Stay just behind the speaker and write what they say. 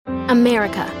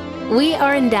America. We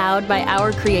are endowed by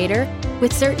our Creator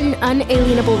with certain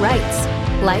unalienable rights: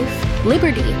 life,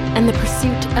 liberty, and the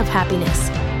pursuit of happiness.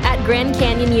 At Grand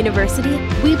Canyon University,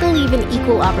 we believe in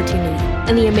equal opportunity,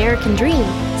 and the American dream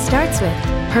starts with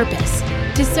purpose.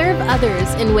 To serve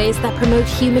others in ways that promote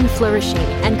human flourishing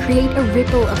and create a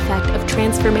ripple effect of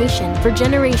transformation for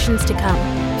generations to come.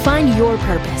 Find your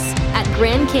purpose at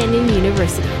Grand Canyon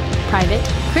University. Private,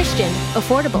 Christian,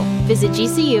 affordable. Visit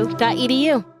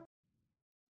gcu.edu.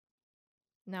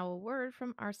 Now a word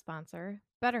from our sponsor,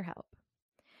 BetterHelp.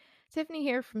 Tiffany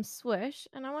here from Swish,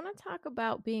 and I want to talk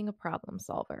about being a problem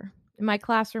solver. In my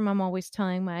classroom, I'm always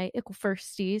telling my ickle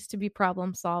firsties to be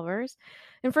problem solvers.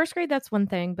 In first grade, that's one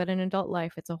thing, but in adult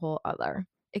life, it's a whole other.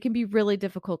 It can be really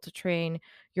difficult to train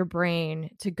your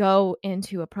brain to go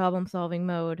into a problem-solving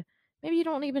mode. Maybe you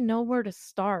don't even know where to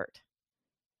start.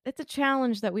 It's a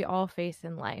challenge that we all face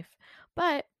in life.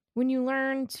 But when you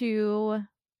learn to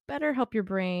better help your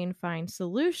brain find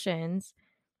solutions,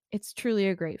 it's truly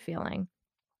a great feeling.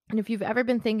 And if you've ever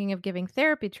been thinking of giving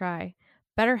therapy a try,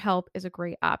 BetterHelp is a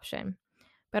great option.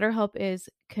 BetterHelp is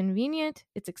convenient,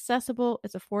 it's accessible,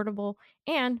 it's affordable,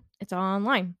 and it's all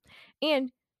online.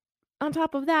 And on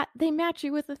top of that, they match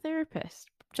you with a therapist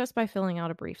just by filling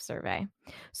out a brief survey.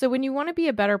 So when you want to be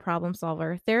a better problem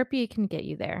solver, therapy can get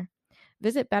you there.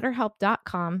 Visit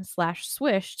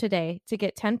betterhelp.com/swish today to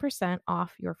get 10%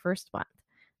 off your first month.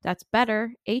 That's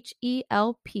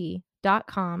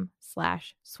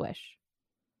betterhelp.com/swish.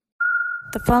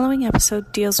 The following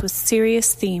episode deals with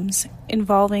serious themes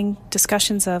involving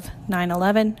discussions of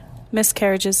 9/11,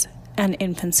 miscarriages, and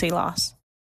infancy loss.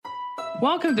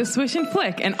 Welcome to Swish and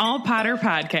Flick, an all-Potter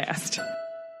podcast.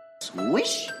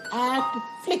 Swish and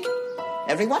flick.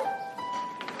 Everyone?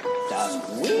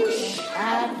 Swish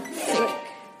and flick.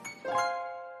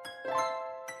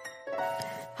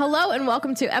 Hello and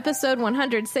welcome to episode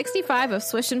 165 of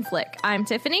Swish and Flick. I'm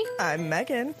Tiffany. I'm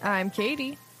Megan. I'm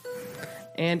Katie.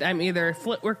 And I'm either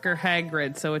Flitwick or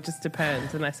Hagrid, so it just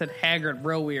depends. And I said Hagrid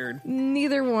real weird.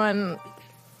 Neither one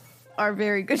are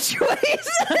very good choices.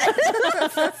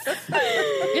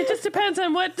 It just depends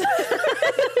on what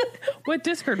what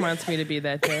Discord wants me to be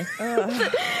that day.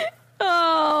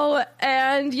 Oh,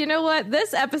 and you know what?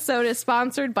 This episode is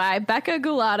sponsored by Becca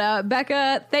Gulata.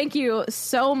 Becca, thank you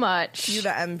so much. You the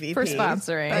MVP. For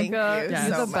sponsoring. Thank Becca, you you're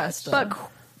so the much. best.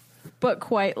 But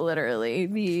quite literally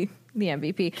the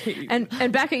MVP. And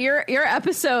Becca, your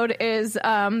episode is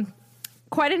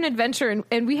quite an adventure,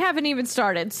 and we haven't even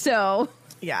started. So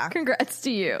Yeah. congrats to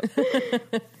you.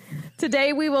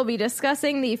 Today we will be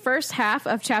discussing the first half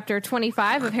of chapter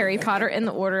 25 of Harry Potter and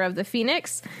the Order of the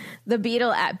Phoenix, The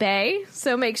Beetle at Bay.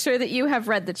 So make sure that you have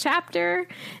read the chapter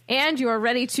and you are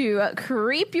ready to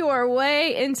creep your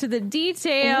way into the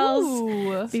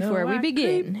details before we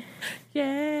begin.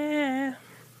 Yeah.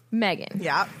 Megan,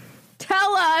 Yeah.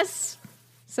 tell us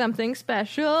something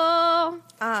special.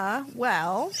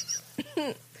 Well,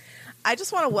 I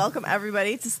just want to welcome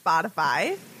everybody to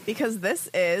Spotify because this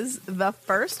is the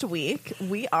first week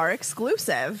we are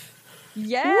exclusive.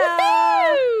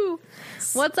 Yeah. Woo!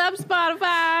 What's up,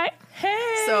 Spotify?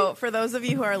 Hey. So for those of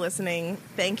you who are listening,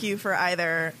 thank you for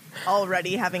either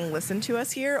already having listened to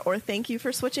us here or thank you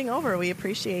for switching over. We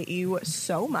appreciate you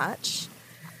so much.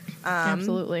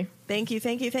 Absolutely. Thank you,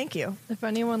 thank you, thank you. If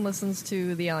anyone listens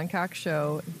to the Alan Cox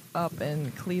show up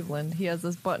in Cleveland, he has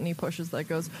this button he pushes that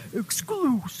goes,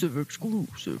 exclusive,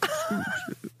 exclusive,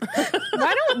 exclusive.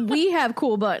 Why don't we have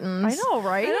cool buttons? I know,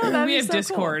 right? We have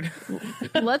Discord.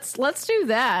 Let's do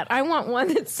that. I want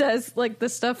one that says like the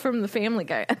stuff from the Family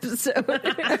Guy episode.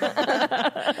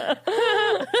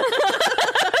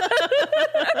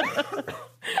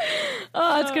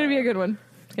 Oh, it's gonna be a good one.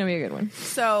 It's gonna be a good one.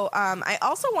 So I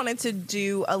also wanted to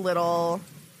do a little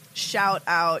shout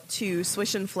out to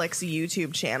Swish and Flick's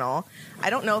YouTube channel. I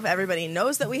don't know if everybody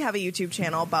knows that we have a YouTube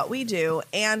channel, but we do,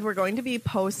 and we're going to be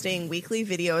posting weekly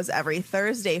videos every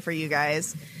Thursday for you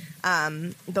guys.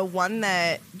 The one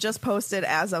that just posted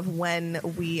as of when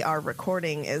we are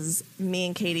recording is me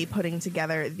and Katie putting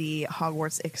together the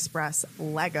Hogwarts Express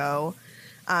Lego.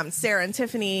 Sarah and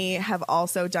Tiffany have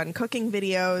also done cooking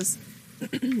videos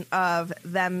of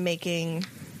them making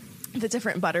the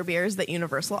different butterbeers that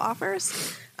Universal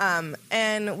offers.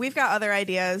 And we've got other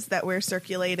ideas that we're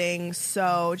circulating,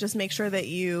 so just make sure that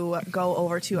you go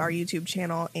over to our YouTube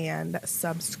channel and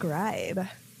subscribe.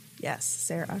 Yes,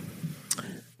 Sarah.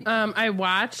 I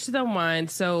watched the one,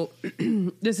 so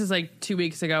this is like 2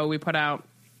 weeks ago we put out,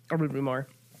 or maybe more,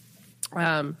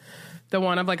 the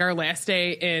one of like our last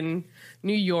day in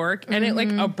New York, and it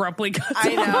like abruptly cuts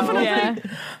I know. off. And I was Yeah. like,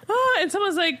 oh, and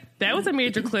someone's like, that was a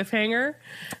major cliffhanger.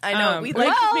 I know. It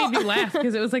made me laugh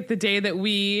because it was like the day that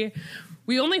we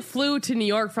only flew to New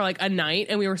York for like a night,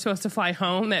 and we were supposed to fly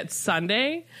home that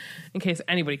Sunday, in case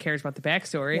anybody cares about the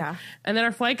backstory. Yeah. And then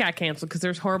our flight got canceled because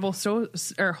there's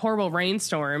horrible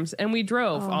rainstorms, and we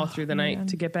drove all through the night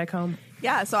to get back home.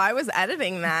 Yeah, so I was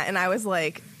editing that, and I was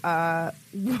like,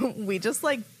 we just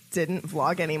like didn't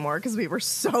vlog anymore because we were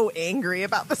so angry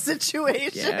about the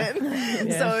situation.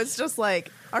 Yeah. So it's just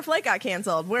like, our flight got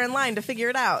canceled. We're in line to figure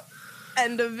it out.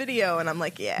 End of video. And I'm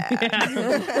like, yeah.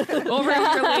 Over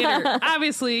a year later,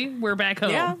 obviously, we're back home.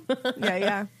 Yeah.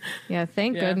 Yeah,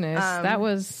 thank Yeah.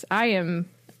 goodness. I am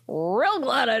real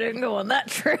glad I didn't go on that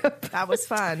trip. That was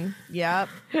fun. Yep.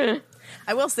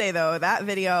 I will say, though, that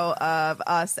video of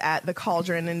us at the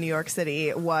Cauldron in New York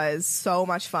City was so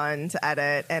much fun to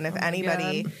edit. And if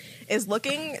anybody is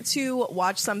looking to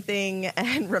watch something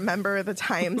and remember the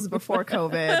times before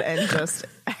COVID and just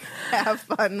have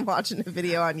fun watching a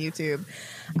video on YouTube,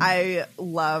 I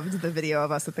loved the video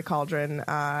of us at the Cauldron.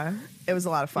 It was a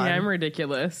lot of fun. Yeah, I'm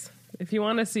ridiculous. If you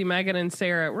want to see Megan and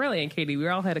Sarah, really, and Katie, we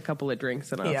all had a couple of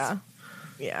drinks in us.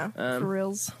 Yeah. For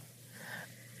reals.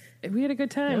 We had a good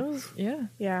time. Yeah.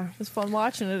 It was fun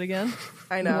watching it again.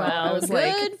 I know. I Well, was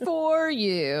good for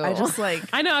you. I just like,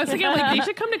 I know. I was thinking, like, they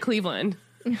should come to Cleveland.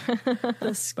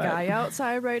 The sky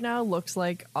outside right now looks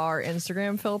like our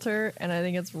Instagram filter, and I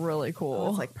think it's really cool.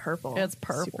 it's like purple. It's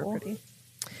purple. Super pretty.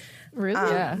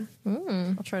 really? Yeah.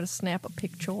 I'll try to snap a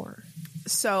picture.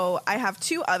 So I have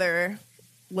two other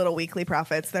little weekly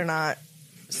profits. They're not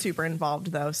super involved,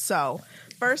 though. So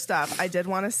first up, I did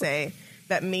want to say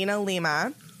that Mina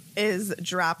Lima is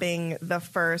dropping the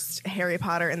first Harry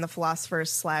Potter and the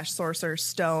Philosopher's / Sorcerer's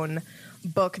Stone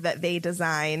book that they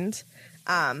designed.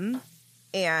 And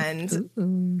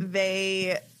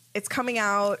it's coming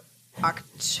out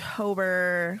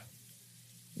October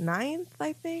 9th,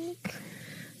 I think.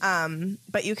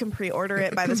 But you can pre-order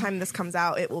it. By the time this comes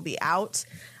out, it will be out.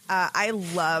 I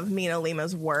love Mina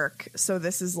Lima's work, so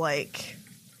this is like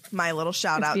my little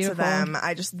shout out to them.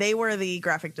 They were the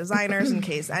graphic designers, in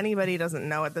case anybody doesn't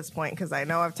know at this point, because I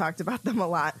know I've talked about them a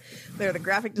lot. They're the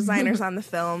graphic designers on the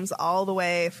films, all the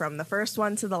way from the first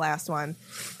one to the last one,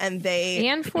 and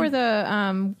for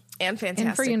the and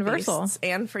Fantastic for Universal. Beasts,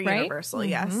 and for right? Universal,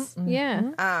 yes.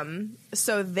 yeah.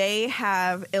 So they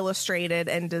have illustrated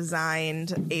and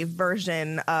designed a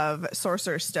version of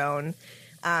Sorcerer's Stone.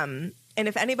 And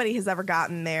if anybody has ever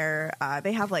gotten there,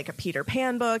 they have like a Peter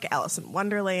Pan book, Alice in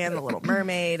Wonderland, The Little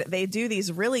Mermaid. They do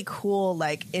these really cool,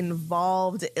 like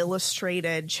involved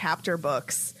illustrated chapter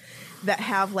books that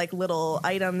have like little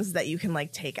items that you can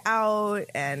like take out.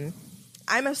 And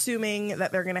I'm assuming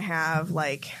that they're going to have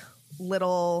like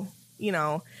little,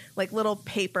 like little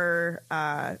paper,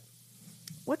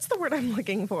 what's the word I'm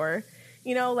looking for?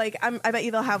 Like I bet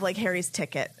you they'll have like Harry's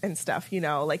ticket and stuff,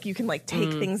 like you can like take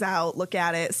things out, look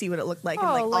at it, see what it looked like, and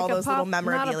like all those little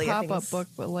memorabilia not a pop-up things. book,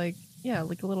 but like a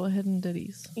little hidden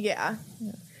ditties. Yeah.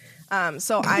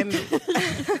 So I'm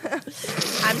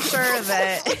I'm sure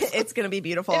that it's going to be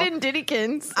beautiful. Hidden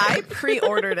Dittykins. I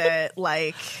pre-ordered it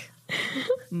like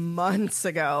months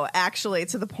ago, actually,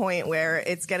 to the point where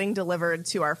it's getting delivered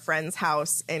to our friend's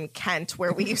house in Kent,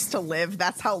 where we used to live.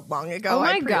 That's how long ago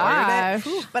I pre-ordered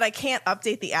it. But I can't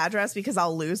update the address because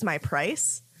I'll lose my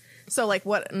price. So like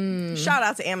shout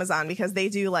out to Amazon, because they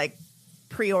do like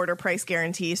pre-order price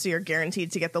guarantee, so you're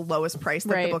guaranteed to get the lowest price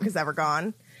that the book has ever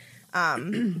gone.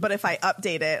 But if I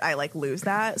update it, I like lose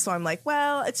that. So I'm like,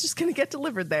 well, it's just gonna get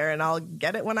delivered there and I'll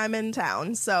get it when I'm in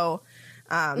town. So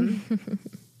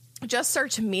just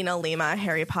search Mina Lima,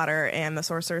 Harry Potter and the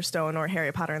Sorcerer's Stone, or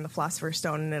Harry Potter and the Philosopher's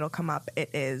Stone, and it'll come up.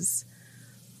 It is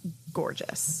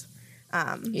gorgeous.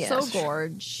 So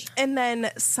gorge. And then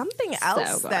something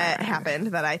else that happened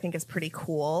that I think is pretty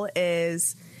cool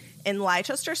is in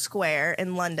Leicester Square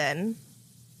in London.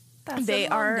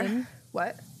 London.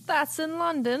 What? That's in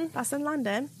London. That's in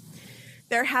London.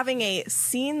 They're having a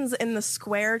Scenes in the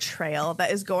Square trail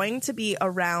that is going to be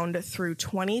around through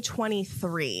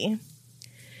 2023.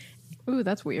 Ooh,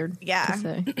 that's weird. Yeah. To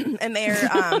say. And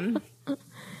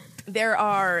there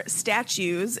are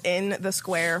statues in the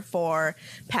square for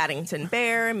Paddington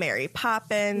Bear, Mary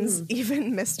Poppins,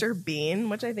 even Mr. Bean,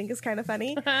 which I think is kind of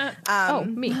funny.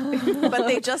 Me. But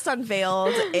they just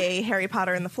unveiled a Harry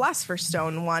Potter and the Philosopher's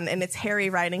Stone one, and it's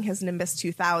Harry riding his Nimbus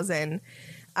 2000.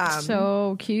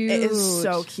 So cute. It is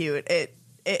so cute.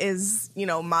 it is,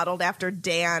 modeled after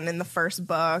Dan in the first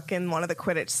book and one of the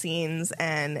Quidditch scenes,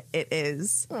 and it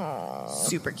is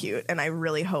super cute. And I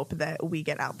really hope that we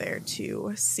get out there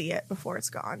to see it before it's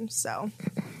gone. So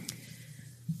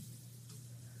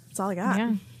that's all I got.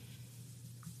 Yeah.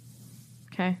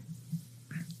 Okay.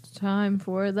 It's time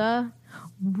for the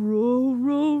recap.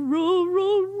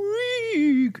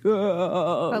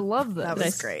 I love this. That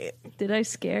was great. Did I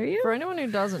scare you? For anyone who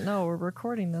doesn't know, we're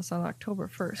recording this on October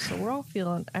 1st, so we're all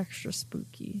feeling extra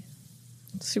spooky.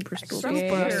 Super spooky.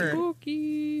 Super.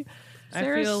 Spooky. I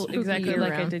Sarah's feel spooky exactly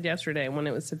like I year-round. did yesterday when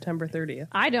it was September 30th.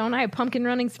 I don't. I have pumpkin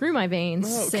running through my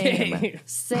veins. Okay.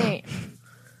 Same.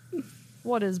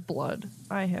 What is blood?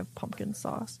 I have pumpkin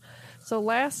sauce. So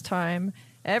last time,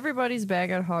 everybody's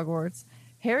back at Hogwarts.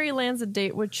 Harry lands a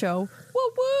date with Cho.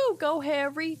 Woo woo! Go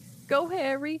Harry! Go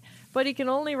Harry! But he can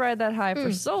only ride that high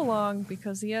for so long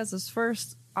because he has his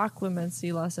first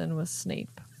occlumency lesson with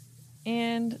Snape.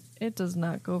 And it does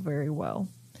not go very well.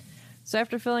 So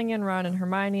after filling in Ron and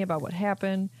Hermione about what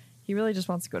happened, he really just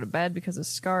wants to go to bed because his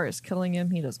scar is killing him.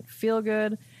 He doesn't feel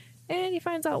good. And he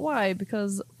finds out why,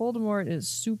 because Voldemort is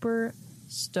super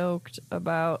stoked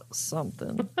about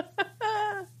something.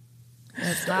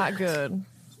 It's not good.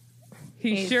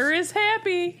 He sure is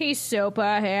happy. He's super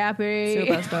happy.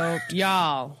 Super stoked.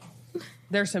 Y'all,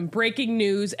 there's some breaking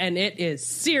news, and it is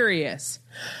serious.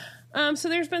 So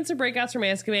there's been some breakouts from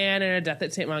Azkaban and a death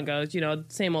at St. Mungo's.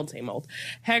 Same old, same old.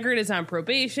 Hagrid is on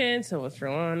probation, so is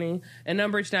Trelawney. And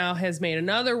Umbridge now has made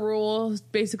another rule,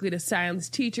 basically to silence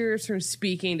teachers from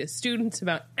speaking to students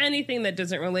about anything that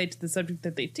doesn't relate to the subject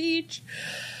that they teach.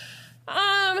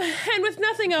 And with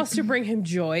nothing else to bring him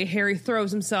joy, Harry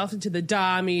throws himself into the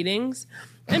DA meetings.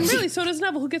 And really, so does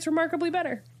Neville, who gets remarkably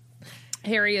better.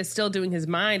 Harry is still doing his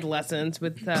mind lessons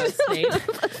with Snape,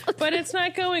 but it's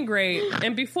not going great.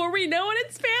 And before we know it,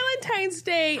 it's Valentine's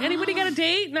Day. Anybody got a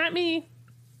date? Not me.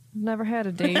 Never had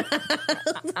a date.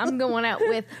 I'm going out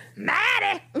with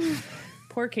Maddie.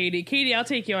 Poor Katie. Katie, I'll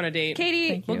take you on a date.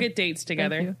 Katie, We'll get dates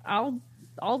together. you.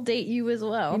 I'll date you as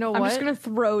well. You know I'm just what? gonna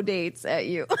throw dates at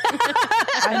you.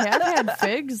 I have had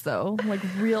figs, though. Like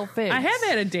real figs. I have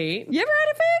had a date. You ever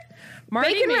had a fig?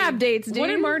 Marty Bacon made- wrap dates, dude. What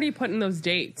did Marty put in those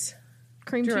dates?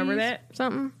 Cream Do you cheese? remember that?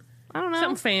 Something. I don't know.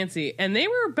 Something fancy. And they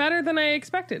were better than I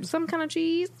expected. Some kind of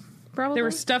cheese. Probably. They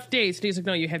were stuffed dates. And he's like,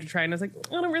 no, you have to try. And I was like,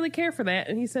 I don't really care for that.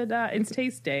 And he said, it's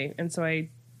taste day. And so I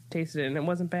tasted it, and it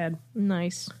wasn't bad.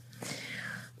 Nice.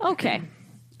 Okay.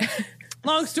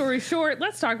 Long story short,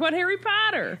 let's talk about Harry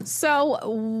Potter.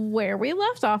 So where we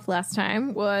left off last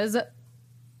time was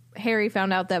Harry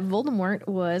found out that Voldemort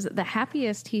was the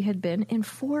happiest he had been in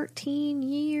 14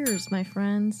 years, my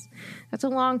friends. That's a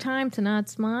long time to not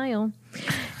smile.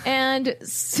 And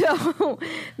so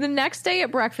the next day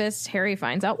at breakfast, Harry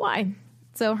finds out why.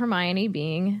 So Hermione,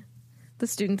 being the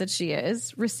student that she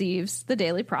is, receives the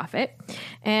Daily Prophet.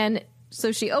 And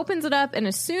so she opens it up, and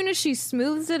as soon as she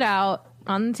smooths it out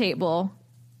on the table,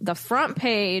 the front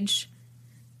page,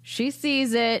 she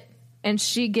sees it, and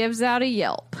she gives out a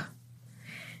yelp.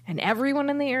 And everyone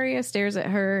in the area stares at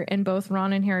her, and both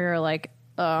Ron and Harry are like,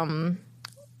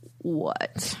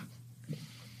 what?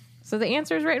 So the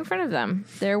answer is right in front of them.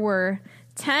 There were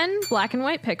 10 black and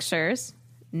white pictures,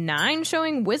 9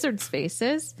 showing wizards'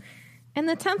 faces, and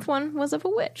the 10th one was of a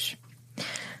witch.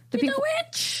 The Be a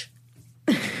witch.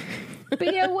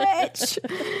 Be a witch.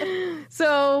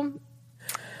 So,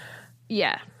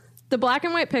 yeah. The black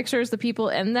and white pictures, the people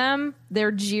in them,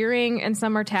 they're jeering, and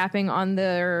some are tapping on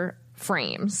their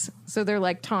frames. So they're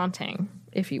like taunting,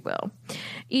 if you will.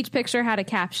 Each picture had a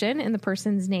caption in the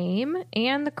person's name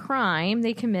and the crime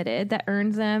they committed that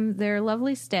earned them their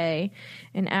lovely stay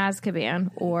in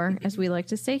Azkaban, or as we like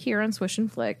to say here on Swish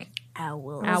and Flick,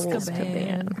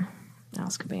 Owlscaban.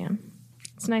 Azkaban.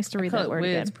 It's nice to read Call that it word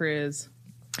Wiz again. Priz.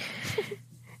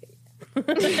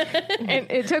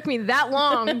 And it took me that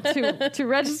long to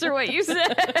register what you said.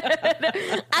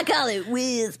 I call it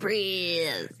whiz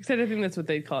breeze. Except I think that's what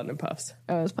they call it in Puffs.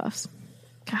 Oh, it was Puffs.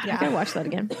 God, I gotta watch that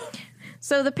again.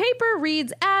 So the paper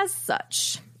reads as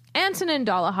such. Antonin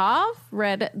Dolohov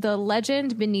read the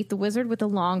legend beneath the wizard with a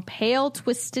long, pale,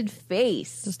 twisted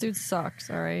face. This dude sucks,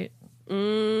 all right?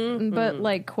 But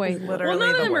like quite Literally Well, none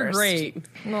of the them worst. are great.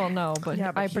 Well, no, but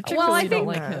Yeah, but I he- particularly Well, I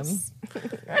don't think- like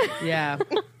him. Yeah.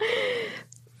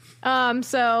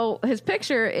 So his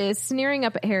picture is sneering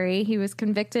up at Harry. He was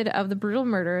convicted of the brutal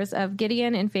murders of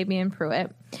Gideon and Fabian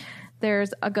Pruitt.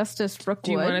 There's Augustus Rookwood.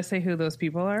 Do you want to say who those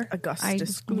people are?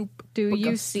 Augustus Gloop. Do you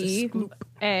Augustus see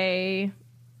Gloop.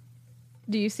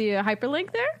 do you see a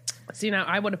hyperlink there? See, now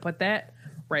I would have put that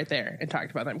right there and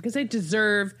talked about them because they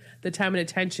deserve the time and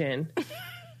attention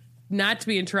not to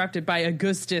be interrupted by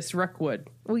Augustus Rookwood.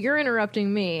 Well, you're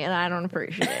interrupting me, and I don't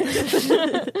appreciate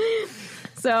it.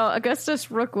 So Augustus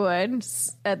Rookwood,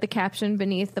 at the caption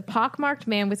beneath, the pockmarked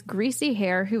man with greasy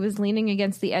hair who was leaning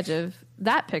against the edge of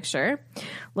that picture,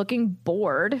 looking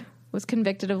bored, was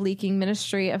convicted of leaking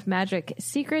Ministry of Magic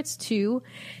secrets to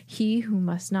he who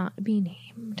must not be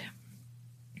named.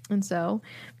 And so,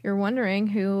 if you're wondering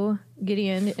who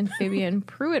Gideon and Fabian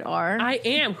Pruitt are, I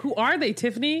am. Who are they,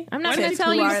 Tiffany? I'm not Why going did to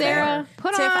tell you, are Sarah.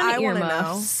 Put Tiff, on I want to know.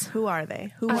 earmuffs. Who are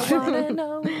they? Who I are they? want to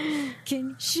know. Can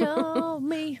you show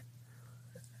me?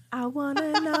 I want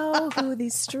to know who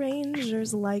these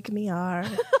strangers like me are.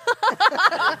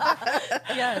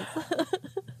 Yes.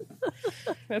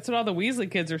 That's what all the Weasley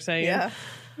kids are saying. Yeah.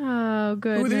 Oh, Who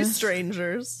these goodness.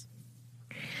 strangers?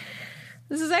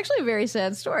 This is actually a very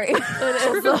sad story.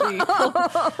 This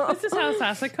is how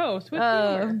Sasa copes with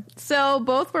humor. So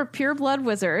both were pureblood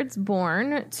wizards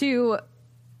born to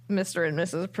Mr. and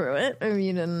Mrs. Pruitt, if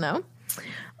you didn't know.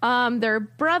 They're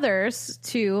brothers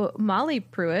to Molly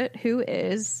Pruitt, who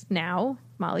is now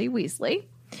Molly Weasley.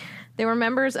 They were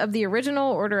members of the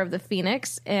original Order of the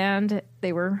Phoenix, and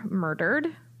they were murdered.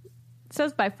 It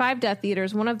says by 5 Death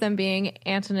Eaters, one of them being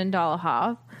Antonin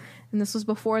Dolohov. And this was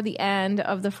before the end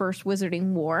of the First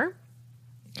Wizarding War.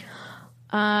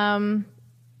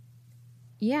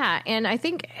 Yeah, and I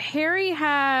think Harry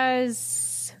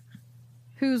has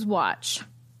whose watch?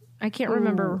 I can't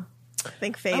remember. I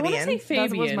think I want to Fabian. say Fabian.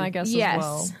 That was my guess Yes. as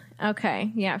well.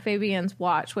 Okay. Yeah, Fabian's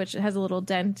watch, which has a little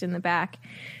dent in the back.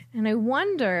 And I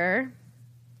wonder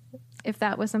if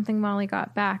that was something Molly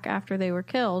got back after they were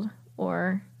killed,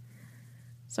 or,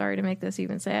 sorry to make this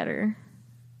even sadder,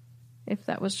 if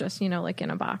that was just, like in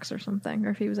a box or something,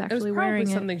 or if he was It was actually probably wearing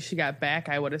something she got back,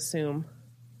 I would assume.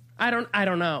 I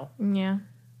don't know. it. Yeah.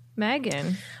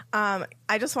 Megan.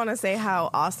 I just want to say how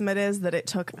awesome it is that it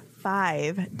took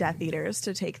 5 Death Eaters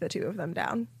to take the 2 of them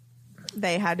down.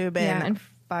 They had to have been Yeah, and-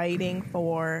 fighting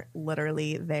for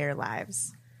literally their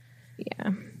lives.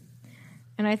 Yeah.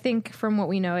 And I think from what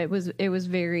we know, it was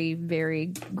very, very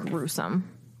gruesome.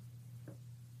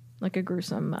 Like a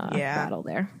gruesome battle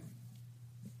there.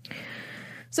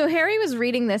 So Harry was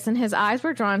reading this and his eyes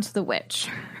were drawn to the witch.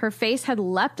 Her face had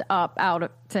leapt up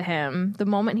out to him the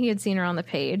moment he had seen her on the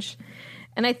page.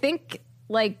 And I think,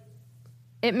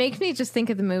 it makes me just think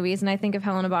of the movies, and I think of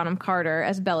Helena Bonham Carter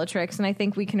as Bellatrix, and I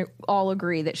think we can all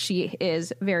agree that she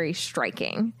is very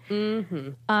striking.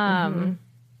 I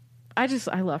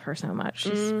love her so much.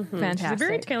 She's fantastic. She's a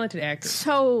very talented actress.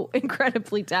 So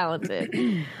incredibly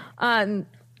talented.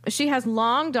 She has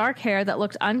long, dark hair that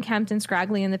looked unkempt and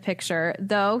scraggly in the picture,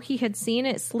 though he had seen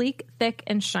it sleek, thick,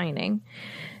 and shining.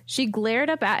 She glared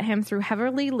up at him through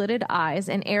heavily lidded eyes,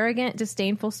 an arrogant,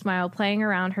 disdainful smile playing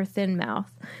around her thin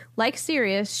mouth. Like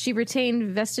Sirius, she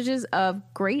retained vestiges of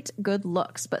great good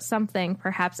looks, but something,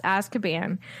 perhaps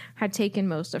Azkaban, had taken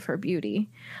most of her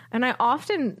beauty. And I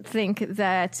often think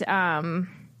that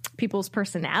people's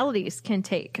personalities can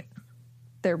take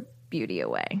their beauty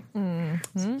away.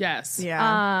 Yes.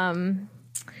 Yeah.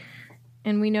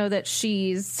 And we know that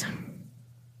she's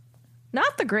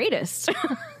not the greatest.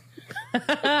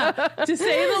 To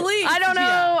say the least. I don't know.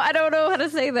 Yeah. I don't know how to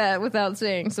say that without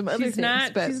saying some other She's things.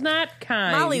 not. but She's not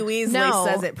kind. Molly Weasley No.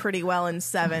 says it pretty well in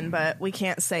 7, but we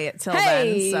can't say it till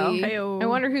hey, then. So Hey-o. I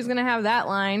wonder who's going to have that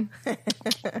line.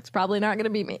 It's probably not going to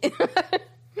be me.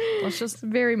 Let's just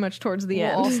Very much towards the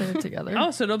we'll all end. say it together.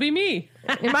 Oh, so it'll be me.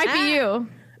 It might be you.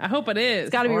 I hope it is.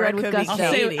 It's got to be Or read it with could be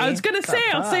gusto. Katie. I was gonna say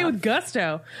I'll say with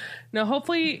gusto. No,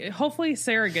 hopefully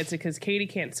Sarah gets it because Katie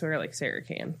can't swear like Sarah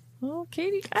can. Well,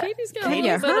 Katie's got a Katie,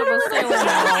 little bit of a sailor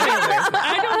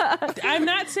mouth. I'm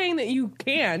not saying that you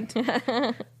can't.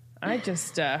 I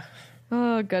just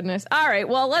Oh goodness. All right.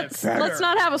 Well, let's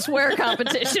not have a swear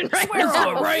competition right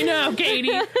now. right now,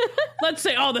 Katie. Let's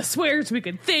say all the swears we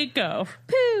could think of.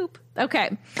 Poop.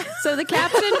 Okay. So the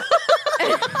caption.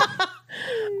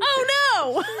 oh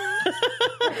no!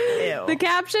 Ew. The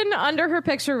caption under her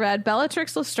picture read,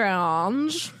 Bellatrix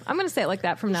Lestrange. I'm going to say it like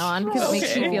that from now on because it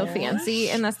makes you feel fancy,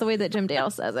 and that's the way that Jim Dale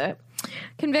says it.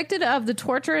 Convicted of the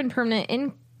torture and permanent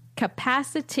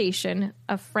incapacitation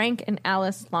of Frank and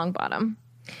Alice Longbottom.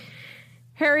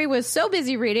 Harry was so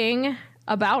busy reading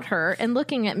about her and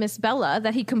looking at Miss Bella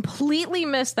that he completely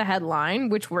missed the headline,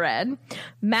 which read,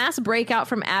 Mass breakout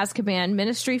from Azkaban,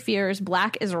 Ministry fears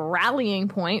Black is rallying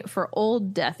point for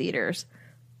old Death Eaters.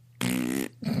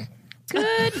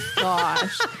 Good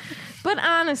gosh. But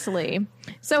honestly,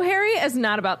 so Harry is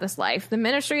not about this life. The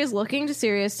Ministry is looking to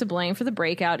Sirius to blame for the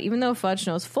breakout, even though Fudge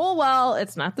knows full well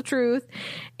it's not the truth.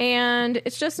 And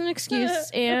it's just an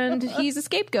excuse, and he's a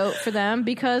scapegoat for them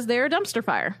because they're a dumpster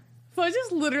fire. Fudge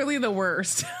is literally the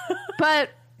worst. But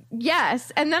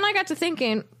yes, and then I got to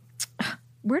thinking,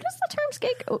 where does the term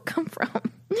scapegoat come from?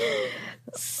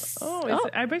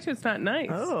 I bet you it's not nice.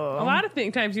 Oh. A lot of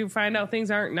times you find out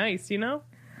things aren't nice, you know?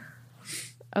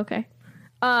 Okay.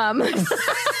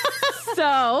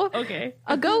 So, Okay.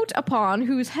 a goat upon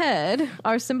whose head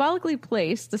are symbolically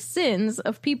placed the sins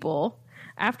of people,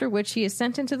 after which he is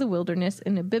sent into the wilderness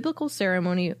in a biblical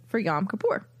ceremony for Yom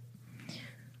Kippur.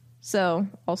 So,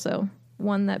 also,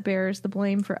 one that bears the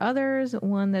blame for others,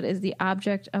 one that is the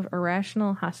object of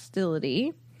irrational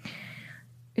hostility.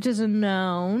 It is a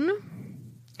noun.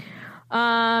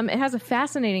 It has a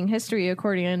fascinating history,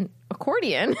 according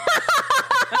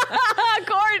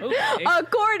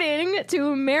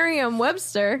to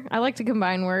Merriam-Webster. I like to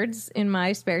combine words in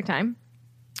my spare time.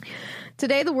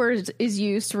 Today, the word is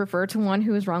used to refer to one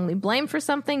who is wrongly blamed for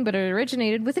something, but it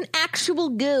originated with an actual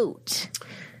goat.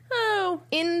 Oh.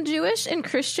 In Jewish and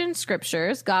Christian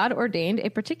scriptures, God ordained a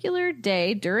particular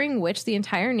day during which the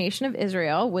entire nation of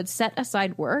Israel would set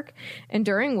aside work and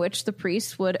during which the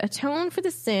priests would atone for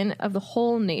the sin of the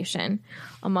whole nation.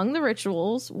 Among the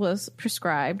rituals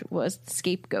prescribed was the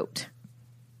scapegoat.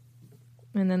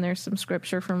 And then there's some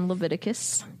scripture from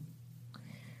Leviticus.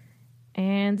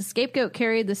 And the scapegoat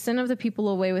carried the sin of the people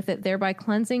away with it, thereby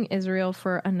cleansing Israel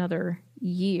for another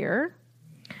year.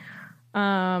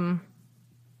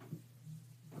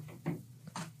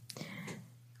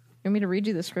 You want me to read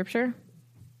you the scripture?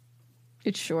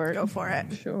 It's short. Go for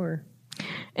it. Sure.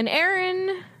 And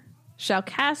Aaron shall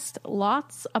cast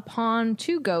lots upon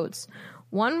 2 goats,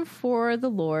 one for the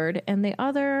Lord, and the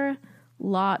other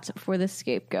lot for the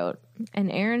scapegoat.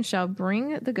 And Aaron shall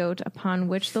bring the goat upon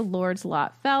which the Lord's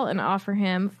lot fell and offer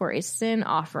him for a sin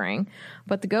offering.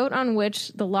 But the goat on which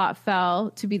the lot fell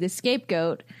to be the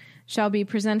scapegoat shall be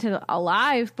presented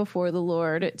alive before the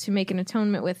Lord to make an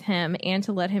atonement with him and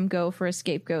to let him go for a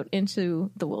scapegoat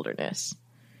into the wilderness.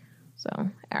 So,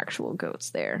 actual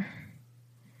goats there.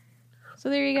 So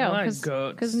there you go.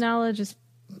 Because knowledge is...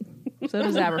 So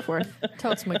does Aberforth.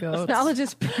 Totes my goats. Knowledge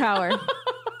is power.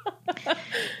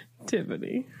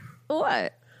 Tiffany.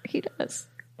 What? He does.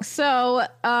 So,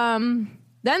 then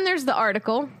there's the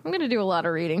article. I'm going to do a lot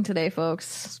of reading today,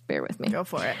 folks. Bear with me. Go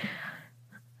for it.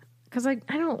 Because I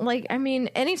don't like, I mean,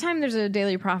 anytime there's a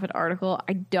Daily Prophet article,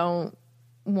 I don't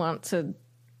want to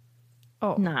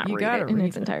not read it in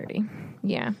its entirety.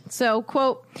 Yeah. So,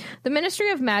 quote, the Ministry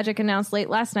of Magic announced late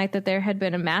last night that there had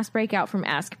been a mass breakout from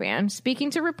Azkaban. Speaking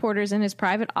to reporters in his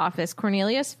private office,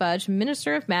 Cornelius Fudge,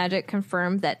 Minister of Magic,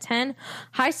 confirmed that 10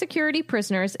 high-security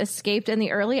prisoners escaped in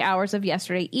the early hours of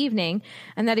yesterday evening,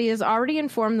 and that he has already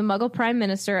informed the Muggle Prime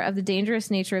Minister of the dangerous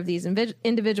nature of these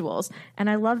individuals. And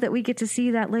I love that we get to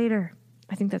see that later.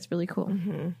 I think that's really cool.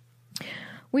 Mm-hmm.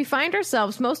 We find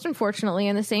ourselves, most unfortunately,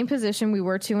 in the same position we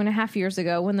were 2.5 years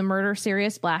ago when the murderer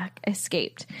Sirius Black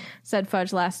escaped, said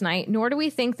Fudge last night, nor do we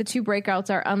think the 2 breakouts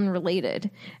are unrelated.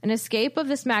 An escape of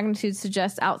this magnitude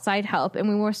suggests outside help, and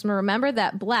we must remember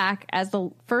that Black, as the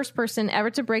first person ever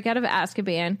to break out of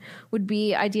Azkaban, would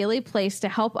be ideally placed to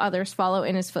help others follow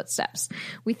in his footsteps.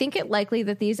 We think it likely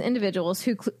that these individuals,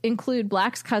 who include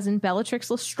Black's cousin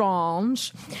Bellatrix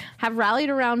Lestrange, have rallied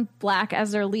around Black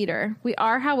as their leader. We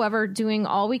are, however, doing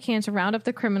all we can to round up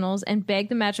the criminals and beg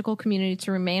the magical community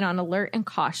to remain on alert and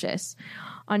cautious.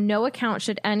 On no account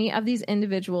should any of these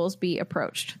individuals be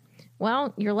approached.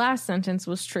 Well, your last sentence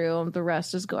was true. The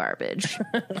rest is garbage.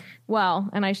 Well,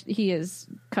 and he is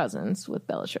cousins with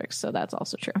Bellatrix, so that's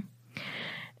also true.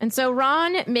 And so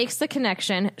Ron makes the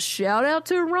connection, shout out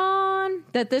to Ron,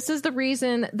 that this is the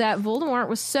reason that Voldemort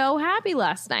was so happy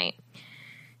last night.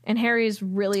 And Harry is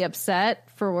really upset,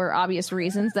 for obvious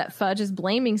reasons, that Fudge is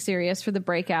blaming Sirius for the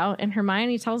breakout. And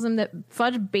Hermione tells him that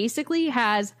Fudge basically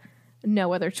has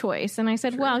no other choice. And I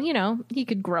said, well, he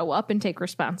could grow up and take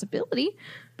responsibility.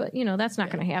 But, that's not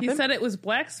going to happen. He said it was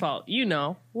Black's fault,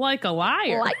 like a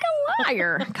liar. Like a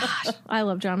liar. Gosh, I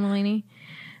love John Mulaney.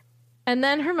 And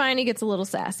then Hermione gets a little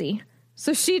sassy.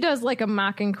 So she does like a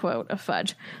mocking quote of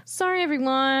Fudge. Sorry,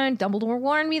 everyone. Dumbledore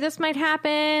warned me this might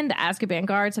happen. The Azkaban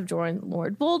guards have joined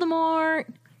Lord Voldemort.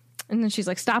 And then she's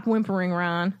like, stop whimpering,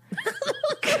 Ron.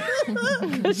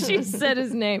 Because she said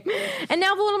his name. And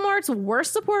now Voldemort's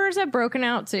worst supporters have broken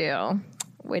out, too.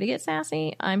 Way to get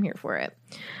sassy. I'm here for it.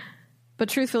 But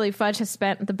truthfully, Fudge has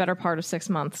spent the better part of 6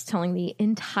 months telling the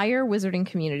entire wizarding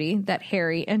community that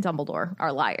Harry and Dumbledore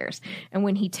are liars. And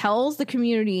when he tells the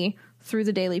community through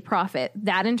the Daily Prophet,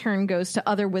 that in turn goes to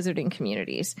other wizarding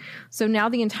communities. So now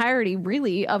the entirety,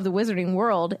 really, of the wizarding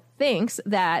world thinks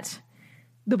that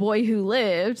the boy who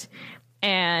lived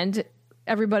and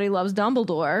everybody loves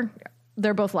Dumbledore,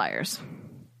 they're both liars.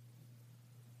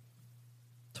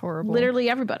 horrible. Literally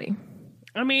everybody.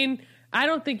 I mean, I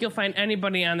don't think you'll find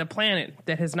anybody on the planet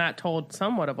that has not told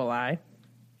somewhat of a lie.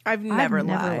 I've never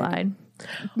lied.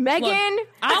 Megan, Look,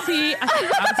 I'll be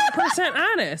 1,000%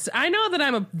 honest. I know that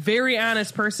I'm a very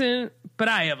honest person, but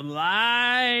I have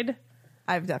lied.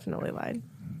 I've definitely lied.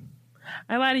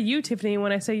 I lie to you, Tiffany,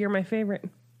 when I say you're my favorite.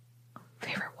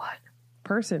 favorite what?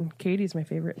 Person. Katie's my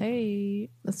favorite. Hey,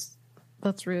 that's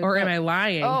rude. Or am I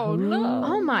lying? Oh no!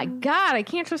 Oh my God, I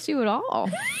can't trust you at all.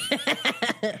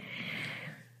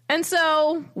 And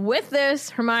so, with this,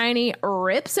 Hermione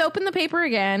rips open the paper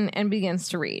again and begins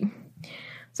to read.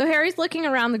 So Harry's looking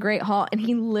around the Great Hall, and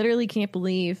he literally can't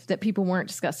believe that people weren't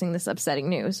discussing this upsetting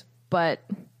news. But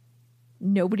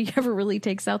nobody ever really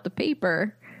takes out the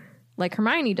paper like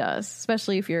Hermione does,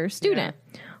 especially if you're a student.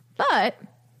 Yeah. But,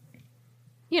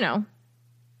 you know,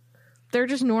 they're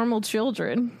just normal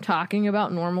children talking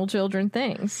about normal children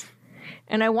things.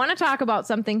 And I want to talk about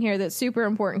something here that's super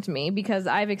important to me because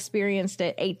I've experienced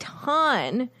it a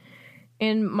ton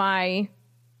in my,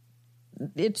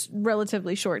 it's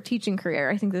relatively short teaching career.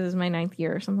 I think this is my 9th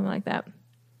year or something like that.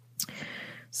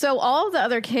 So all of the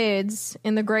other kids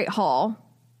in the Great Hall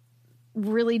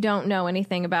really don't know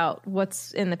anything about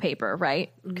what's in the paper,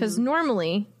 right? Because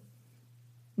normally,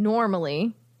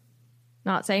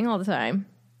 not saying all the time,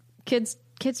 kids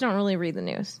don't really read the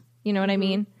news. You know what I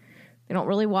mean? They don't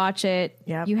really watch it.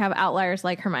 Yep. You have outliers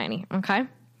like Hermione, okay?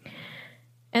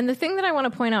 And the thing that I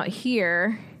want to point out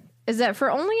here is that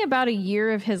for only about a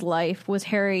year of his life was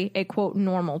Harry a, quote,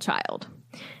 normal child.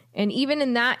 And even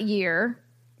in that year...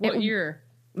 What year?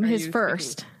 His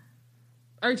first. Speaking?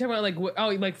 Are you talking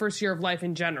about like first year of life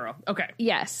in general? Okay.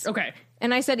 Yes. Okay.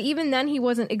 And I said even then he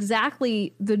wasn't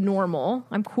exactly the normal.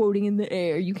 I'm quoting in the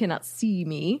air. You cannot see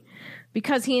me.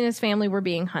 Because he and his family were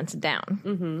being hunted down.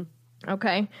 Mm-hmm.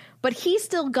 Okay. But he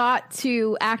still got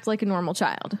to act like a normal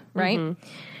child, right? Mm-hmm.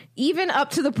 Even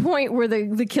up to the point where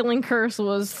the killing curse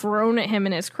was thrown at him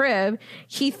in his crib,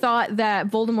 he thought that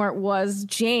Voldemort was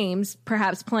James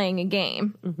perhaps playing a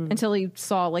game until he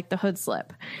saw like the hood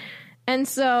slip. And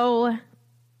so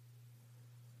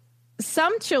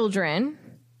some children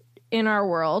in our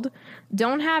world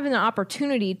don't have an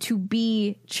opportunity to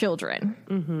be children.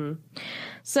 Mm-hmm.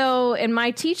 So in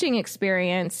my teaching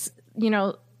experience, you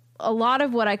know, a lot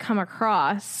of what I come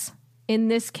across in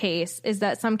this case is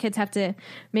that some kids have to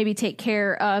maybe take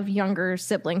care of younger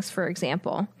siblings, for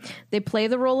example. They play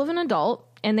the role of an adult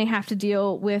and they have to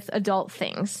deal with adult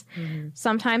things. Mm-hmm.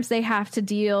 Sometimes they have to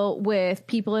deal with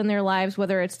people in their lives,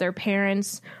 whether it's their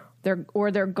parents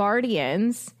or their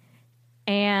guardians,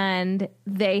 and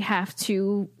they have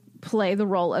to play the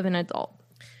role of an adult.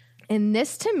 And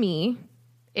this, to me,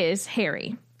 is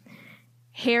Harry.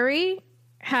 Harry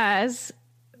has,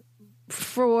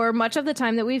 for much of the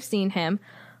time that we've seen him,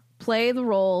 play the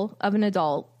role of an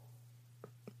adult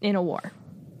in a war.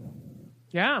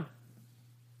 Yeah.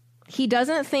 He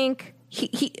doesn't think,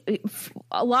 he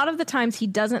a lot of the times he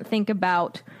doesn't think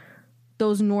about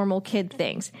those normal kid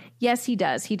things. Yes, he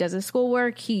does. He does his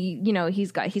schoolwork.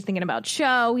 He's thinking about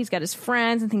show. He's got his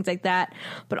friends and things like that.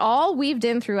 But all we've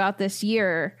done throughout this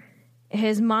year,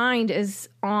 his mind is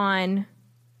on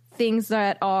things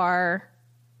that are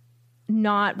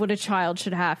not what a child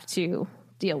should have to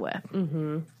deal with.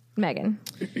 Mm-hmm. Megan.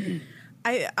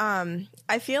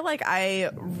 I feel like I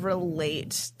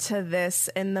relate to this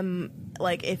in the,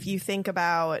 like, if you think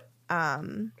about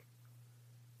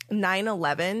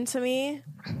 9/11 to me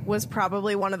was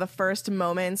probably one of the first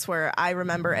moments where I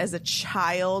remember as a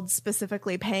child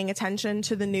specifically paying attention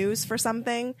to the news for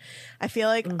something. I feel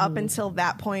like up until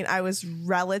that point I was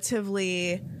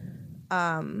relatively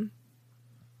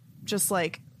just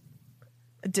like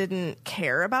didn't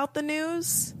care about the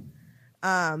news.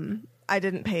 I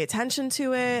didn't pay attention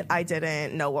to it. I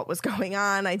didn't know what was going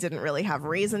on. I didn't really have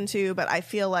reason to, but I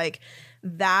feel like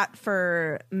that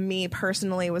for me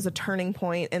personally was a turning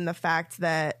point in the fact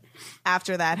that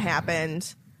after that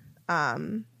happened,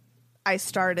 I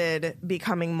started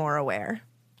becoming more aware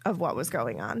of what was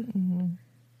going on.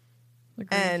 Mm-hmm.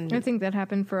 And I think that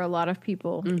happened for a lot of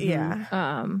people. Mm-hmm.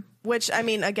 Yeah. Which, I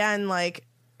mean, again, like,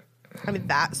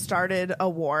 that started a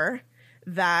war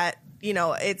that, you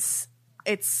know, it's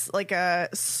like a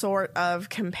sort of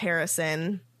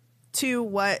comparison to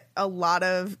what a lot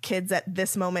of kids at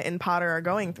this moment in Potter are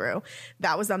going through.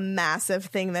 That was a massive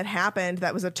thing that happened.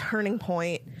 That was a turning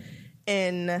point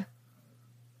in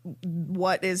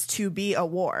what is to be a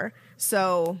war.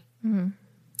 So,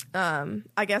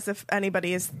 I guess if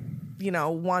anybody is, you know,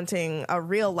 wanting a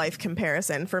real life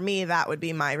comparison, for me, that would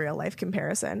be my real life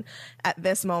comparison at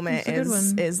this moment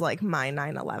is like my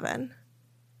 9/11.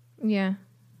 Yeah.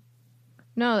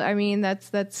 No, I mean,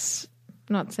 that's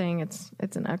not saying it's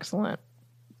an excellent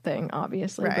thing,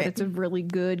 obviously, Right. but it's a really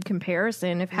good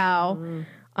comparison of how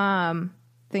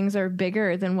things are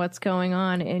bigger than what's going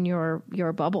on in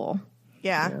your bubble.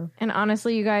 Yeah. And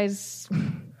honestly, you guys,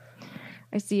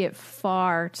 I see it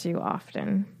far too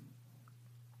often.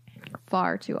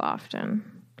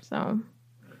 So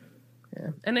Yeah.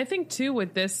 And I think too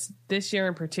with this year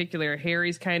in particular,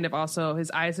 Harry's kind of also,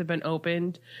 his eyes have been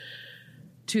opened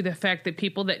to the fact that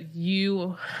people that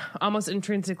you almost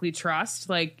intrinsically trust,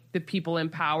 like the people in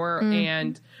power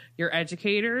and your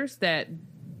educators, that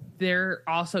they're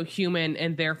also human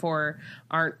and therefore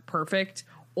aren't perfect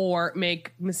or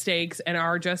make mistakes and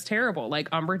are just terrible. Like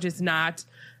Umbridge is not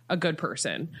a good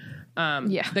person.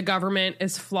 The government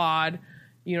is flawed.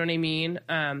 You know what I mean?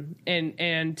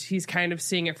 And he's kind of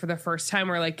seeing it for the first time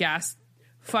where, like, yes,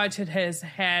 Fudge has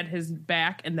had his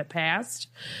back in the past.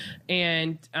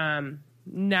 And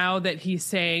now that he's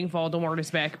saying Voldemort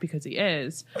is back because he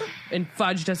is, and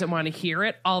Fudge doesn't want to hear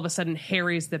it, all of a sudden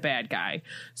Harry's the bad guy.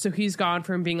 So he's gone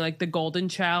from being like the golden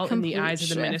child in the eyes of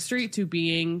the ministry to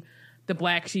being the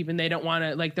black sheep, and they don't want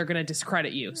to, like, they're going to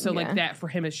discredit you. So like that for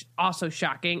him is also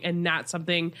shocking and not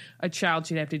something a child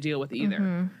should have to deal with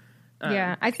either.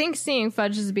 yeah, I think seeing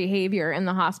Fudge's behavior in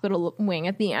the hospital wing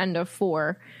at the end of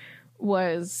 4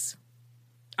 was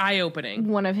eye-opening.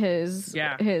 one of his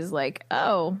like,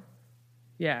 oh,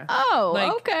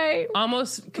 like, okay,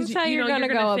 almost because That's how you're gonna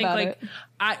go think about like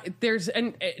it. there's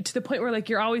and to the point where like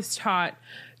you're always taught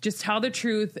just tell the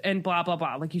truth and blah blah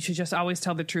blah, like you should just always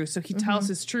tell the truth. So he tells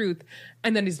his truth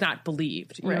and then he's not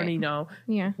believed. You Right. know,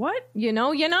 yeah, what you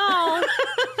know, you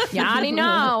already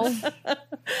know.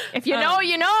 If you know,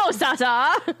 you know,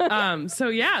 Sata. so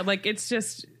yeah, like it's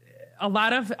just a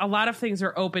lot of things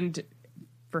are opened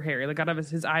for Harry. Like out of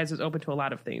his eyes was open to a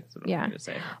lot of things. Is what I'm trying to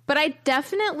say. But I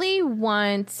definitely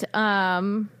want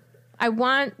I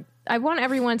want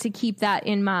everyone to keep that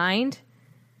in mind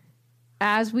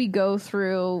as we go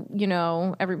through, you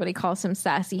know, everybody calls him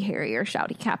Sassy Harry or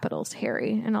Shouty Capitals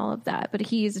Harry and all of that. But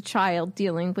he is a child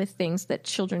dealing with things that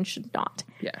children should not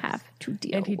have to deal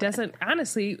with. And he doesn't,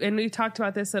 honestly, and we talked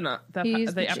about this in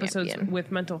the episodes champion.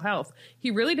 with mental health,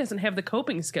 he really doesn't have the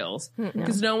coping skills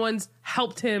because no one's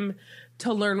helped him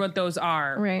to learn what those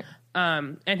are. Right.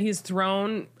 And he's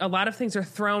thrown, a lot of things are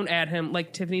thrown at him,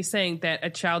 like Tiffany's saying, that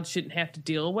a child shouldn't have to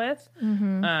deal with.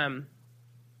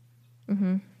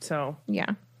 So. Yeah.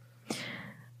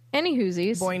 Any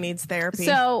whoosies. Boy needs therapy.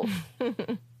 So,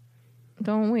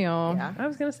 don't we all? Yeah. I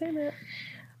was going to say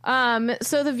that.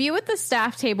 So the view at the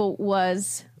staff table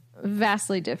was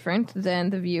vastly different than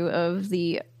the view of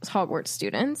the Hogwarts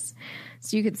students.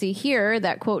 So you could see here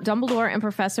that, quote, Dumbledore and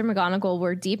Professor McGonagall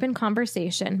were deep in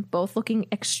conversation, both looking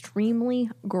extremely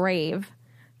grave.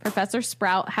 Professor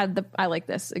Sprout had I like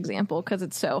this example because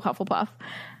it's so Hufflepuff.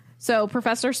 So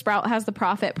Professor Sprout has the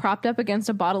Prophet propped up against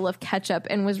a bottle of ketchup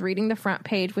and was reading the front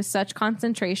page with such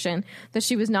concentration that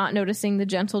she was not noticing the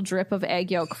gentle drip of egg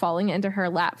yolk falling into her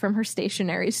lap from her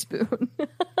stationary spoon.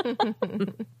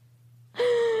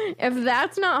 If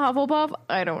that's not Hufflepuff,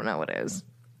 I don't know what is.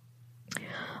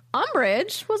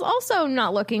 Umbridge was also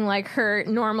not looking like her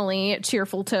normally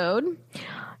cheerful toad.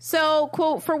 So,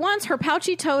 quote, for once, her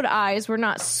pouchy toad eyes were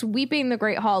not sweeping the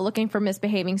Great Hall looking for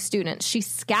misbehaving students. She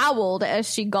scowled as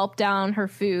she gulped down her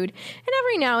food, and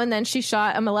every now and then she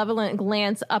shot a malevolent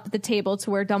glance up at the table to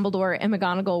where Dumbledore and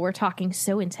McGonagall were talking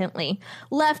so intently.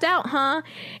 Left out, huh?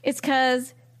 It's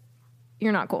 'cause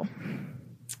you're not cool.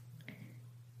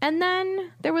 And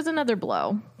then there was another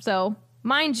blow. So,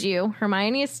 mind you,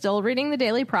 Hermione is still reading the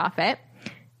Daily Prophet.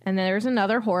 And there's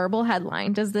another horrible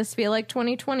headline. Does this feel like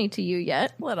 2020 to you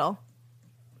yet? Little.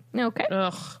 Okay.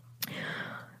 Ugh.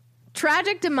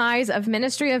 Tragic demise of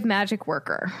Ministry of Magic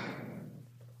worker.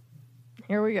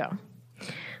 Here we go.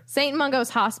 St. Mungo's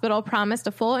Hospital promised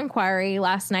a full inquiry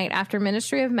last night after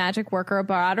Ministry of Magic worker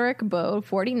Broderick Bode,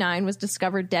 49, was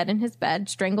discovered dead in his bed,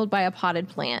 strangled by a potted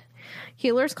plant.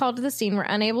 Healers called to the scene were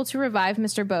unable to revive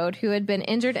Mr. Bode, who had been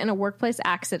injured in a workplace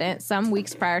accident some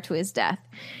weeks prior to his death.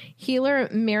 Healer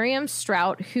Miriam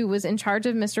Strout, who was in charge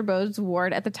of Mr. Bode's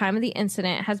ward at the time of the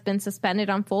incident, has been suspended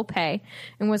on full pay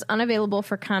and was unavailable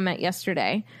for comment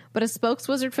yesterday. But a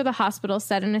spokeswizard for the hospital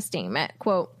said in a statement,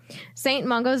 quote, St.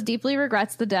 Mungo's deeply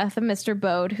regrets the death of Mr.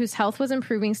 Bode, whose health was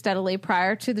improving steadily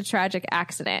prior to the tragic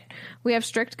accident. We have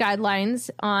strict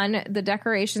guidelines on the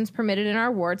decorations permitted in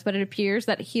our wards, but it appears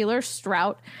that Healer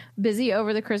Strout, busy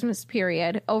over the Christmas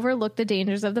period, overlooked the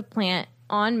dangers of the plant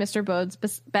on Mr. Bode's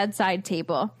bedside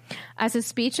table. As his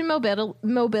speech and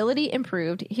mobility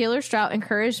improved, Healer Strout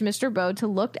encouraged Mr. Bode to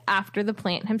look after the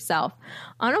plant himself,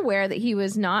 unaware that he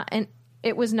was not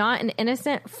it was not an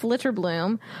innocent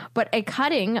flitterbloom, but a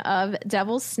cutting of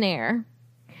Devil's Snare.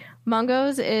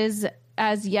 Mungos is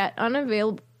as yet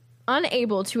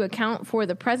unable to account for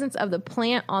the presence of the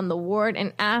plant on the ward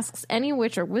and asks any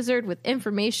witch or wizard with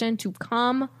information to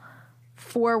come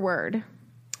forward.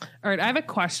 All right, I have a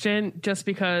question just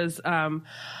because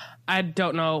I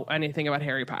don't know anything about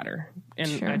Harry Potter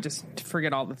and I just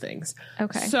forget all the things.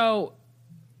 Okay. So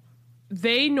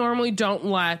they normally don't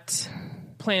let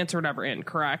plants or whatever in,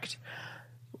 correct?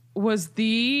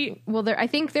 I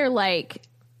think they're like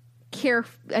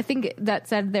I think that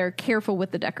said they're careful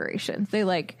with the decorations. They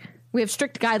we have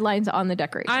strict guidelines on the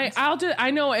decorations.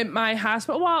 I know at my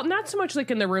hospital, well, not so much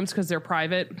like in the rooms because they're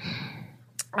private.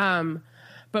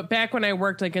 But back when I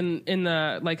worked like in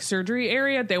the surgery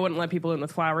area, they wouldn't let people in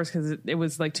with flowers because it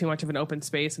was like too much of an open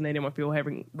space and they didn't want people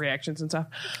having reactions and stuff.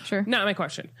 Sure. Not my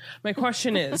question. My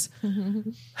question is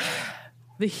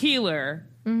the healer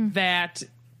that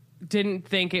didn't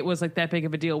think it was like that big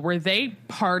of a deal. Were they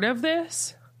part of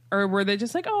this? Or were they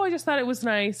just like, oh, I just thought it was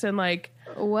nice and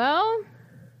well,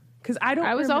 because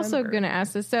I was also going to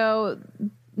ask this. So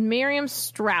Miriam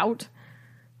Strout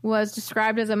was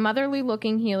described as a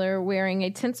motherly-looking healer wearing a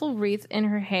tinsel wreath in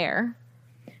her hair.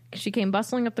 She came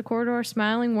bustling up the corridor,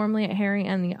 smiling warmly at Harry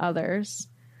and the others.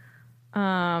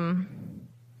 So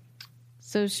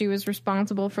she was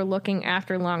responsible for looking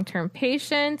after long-term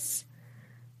patients.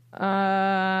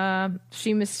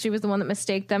 She was the one that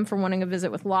mistaked them for wanting a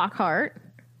visit with Lockhart.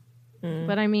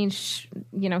 But I mean,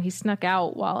 he snuck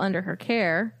out while under her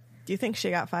care. Do you think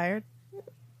she got fired?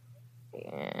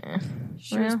 Yeah.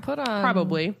 She was put on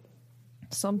probably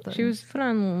something. She was put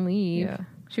on leave. Yeah.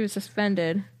 She was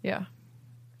suspended. Yeah.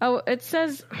 Oh, it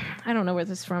says, I don't know where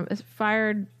this is from. It's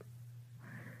fired.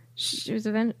 She was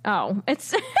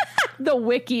it's the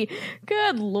wiki.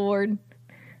 Good Lord.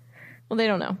 Well, they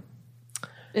don't know.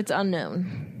 It's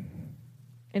unknown.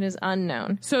 It is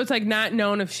unknown. So it's not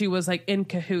known if she was in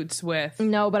cahoots with.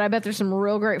 No, but I bet there's some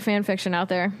real great fan fiction out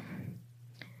there.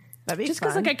 That'd be just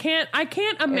because I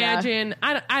can't imagine.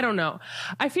 Yeah. I don't know.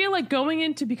 I feel like going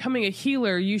into becoming a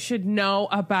healer, you should know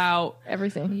about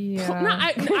everything. Yeah. No,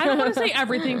 I don't want to say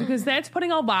everything because that's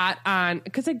putting a lot on.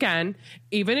 Because again,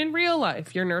 even in real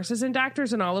life, your nurses and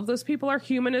doctors and all of those people are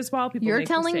human as well. People. You're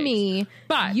telling me,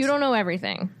 but you don't know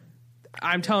everything.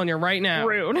 I'm telling you right now.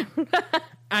 Rude.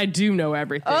 I do know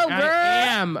everything. Oh, girl.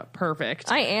 I am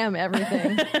perfect. I am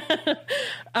everything.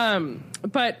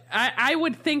 But I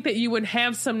would think that you would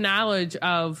have some knowledge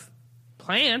of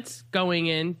plants going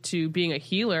into being a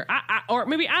healer. Or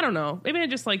maybe, I don't know. Maybe I'm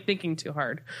just thinking too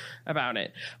hard about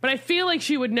it. But I feel like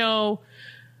she would know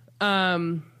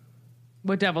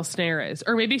what Devil's Snare is.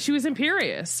 Or maybe she was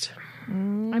Imperious. I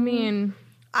mean,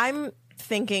 I'm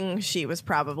thinking she was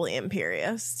probably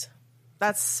Imperious.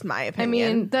 That's my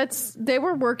opinion. I mean, they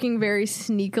were working very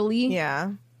sneakily.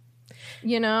 Yeah.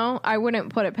 I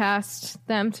wouldn't put it past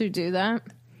them to do that.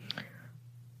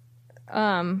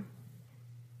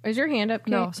 Is your hand up,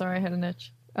 Kate? No, sorry, I had an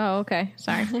itch. Oh, okay.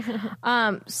 Sorry.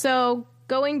 So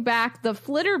going back, the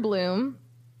Flitterbloom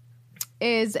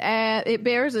it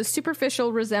bears a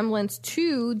superficial resemblance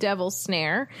to Devil's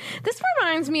Snare. This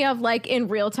reminds me of in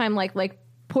real time, like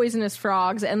poisonous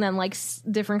frogs and then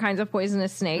different kinds of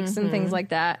poisonous snakes and things like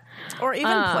that, or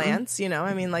even plants.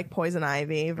 I mean, poison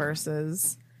ivy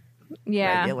versus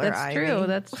regular that's ivy.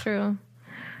 That's true.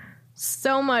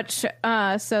 So much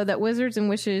so that wizards and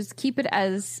witches keep it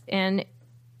as an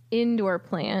indoor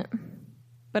plant,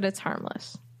 but it's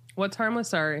harmless. What's harmless?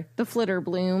 Sorry, the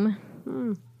Flitterbloom.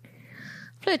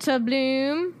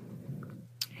 Flitterbloom.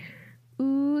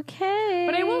 Okay.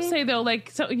 But I will say though,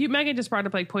 Megan just brought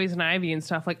up poison ivy and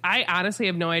stuff. I honestly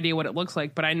have no idea what it looks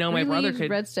like, but I know my brother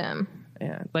could. Red stem.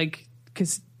 Yeah,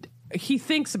 because he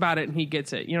thinks about it and he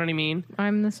gets it. You know what I mean?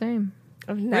 I'm the same.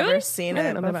 I've never Really? seen I it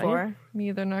didn't know that about before. Me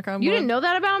either, knock on wood. You didn't know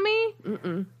that about me?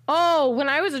 Mm-mm. Oh, when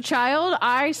I was a child,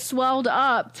 I swelled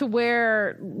up to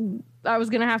where I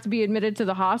was going to have to be admitted to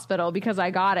the hospital because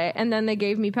I got it. And then they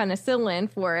gave me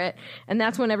penicillin for it. And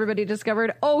that's when everybody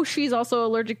discovered, oh, she's also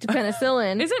allergic to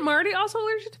penicillin. Isn't Marty also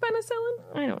allergic to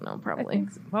penicillin? I don't know, probably.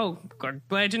 Oh,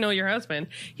 glad you know your husband.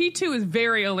 He too is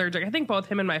very allergic. I think both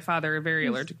him and my father are very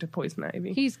allergic to poison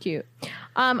ivy. He's cute.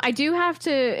 I do have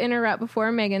to interrupt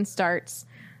before Megan starts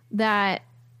that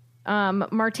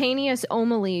Martanius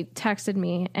O'Malley texted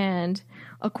me and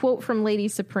a quote from Lady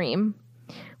Supreme.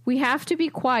 We have to be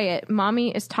quiet.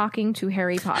 Mommy is talking to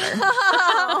Harry Potter.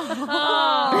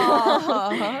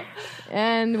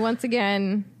 And once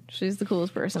again, she's the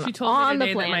coolest person She told on me the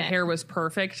today that planet. my hair was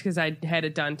perfect because I had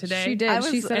it done today. She did.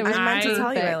 She said it was I meant to perfect.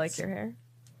 tell you I like your hair.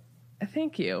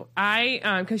 Thank you.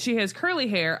 Because she has curly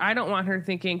hair, I don't want her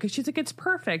thinking, because she's like, it's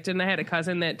perfect. And I had a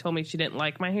cousin that told me she didn't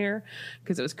like my hair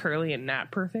because it was curly and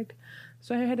not perfect.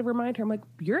 So I had to remind her, I'm like,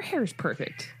 your hair's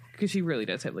perfect. Because she really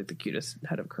does have like the cutest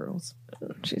head of curls.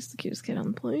 She's the cutest kid on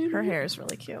the planet. Her hair is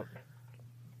really cute.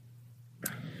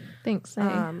 Thanks.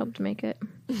 I helped make it.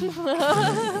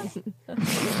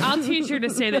 I'll teach her to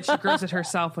say that she grows it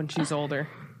herself when she's older.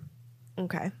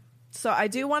 Okay. So I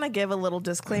do want to give a little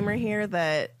disclaimer here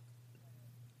that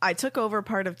I took over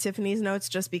part of Tiffany's notes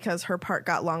just because her part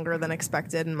got longer than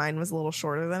expected and mine was a little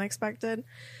shorter than expected.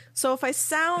 So if I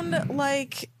sound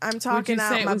like I'm talking Would you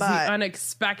out say it my was butt, the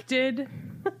unexpected?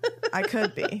 I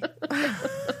could be.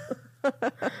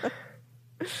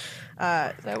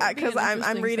 Because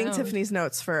I'm reading Tiffany's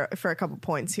notes for a couple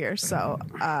points here. So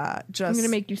just I'm gonna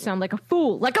make you sound like a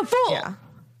fool, Yeah.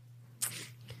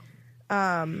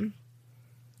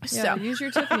 Yeah, So use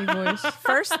your Tiffany voice.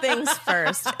 first things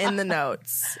first in the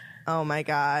notes. Oh my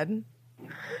God.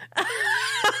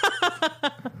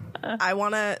 I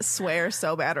want to swear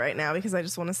so bad right now because I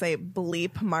just want to say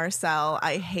bleep Marcel.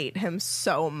 I hate him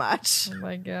so much. Oh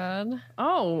my God.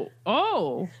 Oh.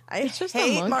 I just a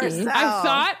hate monkey.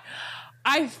 Marcel.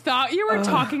 I thought you were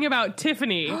talking about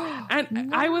Tiffany.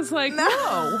 And I was like,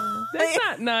 no, that's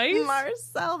not nice.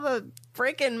 Marcel the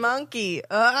freaking monkey.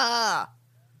 Ugh.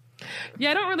 Yeah,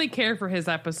 I don't really care for his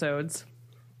episodes.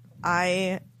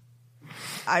 I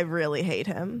really hate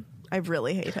him. I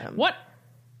really hate him. What?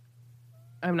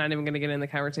 I'm not even going to get in the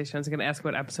conversation. I was going to ask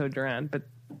what episode you're on, but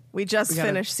We just gotta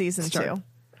finished season start. 2. I don't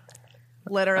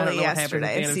Literally know what happened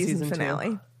at the yesterday, end of season season 2.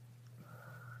 finale.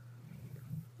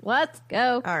 Let's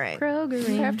go. All right. Kroger.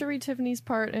 You have to read Tiffany's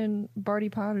part in Barty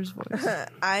Potter's voice.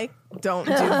 I don't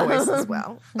do voices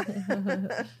well.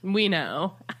 we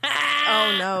know.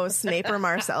 Oh no, Snape or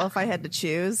Marcel if I had to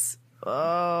choose.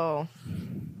 Oh.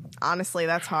 Honestly,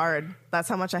 that's hard. That's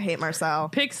how much I hate Marcel.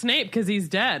 Pick Snape because he's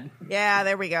dead. Yeah,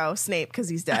 there we go. Snape because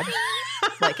he's dead.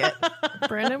 Like it.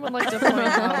 Brandon would like to point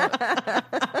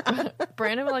out.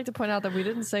 Brandon would like to point out that we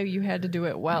didn't say you had to do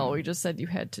it well. We just said you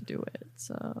had to do it.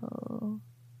 So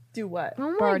Do what?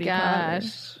 Oh my Barty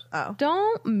gosh. Oh.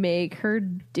 Don't make her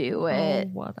do it.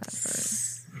 whatever.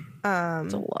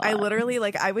 I literally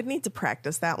I would need to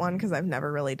practice that one because I've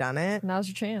never really done it. Now's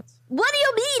your chance. What do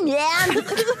you mean,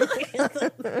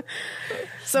 man?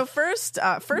 So first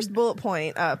bullet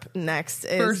point up next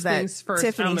is First that things first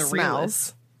Tiffany on the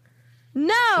smells.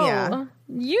 No. Yeah.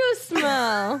 You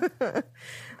smell.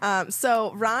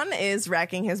 So Ron is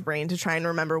racking his brain to try and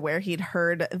remember where he'd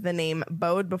heard the name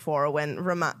Bode before when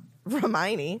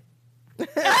Hermione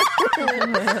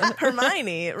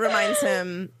reminds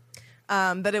him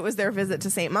that it was their visit to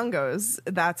St. Mungo's.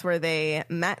 That's where they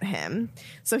met him.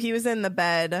 So he was in the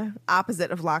bed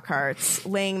opposite of Lockhart's,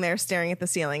 laying there staring at the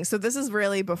ceiling. So this is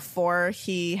really before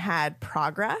he had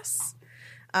progress,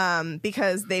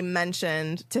 because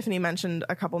Tiffany mentioned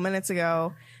a couple minutes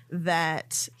ago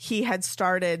that he had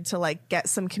started to get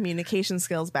some communication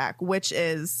skills back, which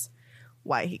is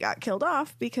why he got killed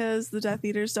off, because the Death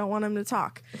Eaters don't want him to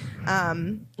talk.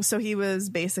 So he was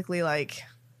basically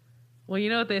Well, you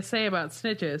know what they say about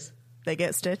snitches. they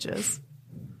get stitches.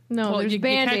 No, there's you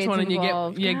Band-Aids catch one and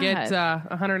involved. you get God.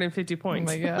 150 Oh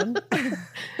points. my God.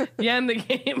 You end the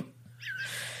game.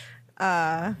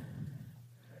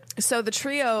 So the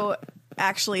trio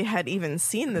actually had even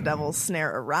seen the Devil's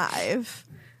Snare arrive.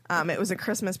 It was a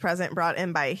Christmas present brought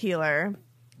in by a healer,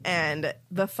 and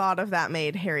the thought of that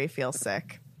made Harry feel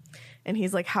sick. And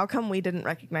he's like, how come we didn't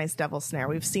recognize Devil's Snare?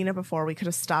 We've seen it before. We could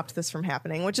have stopped this from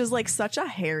happening, which is such a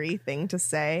Harry thing to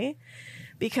say,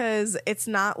 because it's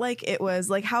not like it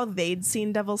was how they'd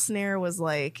seen Devil's Snare was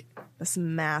this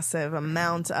massive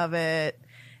amount of it.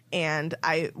 And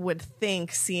I would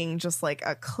think seeing just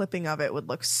a clipping of it would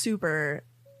look super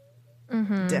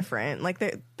different.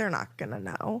 They're not going to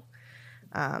know.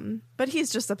 But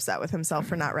he's just upset with himself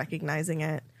for not recognizing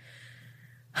it.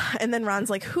 And then Ron's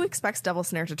like, who expects Devil's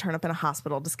Snare to turn up in a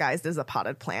hospital disguised as a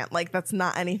potted plant? That's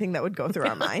not anything that would go through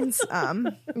our minds.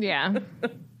 Yeah.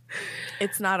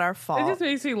 It's not our It fault. just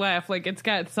makes me laugh. It's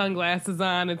got sunglasses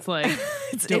on. It's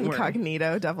It's don't worry.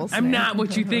 incognito Devil's Snare. I'm not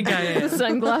what you think I am.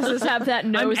 Sunglasses have that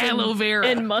nose I'm aloe vera.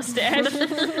 and mustache.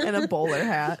 And a bowler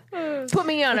hat. Put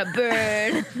me on a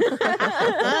bird.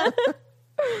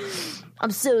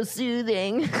 I'm so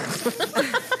soothing.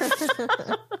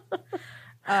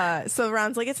 So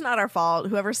Ron's like, it's not our fault.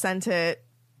 Whoever sent it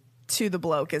to the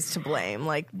bloke is to blame.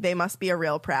 They must be a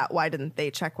real prat. Why didn't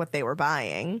they check what they were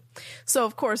buying? So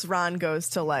of course Ron goes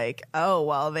to oh,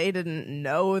 well, they didn't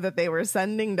know that they were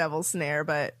sending Devil's Snare,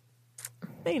 but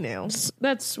they knew.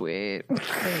 That's sweet.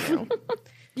 They knew.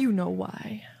 You know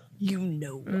why. You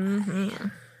know why.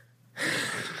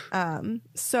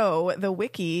 So the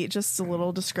wiki, just a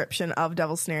little description of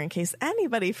Devil Snare in case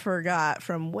anybody forgot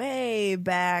from way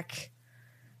back.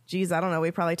 Geez, I don't know.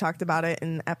 We probably talked about it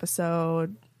in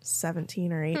episode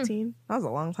 17 or 18. That was a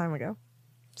long time ago.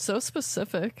 So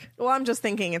specific. Well, I'm just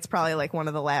thinking it's probably like one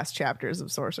of the last chapters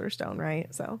of Sorcerer's Stone,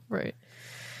 right? So Right.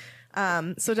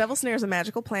 So Devil Snare is a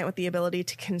magical plant with the ability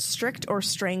to constrict or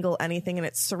strangle anything in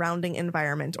its surrounding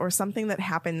environment or something that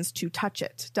happens to touch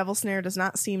it. Devil Snare does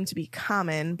not seem to be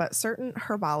common, but certain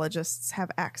herbologists have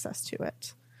access to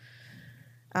it.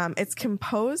 It's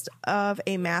composed of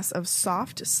a mass of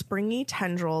soft, springy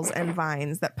tendrils and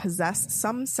vines that possess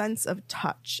some sense of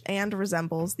touch and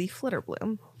resembles the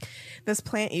flitterbloom. This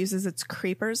plant uses its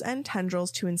creepers and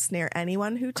tendrils to ensnare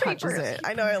anyone who touches it.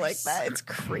 I know, I like that. It's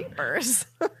creepers.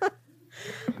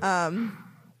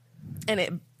 And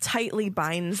it tightly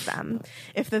binds them.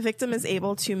 If the victim is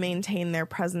able to maintain their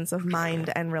presence of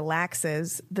mind and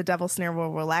relaxes, the Devil Snare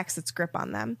will relax its grip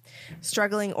on them.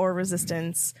 Struggling or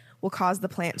resistance will cause the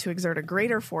plant to exert a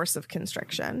greater force of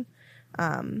constriction.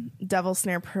 Devil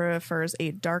Snare prefers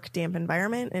a dark, damp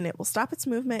environment, and it will stop its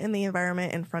movement in the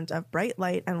environment in front of bright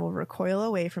light and will recoil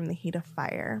away from the heat of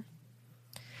fire.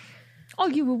 Are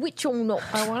you a witch or not?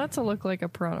 I want it to look like a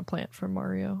piranha plant from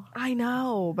Mario. I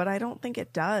know, but I don't think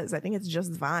it does. I think it's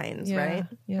just vines, right?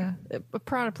 Yeah. A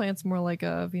piranha plant's more like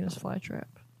a Venus flytrap.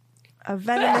 A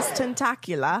venomous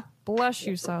tentacula. Bless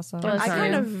you, Sasa. I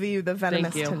kind of view the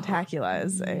venomous Thank you. tentacula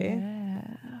as Yeah.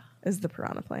 as the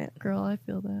piranha plant. Girl, I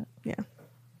feel that. Yeah.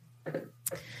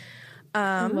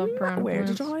 I love piranha Where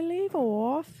plants. did I leave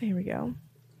off? Here we go.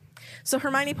 So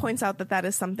Hermione points out that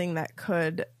is something that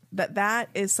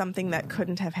is something that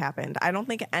couldn't have happened. I don't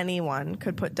think anyone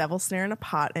could put Devil Snare in a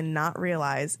pot and not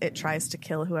realize it tries to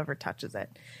kill whoever touches it.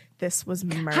 This was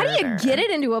murder. How do you get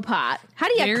it into a pot? How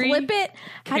do you Very clip it?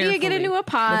 How do you get carefully. into a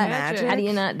pot? With magic? How do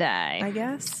you not die? I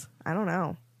guess. I don't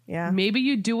know. Yeah. Maybe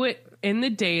you do it in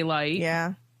the daylight.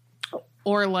 Yeah.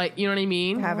 Or like, you know what I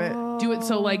mean? Have it. Do it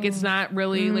so like it's not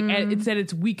really like it's at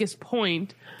its weakest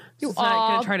point. So it's not are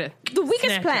gonna try to The weakest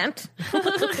snack it. plant.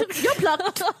 You're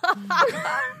plucked.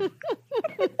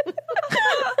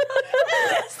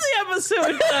 That's the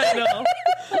episode title.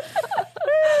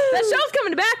 That show's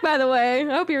coming back, by the way.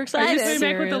 I hope you're Are excited. you coming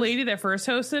back with the lady that first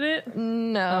hosted it?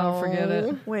 No. Oh, forget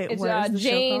it. Wait, It's what is the show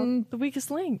Jane. The weakest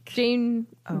link. Jane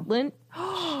Lynn.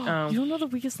 You don't know the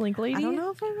weakest link lady? called? I don't know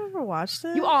if I've ever watched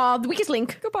it. You are the weakest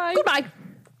link. Goodbye. Goodbye.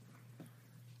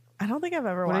 I don't think I've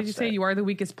ever What watched did you say? it. You are the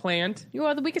weakest plant? You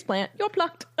are the weakest plant. You're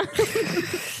plucked.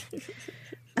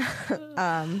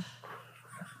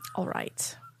 All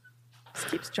right. This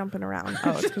keeps jumping around.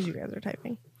 Oh, it's because you guys are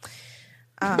typing.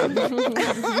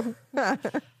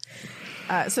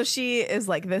 So she is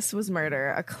like, this was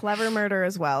murder, a clever murder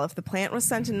as well. If the plant was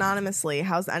sent anonymously,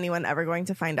 how's anyone ever going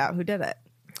to find out who did it?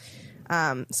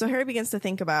 So Harry begins to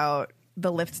think about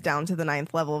the lift down to the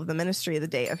 9th level of the ministry the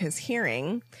day of his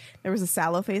hearing. There was a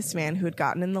sallow-faced man who had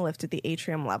gotten in the lift at the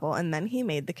atrium level, and then he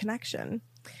made the connection.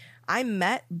 I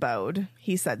met Bode,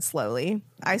 he said slowly.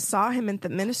 I saw him at the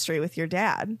ministry with your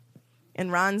dad.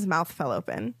 And Ron's mouth fell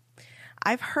open.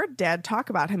 I've heard Dad talk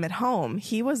about him at home.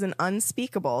 He was an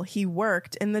unspeakable. He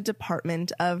worked in the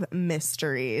Department of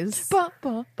Mysteries.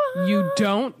 You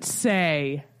don't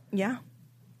say. Yeah.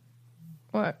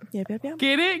 What? Yep, yep, yep.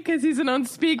 Get it? Because he's an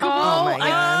unspeakable. Oh my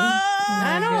God.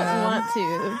 I don't want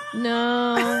to.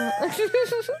 No.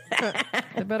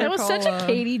 They better That was call, such a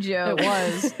Katie joke. It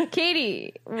was.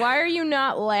 Katie, why are you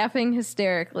not laughing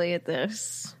hysterically at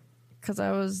this? Because I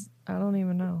don't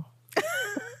even know.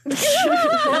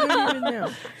 I don't even know.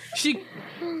 She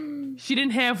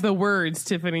didn't have the words,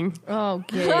 Tiffany.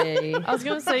 Okay. I was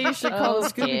going to say you should call the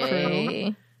Scooby Crew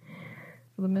Okay.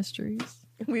 for the mysteries.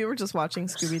 We were just watching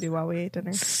Scooby-Doo while we ate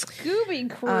dinner. Scooby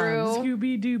Crew.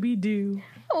 Scooby Dooby Doo.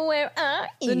 Where are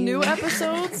you? The new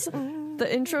episodes, the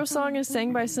intro song is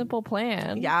sang by Simple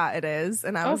Plan. Yeah, it is.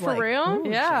 And I Oh, was for like, real?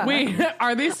 Yeah. Wait,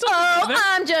 are they still Oh, together?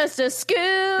 I'm just a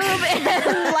Scoob,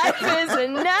 and life is a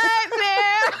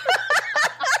nightmare.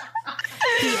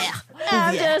 Yeah.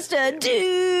 I'm just a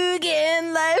Duke,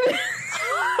 and life.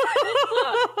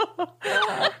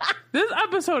 This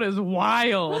episode is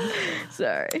wild.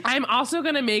 Sorry. I'm also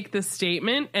going to make this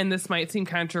statement, and this might seem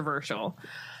controversial.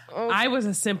 I was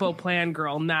a Simple Plan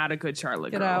girl, not a Good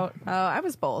Charlotte Get girl. out. oh, I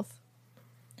was both.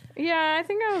 Yeah, I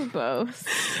think I was both.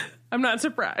 I'm not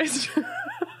surprised.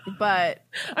 But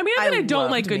I mean, I don't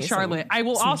loved like Good me some- Charlotte. I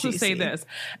will some also say GC. this.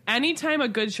 Anytime a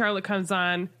Good Charlotte comes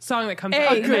on, song that comes Hey,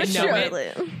 on, Good I know it.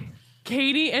 Charlotte.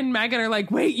 Katie and Megan are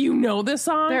like, wait, you know this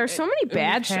song? There are so many And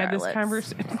bad we've had this Charlottes.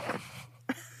 conversation.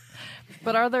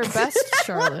 But are there best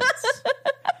Charlottes?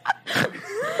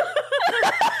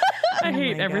 I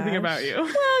hate my everything gosh. about you.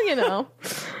 Well, you know,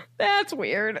 that's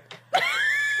weird.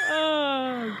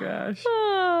 Oh gosh.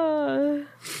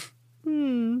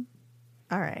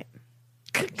 All right.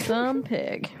 Some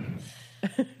pig.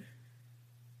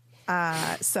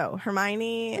 So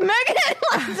Hermione. Megan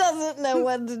doesn't know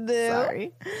what to do.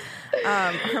 Sorry.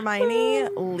 Hermione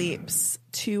leaps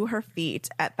to her feet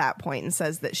at that point and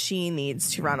says that she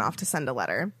needs to run off to send a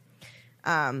letter.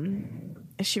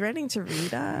 Is she ready to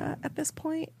Rita at this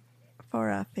point for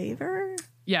a favor?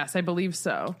 Yes, I believe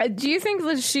so. Do you think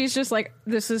that she's just like,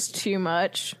 this is too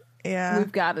much? Yeah.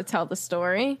 We've got to tell the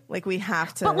story. Like we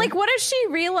have to. But like, what if she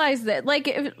realized that? Like,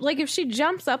 if she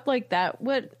jumps up like that,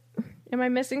 what? Am I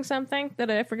missing something?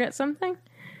 Did I forget something?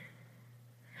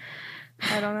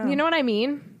 I don't know. You know what I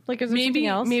mean? Like, is there something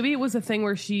else? Maybe it was a thing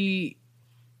where she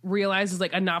realizes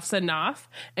like enough's enough,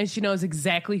 and she knows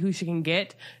exactly who she can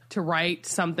get to write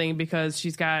something because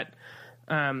she's got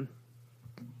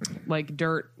like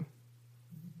dirt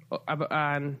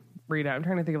on Rita. I'm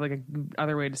trying to think of like a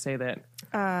other way to say that.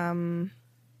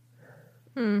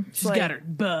 She's like- got her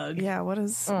bug. Yeah. What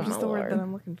is Oh, what is my the word Lord. that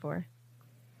I'm looking for?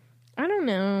 I don't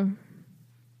know.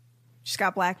 She's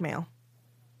got blackmail.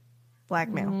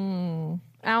 Blackmail.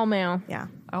 Owl mail. Yeah.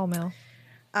 Oh, Mel.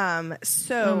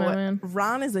 So no, man.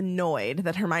 Ron is annoyed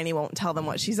that Hermione won't tell them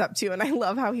what she's up to, and I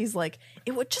love how he's like,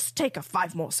 "It would just take her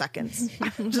 5 more seconds.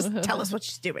 Just tell us what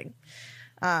she's doing."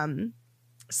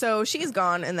 So she's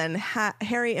gone, and then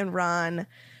Harry and Ron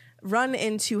run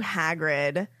into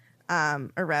Hagrid,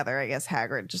 or rather, I guess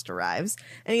Hagrid just arrives,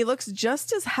 and he looks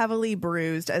just as heavily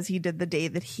bruised as he did the day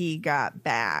that he got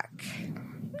back.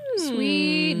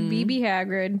 Sweet BB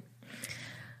Hagrid.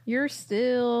 You're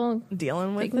still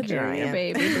Dealing with taking the care of your giant.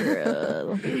 baby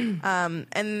girl.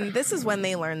 And this is when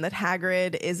they learn that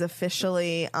Hagrid is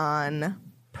officially on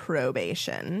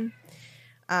probation.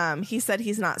 He said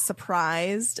he's not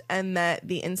surprised and that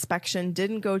the inspection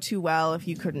didn't go too well, if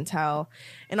you couldn't tell.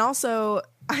 And also,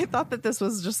 I thought that this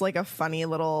was just like a funny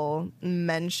little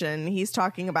mention. He's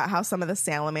talking about how some of the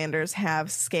salamanders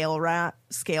have scale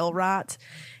rot,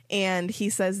 and he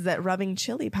says that rubbing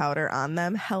chili powder on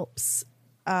them helps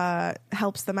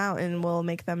them out and will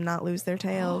make them not lose their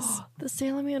tails. The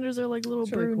salamanders are like little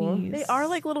really cool. brunies. They are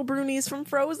like little brunies from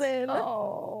Frozen.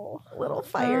 Oh. Little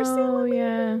fire Oh, salamanders.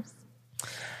 yeah.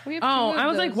 We have Oh, two of I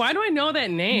was like, those. why do I know that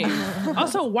name?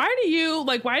 Also, why do you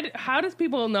like? How does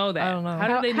people know that? I don't know. How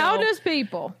do they know? How does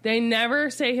people? They never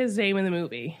say his name in the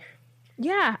movie?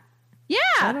 Yeah. I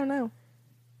Yeah. don't know.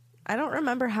 I don't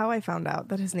remember how I found out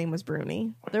that his name was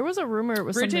Bruni. There was a rumor it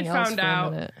was Bridget something else found for a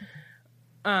out-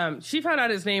 minute. She found out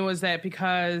his name was that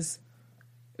because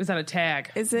it was on a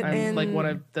tag. Is it on, in like one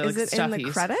of the Is it in the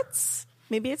stuffies. credits?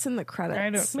 Maybe it's in the credits. I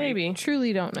don't. Maybe.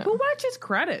 Truly don't know. Who watches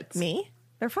credits? Me?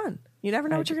 They're fun. You never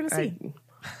know what you're going to see.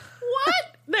 What?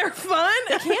 They're fun.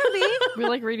 Can be. We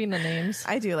like reading the names.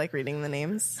 I do like reading the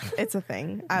names. It's a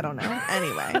thing. I don't know.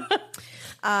 Anyway.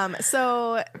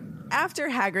 So after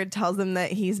Hagrid tells him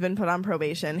that he's been put on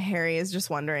probation, Harry is just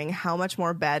wondering how much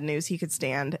more bad news he could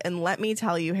stand. And let me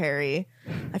tell you, Harry,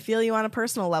 I feel you on a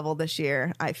personal level this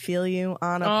year. I feel you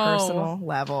on a personal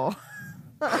level.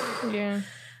 Yeah.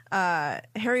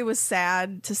 Harry was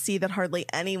sad to see that hardly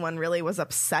anyone really was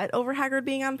upset over Hagrid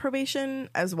being on probation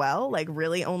as well. Like,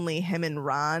 really only him and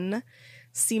Ron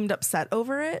seemed upset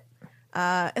over it.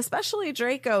 Especially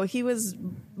Draco. He was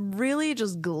really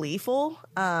just gleeful.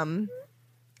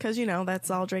 Because, you know, that's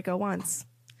all Draco wants,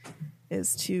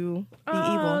 is to be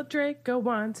All evil. Draco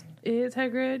wants is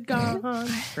Hagrid gone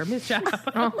from his job.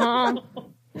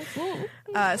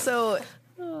 So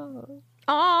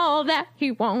All that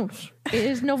he wants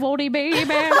is Novoti, baby.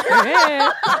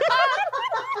 Yeah.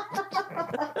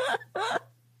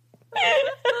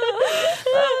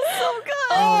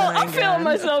 oh my I'm feeling God.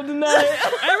 myself tonight.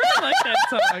 I really like that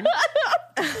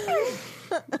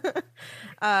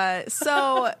song.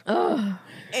 So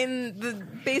in the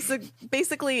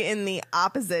basically in the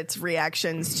opposite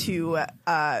reactions to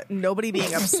nobody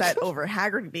being upset over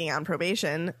Hagrid being on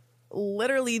probation,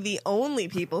 literally the only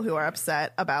people who are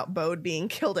upset about Bode being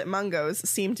killed at Mungo's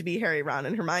seem to be Harry, Ron,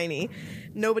 and Hermione.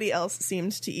 Nobody else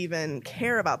seemed to even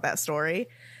care about that story.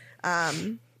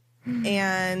 And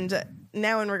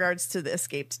now in regards to the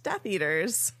escaped Death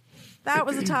Eaters, that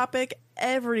was a topic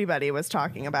everybody was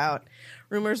talking about.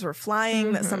 Rumors were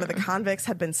flying that some of the convicts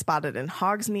had been spotted in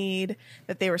Hogsmeade,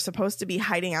 that they were supposed to be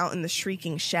hiding out in the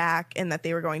Shrieking Shack, and that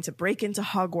they were going to break into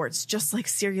Hogwarts just like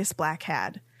Sirius Black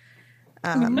had.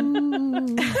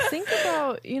 Think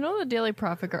about, you know, the Daily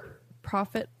Prophet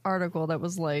article that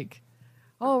was like,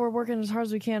 oh, we're working as hard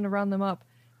as we can to round them up.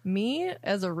 me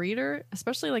as a reader,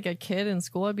 especially like a kid in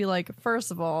school, I'd be like, first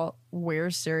of all,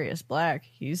 where's Sirius Black?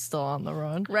 He's still on the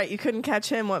run. Right, you couldn't catch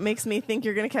him. What makes me think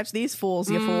you're going to catch these fools,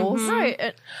 you fools?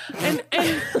 Right. And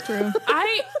True.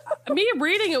 me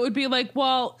reading it would be like,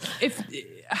 well,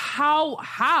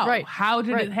 how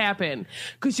did it happen?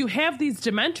 Because you have these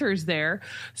Dementors there,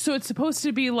 so it's supposed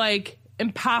to be like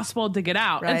impossible to get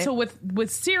out. Right. And so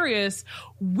with Sirius,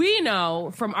 we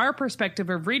know from our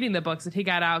perspective of reading the books that he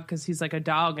got out because he's like a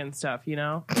dog and stuff, you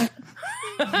know.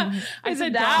 I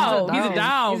said dog. He's a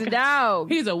dog. He's a dog.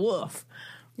 He's a wolf.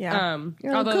 Yeah.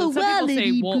 Although some people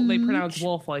say wolf, they pronounce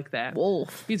wolf like that.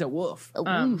 Wolf. He's a wolf. A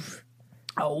wolf.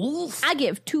 A wolf. I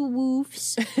give 2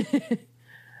 wolves.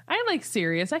 I like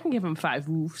Sirius. I can give him 5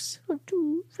 wolves.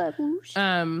 5 wolves.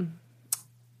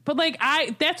 But like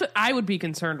that's what I would be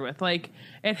concerned with. Like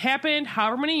it happened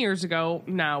however many years ago.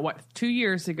 Now, 2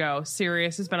 years ago?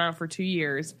 Sirius has been out for 2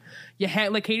 years. You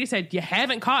had, like Katie said, you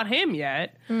haven't caught him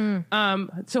yet.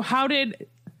 So how did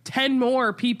 10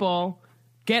 more people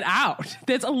get out?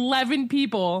 That's 11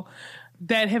 people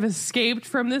that have escaped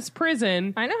from this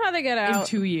prison. I know how they get out. In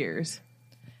 2 years.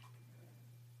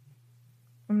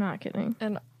 I'm not kidding.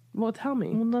 And Well, tell me.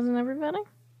 Well, doesn't everybody?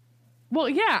 Well,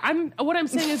 yeah, what I'm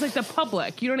saying is like the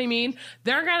public, you know what I mean?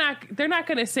 They're not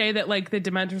gonna say that like the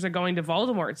Dementors are going to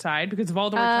Voldemort's side because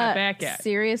Voldemort's not back yet.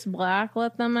 Sirius Black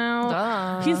let them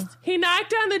out. He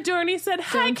knocked on the door and he said,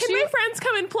 "Hi, Don't can you- my friends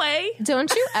come and play?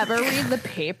 Don't you ever read the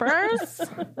papers?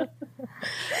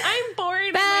 I'm bored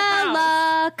in my house.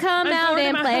 Bella, come I'm out bored in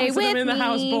and my play house with and I'm in the me.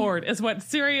 house bored," is what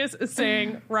Sirius is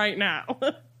saying right now.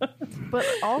 But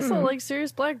also, like,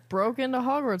 Sirius Black broke into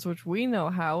Hogwarts, which we know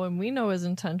how, and we know his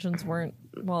intentions weren't,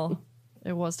 well,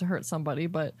 it was to hurt somebody,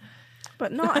 but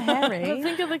not Harry. But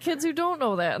think of the kids who don't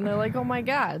know that, and they're like, oh my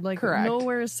god, like, Correct.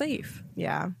 nowhere is safe.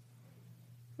 Yeah.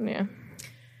 Yeah.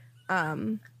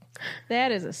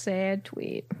 That is a sad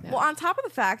tweet. Well, on top of the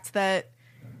fact that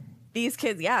these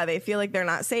kids, they feel like they're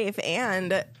not safe,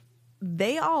 and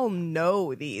they all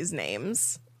know these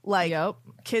names. Like,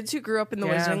 kids who grew up in the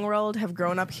Wizarding World have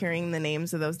grown up hearing the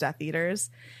names of those Death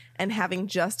Eaters and having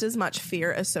just as much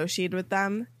fear associated with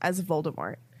them as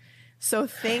Voldemort. So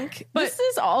This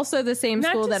is also the same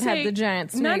school that had the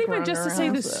giant snake. Not even running just to say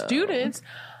around, the so. students.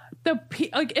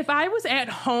 Like if I was at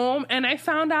home and I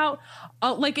found out,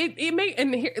 like it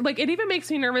even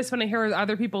makes me nervous when I hear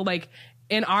other people like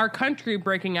in our country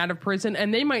breaking out of prison,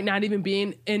 and they might not even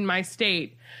be in my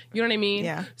state. You know what I mean?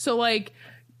 Yeah. So like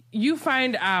you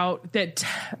find out that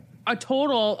a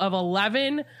total of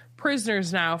 11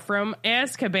 prisoners now from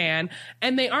Azkaban,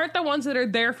 and they aren't the ones that are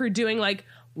there for doing like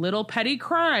little petty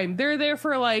crime. They're there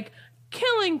for like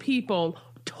killing people,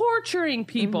 torturing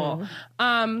people.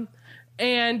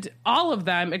 And all of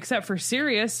them, except for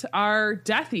Sirius, are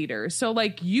Death Eaters. So,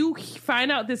 like, you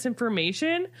find out this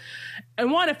information.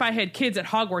 And one, if I had kids at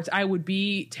Hogwarts, I would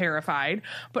be terrified.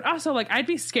 But also, like, I'd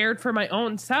be scared for my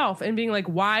own self and being like,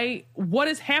 what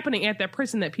is happening at that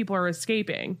prison that people are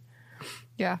escaping?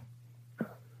 Yeah.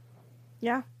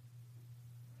 Yeah.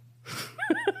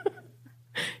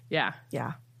 Yeah.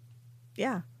 Yeah.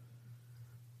 Yeah.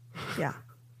 Yeah.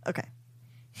 Okay.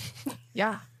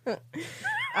 Yeah. Yeah.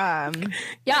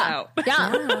 Yeah.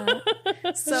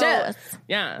 So Shows.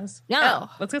 Yes. Yeah.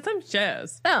 Let's get some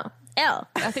shows. Oh. L.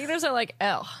 I think there's like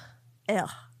L. ugh,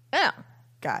 L.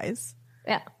 guys,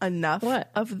 Yeah. enough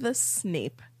What? of the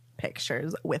Snape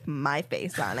pictures with my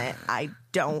face on it. I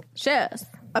don't Shows.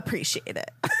 appreciate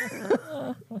it.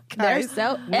 They're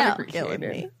so L. Killing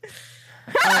me.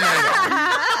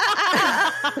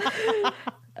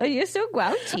 Oh, you're so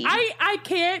grouchy. I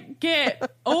can't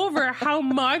get over how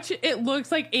much it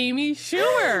looks like Amy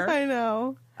Schumer. I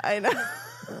know.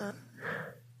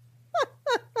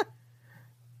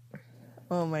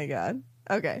 Oh my god.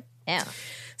 Okay. Yeah.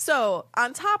 So,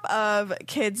 on top of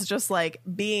kids just like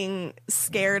being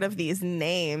scared of these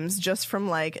names just from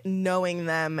like knowing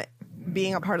them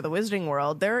being a part of the Wizarding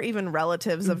World, there are even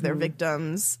relatives of their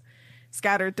victims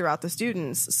scattered throughout the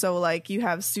students. So, like, you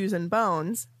have Susie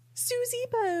Bones,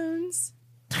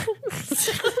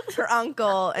 her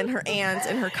uncle and her aunt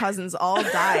and her cousins all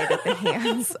died at the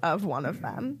hands of one of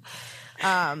them.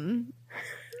 And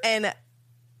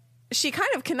she kind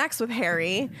of connects with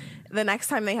Harry the next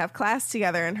time they have class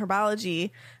together in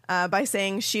herbology by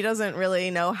saying she doesn't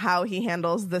really know how he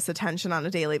handles this attention on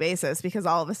a daily basis, because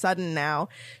all of a sudden now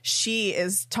she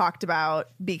is talked about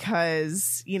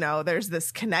because, you know, there's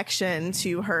this connection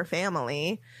to her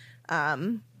family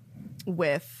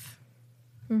with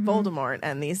Voldemort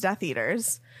and these Death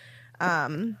Eaters.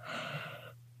 And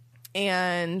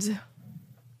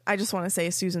I just want to say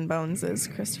Susan Bones is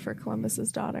Christopher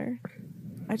Columbus's daughter.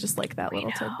 I just like that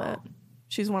little tidbit.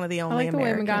 She's one of the I only like the way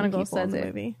American McGonagall people in says the it.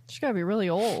 movie. She's gotta be really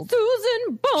old.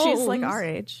 Susan Bones. She's like our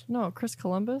age. No, Chris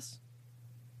Columbus.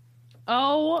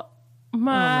 Oh Oh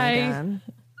my. my god.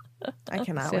 I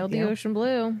cannot Sailed with the you. ocean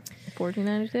blue,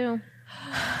 1492.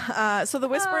 So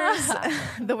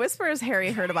the whispers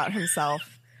Harry heard about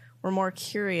himself were more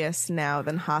curious now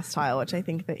than hostile, which I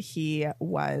think that he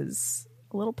was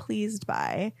a little pleased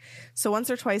by. So once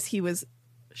or twice he was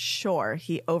sure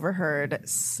he overheard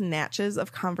snatches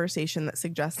of conversation that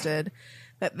suggested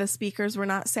that the speakers were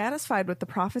not satisfied with the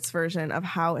Prophet's version of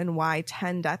how and why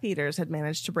 10 Death Eaters had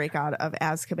managed to break out of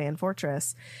Azkaban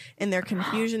Fortress. In their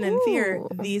confusion and fear,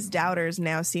 these doubters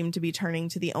now seemed to be turning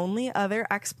to the only other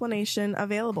explanation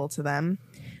available to them,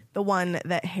 the one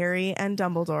that Harry and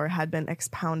Dumbledore had been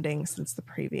expounding since the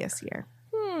previous year.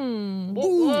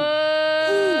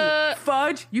 What?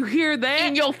 Fudge, you hear that?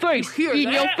 In your face. In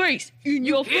your face. In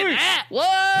your face.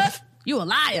 What? You a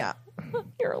liar. Yeah.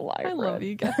 You're a liar. I love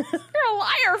you guys. You're a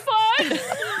liar, Fudge.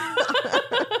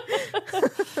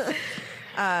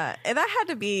 And that had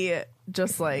to be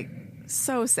just like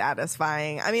so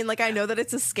satisfying. I mean, like, I know that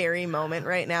it's a scary moment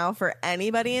right now for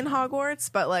anybody in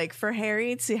Hogwarts, but like for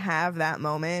Harry to have that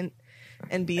moment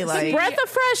and be like, Breath of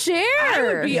fresh air. I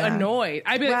would be annoyed.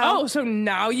 I'd be like, Well- oh, so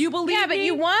now you believe Yeah, but me?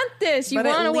 you want this. You But at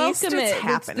want to least welcome it's it. It's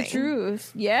happening. the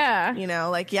truth. Yeah. you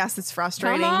know, like, yes, it's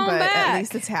frustrating, Come on but at back.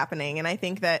 least it's happening. And I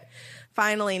think that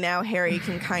finally now Harry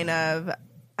can kind of,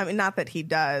 I mean, not that he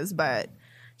does, but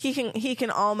he can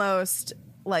almost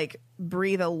like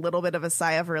breathe a little bit of a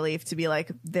sigh of relief to be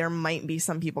like, there might be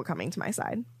some people coming to my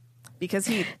side, because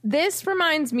This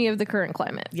reminds me of the current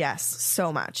climate. yes,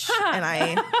 so much.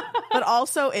 But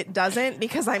also it doesn't,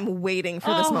 because I'm waiting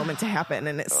for this moment to happen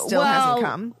and it still hasn't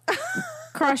come.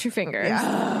 Cross your fingers.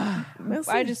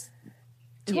 I just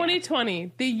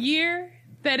 2020, the year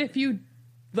that if you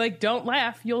like don't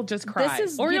laugh, you'll just cry.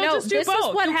 This is, or you you'll know, just do this both.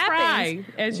 is what You'll happens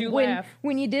cry as you when, laugh.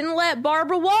 when you didn't let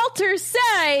Barbara Walters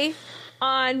say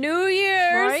on New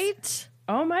Year's. Right?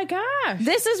 Oh my gosh.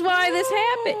 This is why this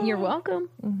happened. You're welcome.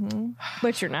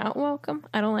 But you're not welcome.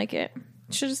 I don't like it.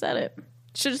 Should have said it.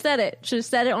 Should have said it. Should have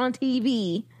said it on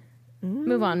TV.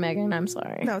 Move on, Megan. I'm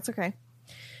sorry. No, it's okay.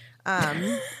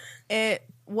 It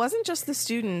wasn't just the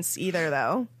students either,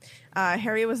 though.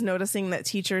 Harry was noticing that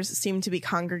teachers seemed to be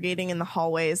congregating in the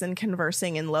hallways and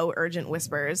conversing in low, urgent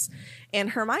whispers. And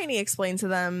Hermione explained to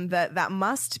them that that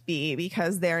must be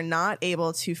because they're not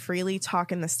able to freely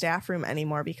talk in the staff room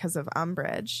anymore because of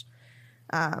Umbridge.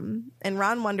 And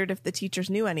Ron wondered if the teachers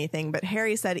knew anything, but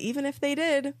Harry said even if they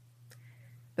did,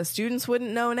 the students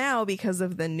wouldn't know now because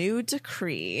of the new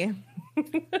decree.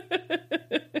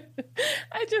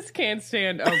 I just can't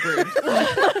stand Umbridge.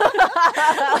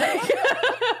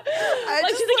 I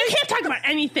She's like, you can't talk about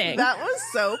anything. That was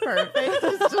so perfect.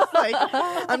 It's just like,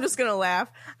 I'm just gonna laugh.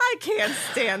 I can't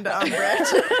stand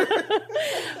Umbridge.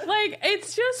 Like,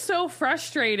 it's just so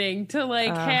frustrating to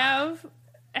like have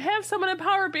someone in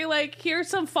power be like, here's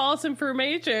some false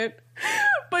information,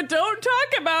 but don't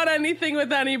talk about anything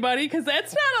with anybody because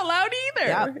that's not allowed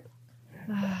either.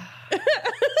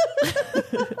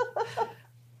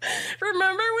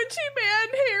 Remember when she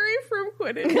banned Harry from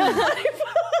Quidditch?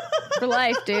 For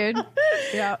life, dude.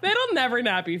 Yeah. That'll never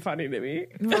not be funny to me.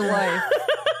 For life.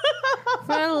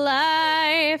 For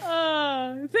life.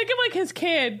 Think of like his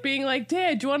kid being like,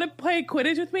 Dad, do you want to play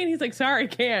Quidditch with me? And he's like, sorry, I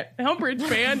can't. Umbridge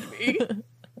banned me.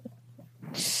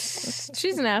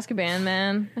 She's an Azkaban,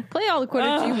 man. Play all the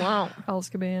Quidditch you want.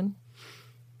 Azkaban.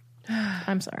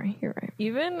 I'm sorry. You're right.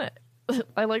 Even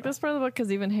I like this part of the book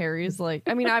because even Harry's like,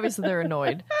 I mean, obviously they're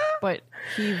annoyed, but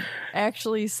he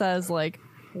actually says like,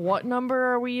 what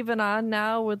number are we even on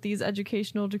now with these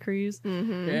educational decrees?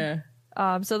 Yeah.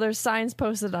 So there's signs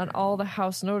posted on all the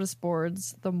house notice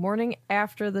boards the morning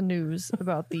after the news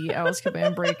about the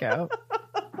Azkaban breakout.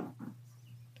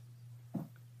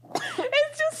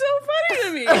 It's just so funny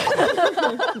to me.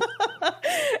 And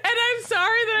I'm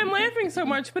sorry that I'm laughing so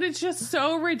much, but it's just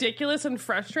so ridiculous and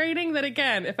frustrating that,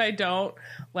 again, if I don't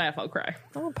laugh, I'll cry.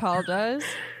 Don't apologize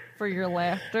for your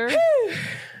laughter.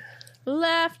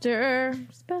 Laughter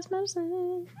is the best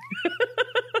medicine.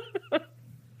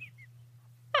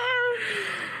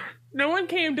 No one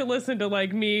came to listen to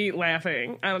like me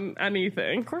laughing on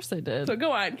anything. Of course they did. So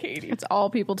go on, Katie. It's all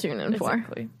people tune in for.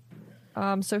 Exactly.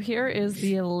 So here is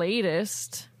the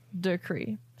latest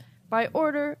decree. By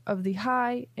order of the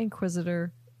High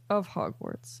Inquisitor of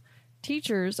Hogwarts,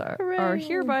 teachers are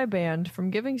hereby banned from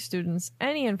giving students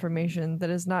any information that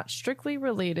is not strictly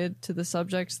related to the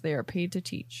subjects they are paid to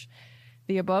teach.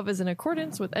 The above is in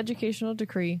accordance with Educational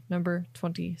Decree number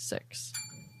 26.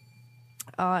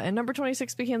 And number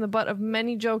 26 became the butt of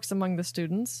many jokes among the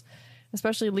students.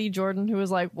 especially Lee Jordan, who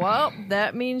was like, well,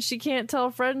 that means she can't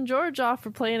tell Fred and George off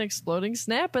for playing Exploding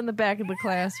Snap in the back of the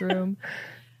classroom.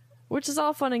 Which is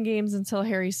all fun and games until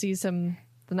Harry sees him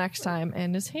the next time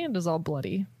and his hand is all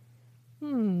bloody.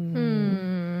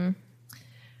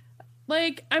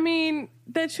 Like, I mean,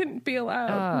 that shouldn't be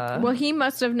allowed. Well, he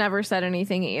must have never said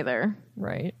anything either.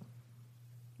 Right.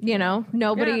 You know,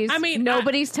 nobody's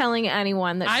nobody's telling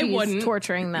anyone that I she's wouldn't.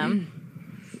 torturing them.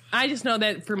 I just know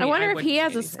that for me. I wonder if he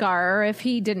has a wouldn't say scar or if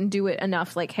he didn't do it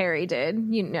enough like Harry did,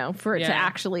 you know, for it to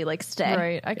actually like stay.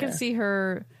 Right. I can see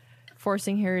her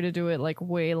forcing Harry to do it like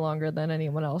way longer than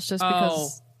anyone else just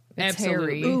because it's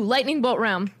absolutely. Harry. Ooh, lightning bolt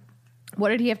round. What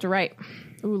did he have to write?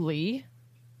 Ooh, Lee.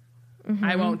 anything.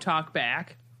 I won't talk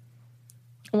back.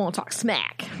 I won't talk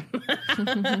smack.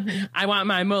 I want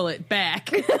my mullet back.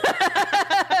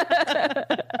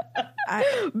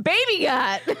 Baby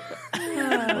got.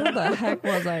 What the heck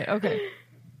was I? Okay.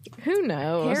 Who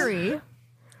knows?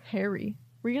 Harry.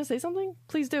 Were you going to say something?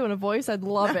 Please do in a voice. I'd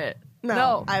love it.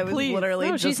 No, I was please. literally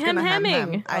No, just she's gonna hem-hemming.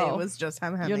 hem-hem. I Oh. was just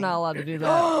hem-hemming. You're not allowed to do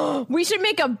that. We should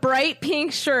make a bright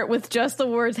pink shirt with just the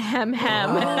words hem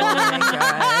hem. Oh my god.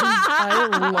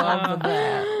 I love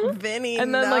that. Vinny,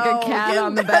 And then, like, a cat get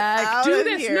on the that back. out Do of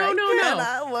this. here. No, I no, no.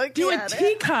 cannot look Do a at it.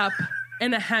 teacup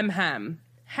and a hem hem.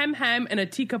 Hem hem and a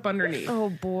teacup underneath.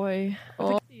 Oh boy.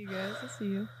 I see you guys. I see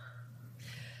you.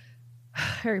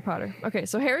 Harry Potter. Okay,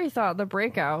 so Harry thought the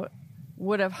breakout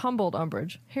would have humbled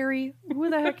Umbridge. Harry, who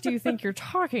the heck do you think you're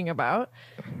talking about?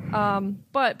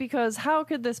 But because how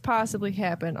could this possibly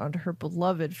happen under her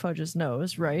beloved Fudge's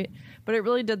nose, right? But it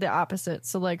really did the opposite.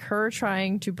 So like her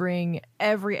trying to bring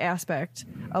every aspect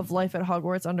of life at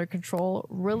Hogwarts under control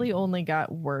really only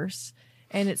got worse.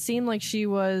 And it seemed like she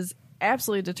was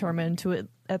absolutely determined to,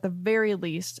 at the very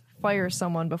least, fire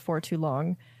someone before too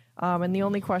long. And the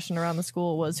only question around the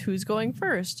school was who's going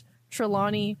first,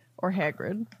 Trelawney or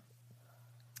Hagrid?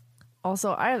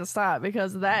 Also, I had to stop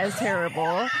because that is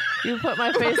terrible. You put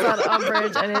my face on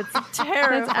Umbridge and it's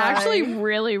terrifying. That's actually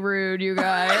really rude, you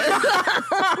guys.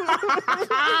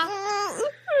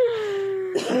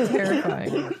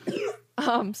 terrifying.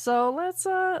 So let's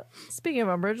speaking of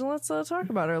Umbridge, let's talk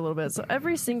about her a little bit. So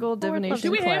every single divination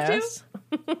Do we have to? class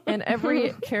and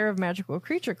every care of magical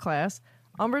creature class,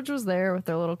 Umbridge was there with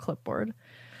their little clipboard.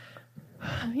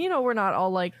 You know, we're not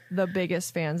all like the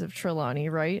biggest fans of Trelawney,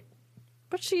 right?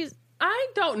 But she's I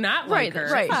don't not like her.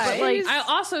 right. But like,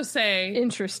 I'll also say,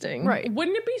 Interesting. right.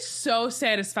 wouldn't it be so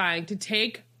satisfying to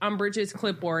take Umbridge's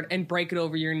clipboard and break it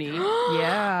over your knee?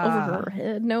 Yeah. Over her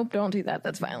head. Nope, don't do that.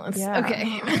 That's violence. Yeah.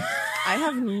 Okay.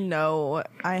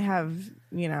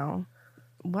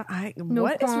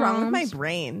 What is wrong with my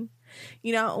brain?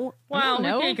 You know, Well, we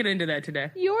know. can't get into that today.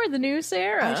 You're the new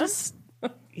Sarah. I just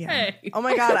yeah. Hey. Oh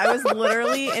my god, I was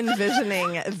literally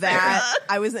envisioning that.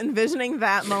 I was envisioning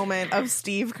that moment of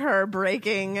Steve Kerr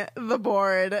breaking the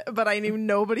board, but I knew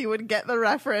nobody would get the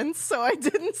reference, so I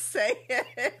didn't say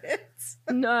it.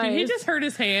 nice. Did he just hurt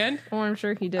his hand? Oh, I'm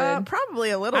sure he did.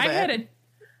 Probably a little bit.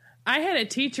 I had a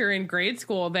teacher in grade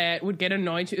school that would get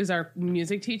annoyed. She was our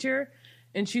music teacher,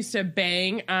 and she used to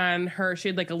bang on her. She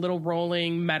had like a little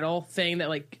rolling metal thing that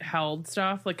like held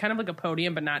stuff, like kind of like a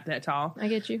podium, but not that tall. I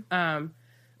get you.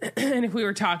 And if we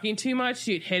were talking too much,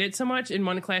 she'd hit it so much. In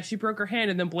one class, she broke her hand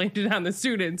and then blamed it on the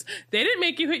students. They didn't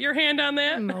make you hit your hand on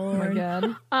that. Oh my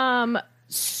god.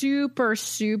 Super,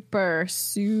 super,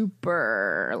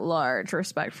 super large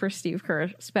respect for Steve Kerr,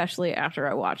 especially after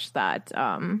I watched that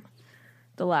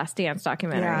The Last Dance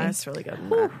documentary. Yeah, it's really good.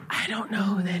 I don't know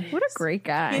who that is. What a great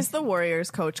guy. He's the Warriors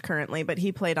coach currently, but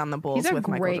he played on the Bulls He's a with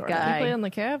Michael great Jordan. guy. He played on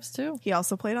the Cavs too. He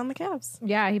also played on the Cavs.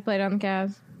 Yeah, he played on the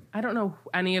Cavs. I don't know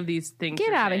any of these things. Get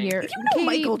you're out of saying. here. You know Katie,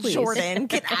 Michael please. Jordan.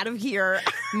 Get out of here.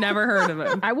 Never heard of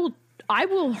him. I will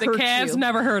The hurt Cavs, you.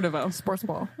 never heard of him. Sports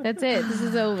ball. That's it. This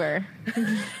is over.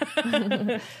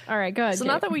 All right, go ahead. So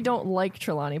not that we don't like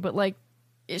Trelawney, but like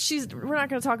we're not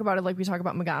going to talk about it like we talk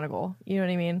about McGonagall. You know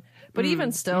what I mean? But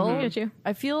even still, Get you.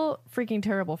 I feel freaking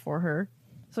terrible for her.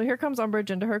 So here comes Umbridge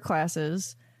into her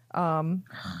classes.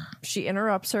 She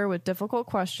interrupts her with difficult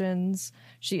questions.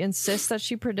 She insists that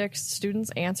she predicts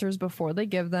students' answers before they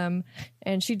give them,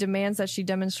 and she demands that she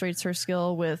demonstrates her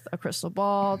skill with a crystal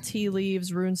ball, tea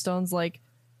leaves, runestones, like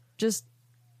just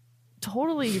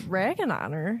totally ragging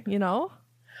on her, you know?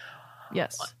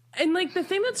 Yes. And like the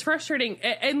thing that's frustrating,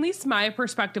 at least my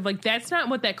perspective, like that's not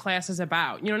what that class is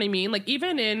about. You know what I mean? Like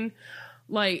even in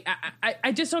like,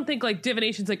 I just don't think like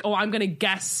divination's like, oh, I'm going to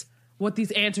guess what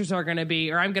these answers are going to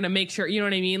be, or I'm going to make sure, you know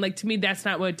what I mean? Like to me, that's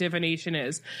not what divination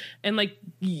is. And like,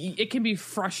 it can be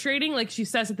frustrating. Like she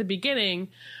says at the beginning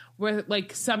where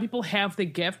like some people have the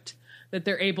gift that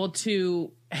they're able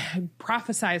to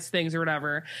prophesize things or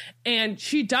whatever. And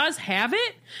she does have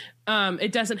it.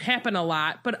 It doesn't happen a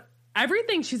lot, but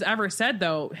everything she's ever said,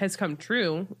 though, has come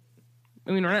true.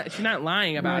 I mean, she's not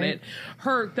lying about it.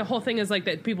 The whole thing is like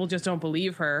that people just don't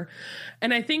believe her.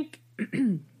 And I think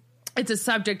it's a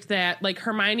subject that, like,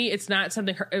 Hermione, it's not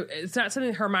something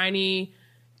Hermione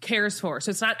cares for.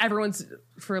 So it's not everyone's,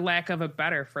 for lack of a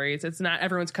better phrase, it's not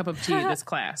everyone's cup of tea, this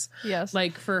class. Yes.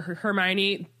 Like, for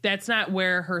Hermione, that's not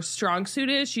where her strong suit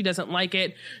is. She doesn't like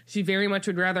it. She very much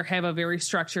would rather have a very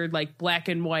structured, like, black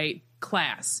and white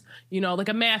class, you know, like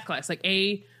a math class, like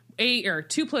a or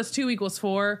 2 + 2 =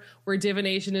 4, where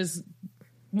divination is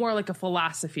more like a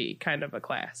philosophy kind of a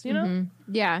class, you know?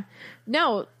 Yeah.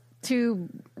 No, to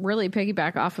really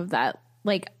piggyback off of that,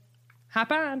 like,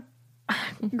 Hop on.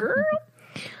 girl,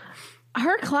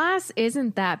 her class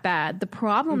isn't that bad. The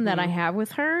problem that I have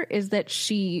with her is that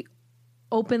she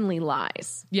openly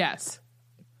lies. Yes.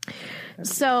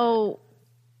 So,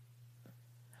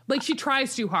 like, she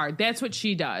tries too hard. That's what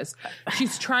she does.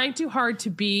 She's trying too hard to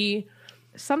be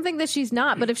something that she's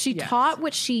not, but if she Yes. taught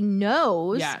what she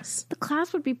knows, Yes. the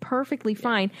class would be perfectly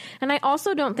fine. And I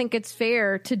also don't think it's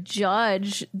fair to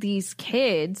judge these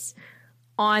kids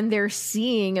on their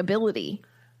seeing ability.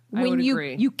 I would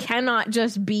agree. You cannot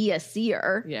just be a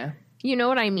seer. Yeah. You know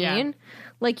what I mean? Yeah.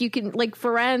 Like, you can, like,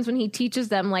 Ferenz, when he teaches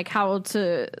them, like, how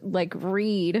to, like,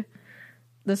 read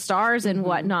the stars and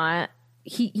whatnot,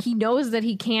 he knows that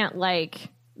he can't, like,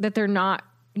 that they're not,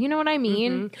 you know what I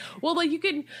mean? Well, like,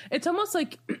 it's almost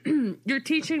like you're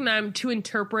teaching them to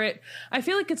interpret. I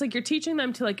feel like it's like you're teaching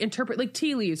them to, like, interpret, like,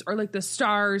 tea leaves or, like, the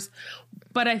stars.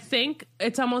 But I think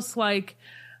it's almost like,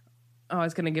 I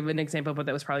was going to give an example, but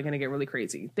that was probably going to get really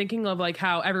crazy. Thinking of, like,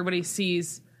 how everybody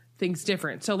sees things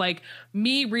different. So, like,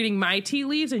 me reading my tea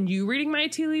leaves and you reading my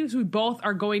tea leaves, we both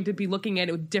are going to be looking at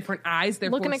it with different eyes.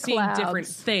 Therefore, Looking at seeing clouds. different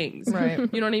things. Right.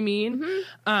 You know what I mean?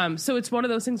 So it's one of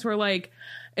those things where, like,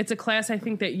 it's a class I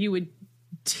think that you would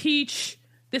teach.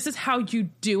 This is how you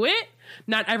do it.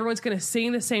 Not everyone's going to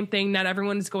sing the same thing. Not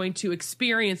everyone is going to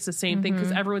experience the same thing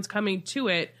because everyone's coming to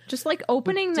it. Just, like,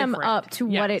 opening them Different. up to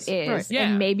what it is. Right. Yeah.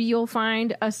 And maybe you'll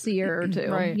find a seer or two.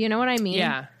 Right. You know what I mean?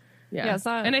 Yeah. Yeah, it's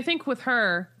not- And I think with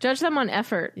her, Judge them on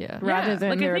effort rather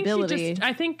than like, their I think ability.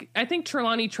 I think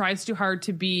Trelawney tries too hard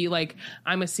to be like,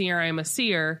 I'm a seer. I'm a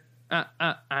seer.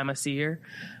 I'm a seer.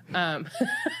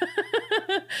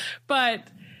 But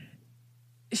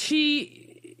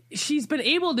she's been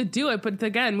able to do it. But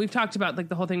again, we've talked about, like,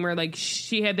 the whole thing where, like,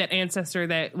 she had that ancestor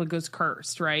that was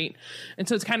cursed, right? And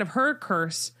so it's kind of her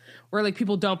curse where, like,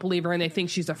 people don't believe her and they think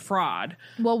she's a fraud.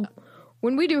 Well,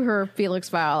 when we do her Felix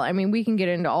file, I mean, we can get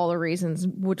into all the reasons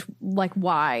which, like,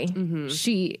 why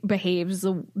she behaves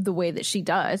the way that she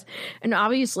does. And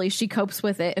obviously she copes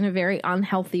with it in a very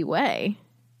unhealthy way.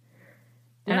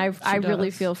 And Yeah, I really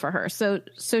does. feel for her. So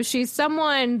she's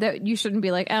someone that you shouldn't be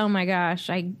like, oh my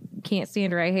gosh, I can't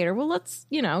stand her, I hate her. Well, let's,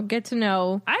 get to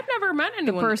know. I've never met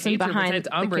anyone person that hates her behind besides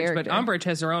the Umbridge, but character. Umbridge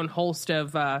has her own host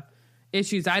of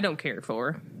issues I don't care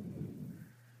for.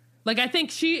 Like, I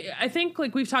think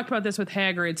like we've talked about this with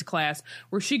Hagrid's class,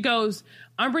 where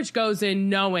Umbridge goes in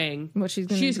knowing What she's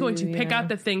gonna going do, to pick yeah. out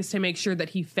the things to make sure that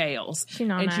he fails. She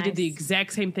not and she did the nice.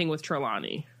 exact same thing with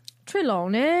Trelawney.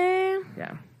 Trelawney.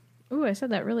 Yeah. Ooh, I said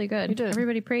that really good. You did.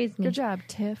 Everybody praised me. Good job,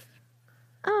 Tiff.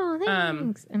 Oh,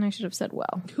 thanks. And I should have said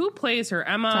well. Who plays her?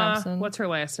 Emma. Thompson. What's her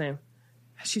last name?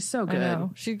 She's so I good.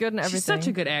 know. She's good in everything. She's such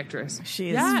a good actress. She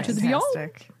is Yes.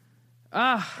 fantastic.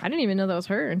 I didn't even know that was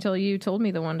her until you told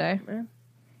me the one day. Yeah.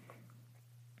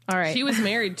 All right. She was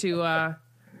married to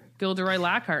Gilderoy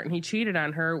Lockhart, and he cheated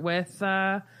on her with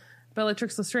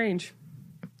Bellatrix Lestrange.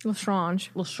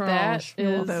 Lestrange. That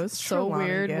is Those so Trelawney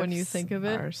weird when you gifts think of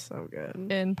it are so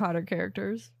good. in Potter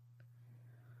characters.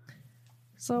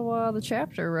 So the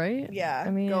chapter, right? Yeah, I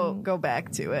mean, go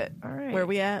back to it. All right. Where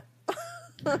we at?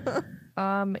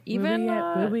 Even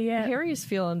Where we at? Harry's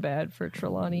feeling bad for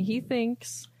Trelawney. He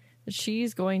thinks that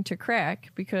she's going to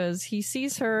crack because he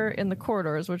sees her in the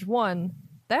corridors, which, one,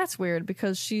 that's weird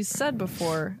because she's said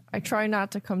before, I try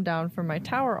not to come down from my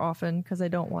tower often because I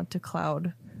don't want to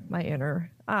cloud my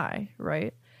inner eye,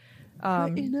 right?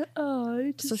 Inner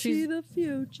eye to see the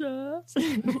future.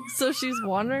 So she's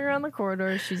wandering around the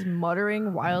corridor. She's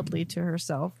muttering wildly to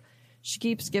herself. She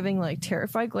keeps giving, like,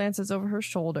 terrified glances over her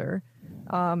shoulder.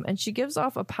 And she gives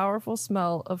off a powerful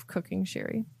smell of cooking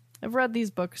sherry. I've read these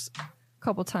books a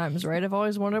couple times, right? I've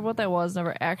always wondered what that was,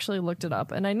 never actually looked it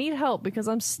up. And I need help because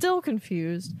I'm still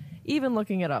confused, even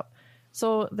looking it up.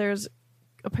 So there's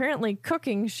apparently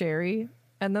cooking sherry,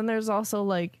 and then there's also,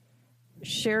 like,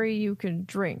 sherry you can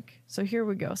drink. So here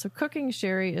we go. So cooking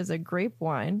sherry is a grape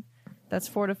wine that's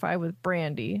fortified with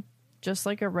brandy, just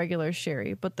like a regular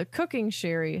sherry. But the cooking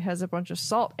sherry has a bunch of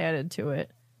salt added to it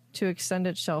to extend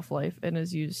its shelf life and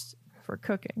is used for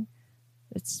cooking.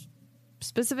 It's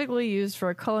specifically used for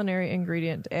a culinary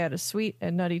ingredient to add a sweet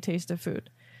and nutty taste of food.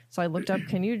 So I looked up,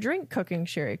 can you drink cooking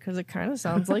sherry? Because it kind of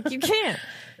sounds like you can't.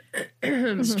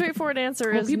 The straightforward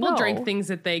answer is people no. drink things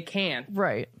that they can.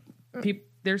 Right.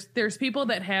 There's people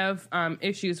that have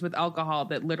issues with alcohol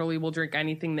that literally will drink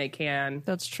anything they can.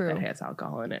 That's true. That has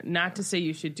alcohol in it. Not to say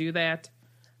you should do that,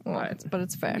 But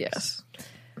it's facts. Yes.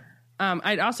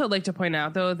 I'd also like to point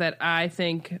out, though, that I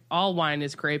think all wine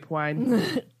is grape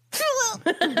wine.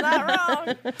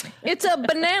 Not wrong. It's a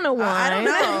banana wine. I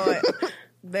don't know.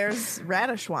 There's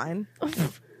radish wine.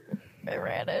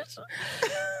 Radish.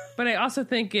 But I also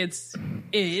think it's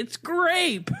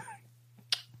grape.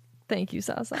 Thank you,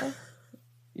 Sasa.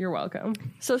 You're welcome.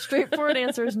 So straightforward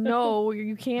answer is no,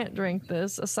 you can't drink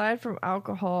this. Aside from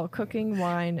alcohol, cooking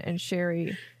wine and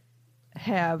sherry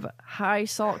have high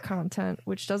salt content,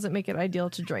 which doesn't make it ideal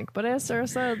to drink. But as Sarah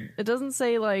said, it doesn't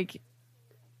say like,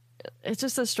 it's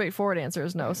just a straightforward answer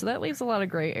is no. So that leaves a lot of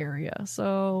gray area.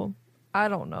 So I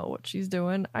don't know what she's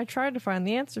doing. I tried to find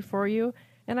the answer for you,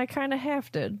 and I kind of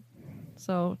half did.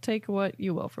 So take what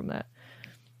you will from that.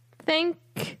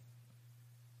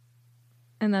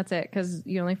 And that's it, because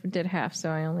you only did half, so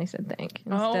I only said thank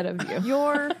instead of you.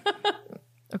 You're...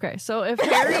 Okay, so if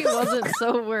Harry wasn't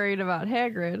so worried about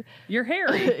Hagrid... You're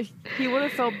Harry. He would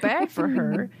have felt bad for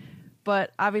her,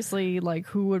 but obviously, like,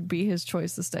 who would be his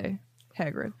choice to stay?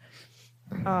 Hagrid.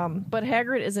 But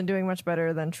Hagrid isn't doing much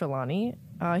better than Trelawney.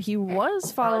 He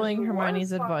was following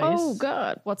Hermione's advice. Oh,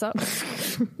 God. What's up?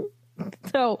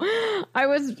 So I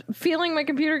was feeling my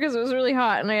computer because it was really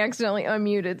hot, and I accidentally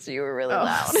unmuted, so you were really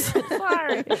loud.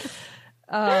 Sorry.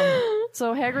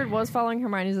 So Hagrid was following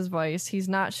Hermione's advice. He's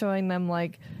not showing them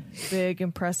like big,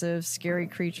 impressive, scary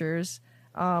creatures.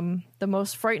 The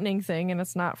most frightening thing, and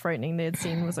it's not frightening, they had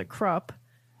seen was a Krupp.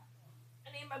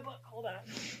 I need my book. Hold on.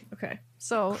 Okay.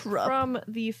 So from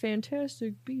the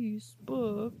Fantastic Beasts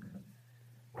book,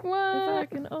 if I What?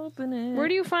 can open it. Where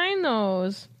do you find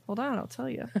those? Hold on, I'll tell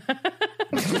you.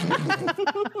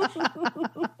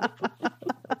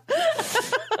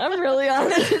 I'm really on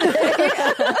it today.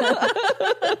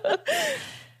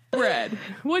 Bread.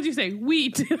 What'd you say?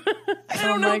 Wheat. I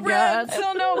don't know bread. I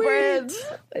don't know bread.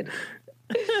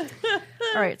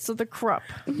 All right, so the Krupp,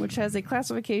 which has a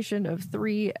classification of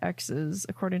 3 X's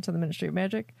according to the Ministry of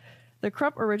Magic. The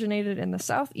Krupp originated in the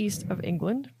southeast of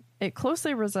England. It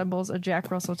closely resembles a Jack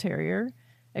Russell Terrier,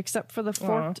 except for the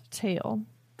forked tail.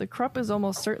 The Krupp is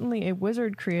almost certainly a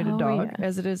wizard-created dog,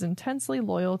 as it is intensely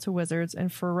loyal to wizards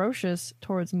and ferocious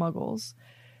towards muggles.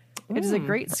 It is a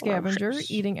great scavenger,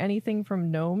 eating anything from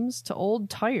gnomes to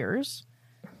old tires.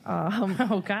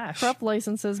 Oh, gosh. Krupp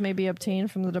licenses may be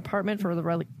obtained from the Department for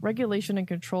the Regulation and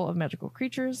Control of Magical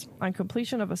Creatures on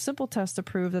completion of a simple test to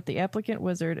prove that the applicant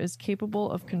wizard is capable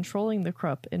of controlling the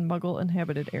Krupp in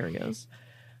Muggle-inhabited areas.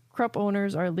 Krupp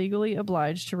owners are legally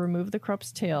obliged to remove the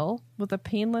Krupp's tail with a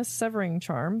painless severing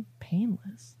charm.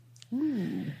 Painless?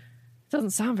 Doesn't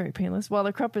sound very painless. While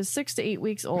the Krupp is 6 to 8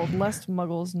 weeks old, lest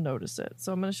Muggles notice it.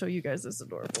 So I'm going to show you guys this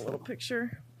adorable little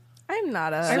picture. I'm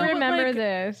not a. I remember like,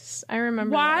 this. I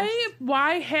remember this.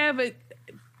 Why have a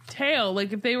tail?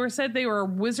 Like, if they said they were a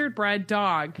wizard bred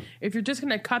dog, if you're just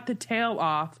going to cut the tail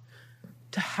off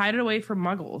to hide it away from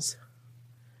muggles,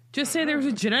 just say there was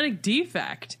a genetic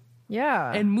defect.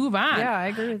 Yeah. And move on. Yeah, I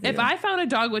agree with you. If I found a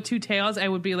dog with 2 tails, I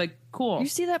would be like, cool. You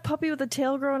see that puppy with the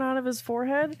tail growing out of his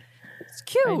forehead? It's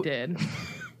cute. I did.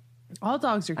 All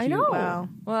dogs are cute. I know.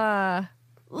 Wow.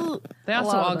 They also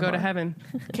lot of all them go to are. heaven.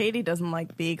 Katie doesn't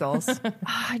like beagles.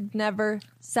 I never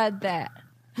said that.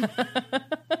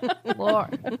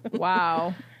 Lord.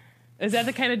 Wow. Is that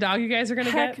the kind of dog you guys are going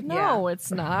to Heck get? no, it's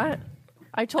not.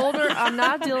 I told her I'm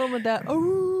not dealing with that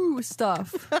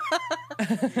stuff.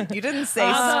 You didn't say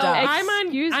So stuff. I'm on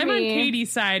Excuse me.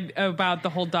 Katie's side about the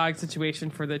whole dog situation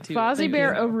for the 2. Fozzie Thank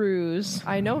Bear you. a ruse.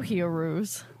 I know he a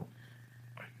ruse.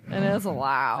 And it's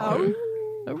loud.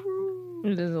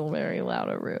 It is a very loud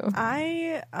a ruse.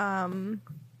 I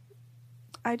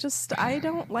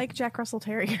don't like Jack Russell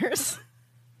Terriers.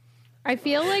 I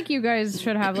feel like you guys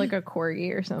should have like a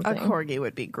corgi or something. A corgi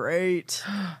would be great,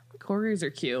 Corgis are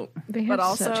cute. They have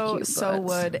but such also cute so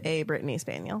butts. would a Brittany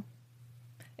Spaniel.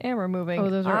 And we're moving Oh,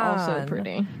 those are also on.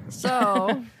 pretty.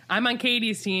 So, I'm on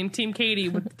Katie's team. Team Katie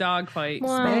with the dog fight.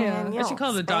 Wow. I should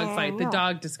call it a dog fight. The Spaniel.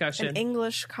 dog An discussion.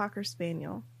 English Cocker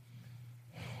Spaniel.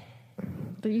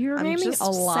 You're I'm naming just a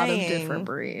lot of saying. different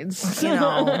breeds. You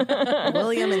know,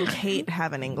 William and Kate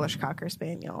have an English Cocker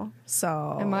Spaniel.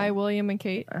 So am I William and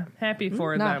Kate? Happy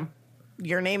for Nah. them.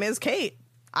 Your name is Kate.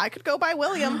 I could go by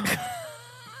William.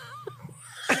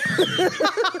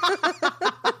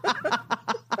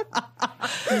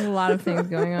 There's a lot of things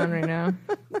going on right now.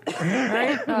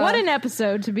 Right? What an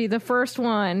episode to be the first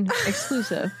one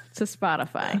exclusive to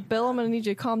Spotify. Bill, I'm going to need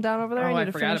you to calm down over there. Oh, I I need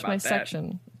to forgot finish about my that.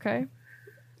 section. Okay?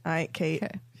 All right, Kate.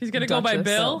 Okay. She's gonna go by Duchess,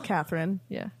 Bill. Catherine.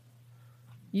 Yeah.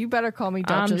 You better call me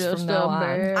I'm Duchess just from now a on.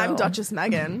 bear. I'm Duchess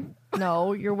Megan.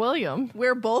 No, you're William.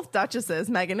 We're both Duchesses,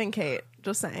 Megan and Kate.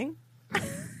 Just saying.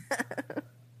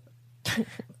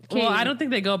 Well, I don't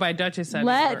think they go by Duchess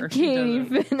anymore. Let She Katie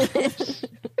doesn't. finish.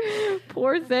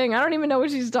 Poor thing. I don't even know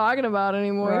what she's talking about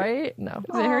anymore. Right? No.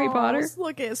 Is it Harry Potter?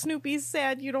 Look at Snoopy's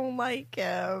sad you don't like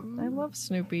him. I love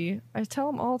Snoopy. I tell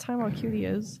him all the time how cute he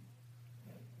is.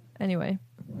 Anyway.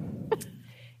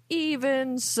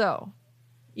 Even so,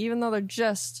 even though they're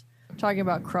just talking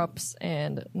about Krups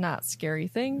and not scary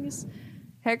things,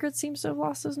 Hagrid seems to have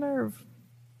lost his nerve.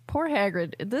 Poor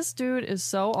Hagrid. This dude is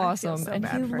so I feel awesome, so and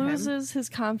he bad for him. loses his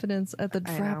confidence at the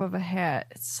I drop know. of a hat.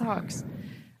 It sucks.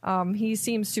 He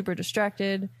seems super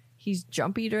distracted. He's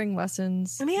jumpy during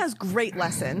lessons. And he has great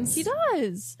lessons. He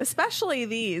does. Especially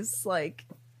these, like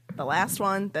the last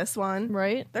one, this one.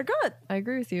 Right? They're good. I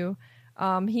agree with you.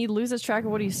 He loses track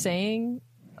of what he's saying,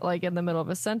 like in the middle of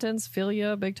a sentence.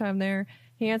 Philia, big time there.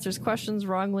 He answers questions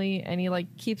wrongly, and he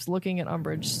like keeps looking at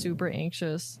Umbridge, super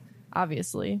anxious,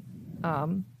 obviously.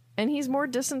 And he's more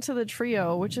distant to the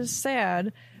trio, which is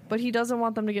sad, but he doesn't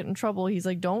want them to get in trouble. He's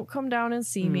like, don't come down and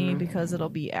see me because it'll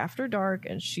be after dark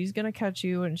and she's gonna catch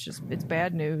you, and it's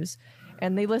bad news.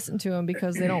 And they listen to him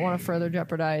because they don't want to further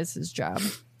jeopardize his job.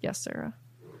 Yes, Sarah.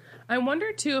 I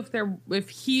wonder too if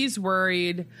he's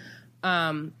worried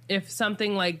if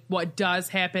something like what does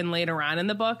happen later on in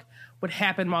the book would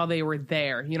happen while they were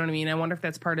there. You know what I mean? I wonder if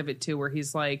that's part of it too, where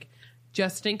he's like,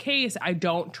 just in case, I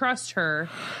don't trust her.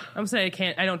 I'm saying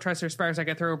I don't trust her as far as I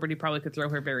could throw her, but he probably could throw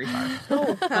her very far.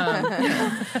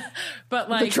 But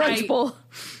like, The trench bowl.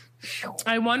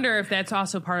 I wonder if that's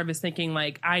also part of his thinking.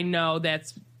 Like, I know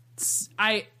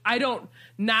I don't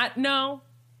not know,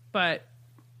 but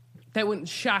that wouldn't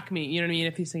shock me. You know what I mean?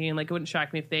 If he's thinking like, it wouldn't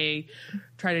shock me if they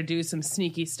try to do some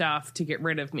sneaky stuff to get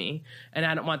rid of me, and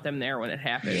I don't want them there when it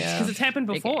happens because it's happened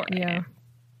before. Yeah.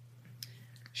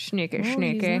 Sneaky, Well,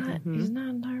 sneaky. He's not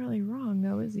entirely wrong,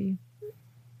 though, is he?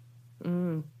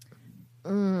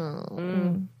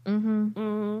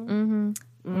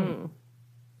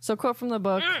 So, quote from the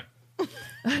book.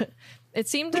 It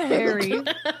seemed to Harry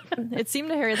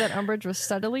that Umbridge was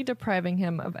steadily depriving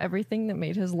him of everything that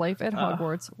made his life at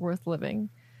Hogwarts worth living.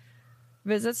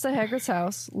 Visits to Hagrid's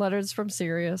house, letters from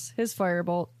Sirius, his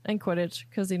firebolt, and Quidditch,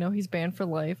 because he's banned for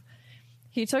life.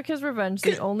 He took his revenge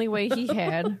the only way he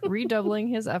had, redoubling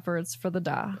his efforts for the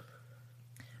Da.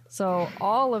 So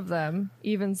all of them,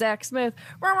 even Zach Smith,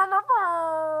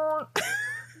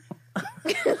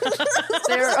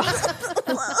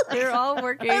 they're all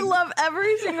working. I love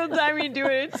every single time you do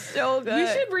it. It's so good. We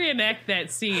should reenact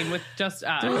that scene with just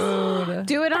us.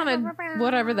 do it on a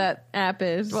whatever that app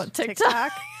is. What,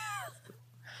 TikTok.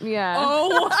 Yeah.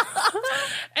 Oh,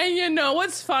 and you know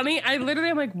what's funny? I'm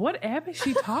like, what app is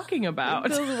she talking about?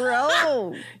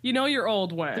 You know your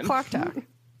old one. Clock talk.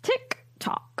 Tick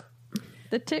tock.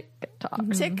 The tick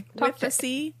tock. Tick with the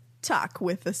C, talk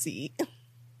with the C.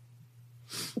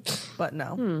 But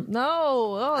no. No,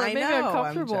 oh, that I made me know.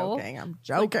 uncomfortable. I'm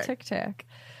joking. Like Tic Tac.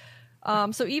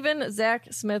 So even Zach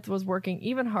Smith was working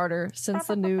even harder since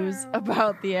the news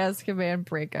about the Azkaban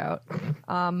breakout.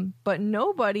 But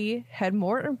nobody had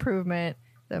more improvement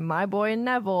than my boy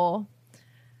Neville.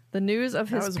 The news of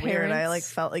his That was parents. weird. I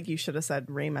felt like you should have said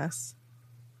Remus.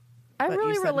 I but you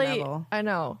really said relate. Neville. I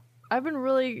know.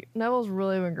 Neville's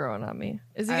really been growing on me.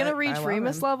 Is he I gonna reach love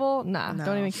Remus him. level? Nah, No.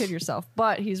 don't even kid yourself.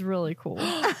 But he's really cool.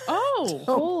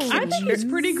 Oh, I think it's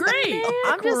pretty great.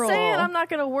 I'm just saying, Mackerel. I'm not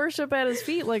gonna worship at his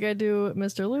feet like I do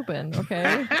Mr. Lupin.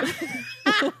 Okay.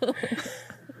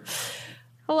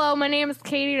 Hello, my name is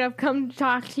Katie, and I've come to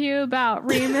talk to you about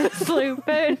Remus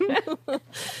Lupin.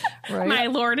 Right. My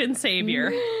Lord and Savior.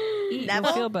 You'll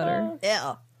feel better.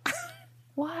 Ew.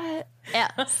 What?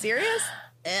 Serious?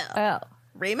 Ew. Oh.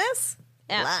 Remus?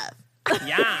 Love.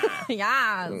 Yeah.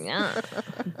 Yeah.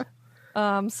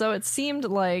 So it seemed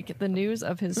like the news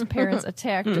of his parents'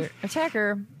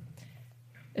 attacker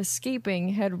escaping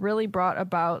had really brought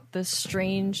about this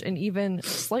strange and even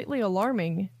slightly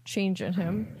alarming change in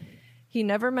him. He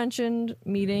never mentioned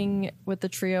meeting with the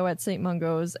trio at St.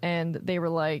 Mungo's, and they were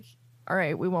like, all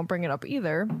right, we won't bring it up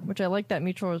either, which I like that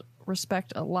mutual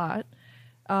respect a lot.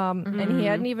 And he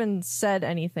hadn't even said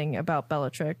anything about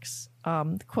Bellatrix.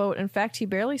 Quote, in fact, he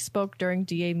barely spoke during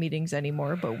DA meetings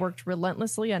anymore, but worked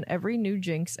relentlessly on every new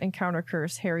jinx and counter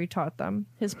curse Harry taught them.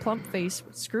 His plump face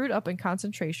screwed up in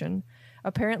concentration,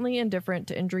 apparently indifferent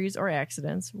to injuries or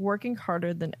accidents, working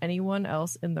harder than anyone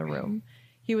else in the room.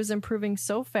 He was improving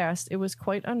so fast it was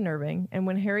quite unnerving, and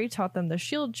when Harry taught them the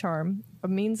shield charm, a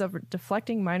means of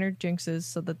deflecting minor jinxes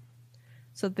so that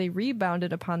they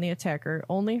rebounded upon the attacker,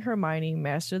 only Hermione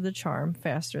mastered the charm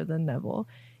faster than Neville.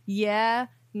 Yeah,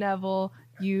 Neville,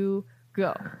 you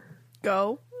go.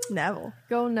 Go, Neville.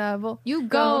 Go, Neville. You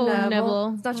go,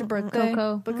 Neville. It's not your birthday,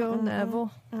 Coco. but go,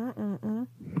 Neville.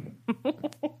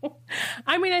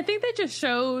 I mean, I think that just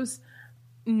shows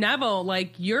Neville,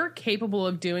 like, you're capable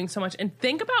of doing so much. And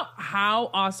think about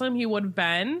how awesome he would have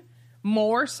been,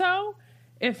 more so,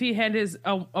 if he had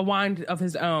a wand of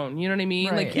his own. You know what I mean?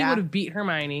 Right, like, he would have beat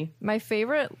Hermione. My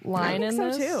favorite line in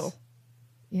this... too.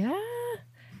 Yeah.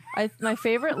 My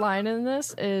favorite line in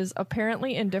this is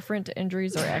apparently indifferent to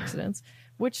injuries or accidents,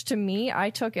 which to me, I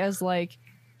took as like,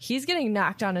 he's getting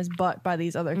knocked on his butt by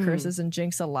these other curses and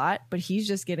jinx a lot, but he's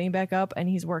just getting back up and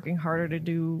he's working harder to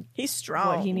do He's strong.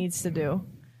 what he needs to do.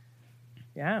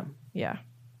 Yeah. Yeah.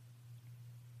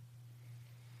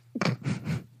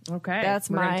 Okay. That's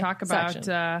we're gonna my talk about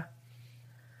section.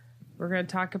 we're gonna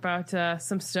talk about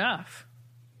some stuff.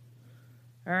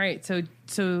 All right, so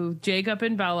Jacob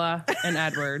and Bella and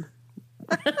Edward.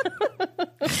 I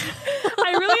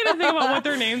really had to think about what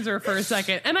their names were for a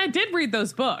second, and I did read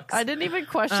those books. I didn't even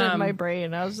question my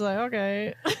brain. I was like,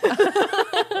 okay.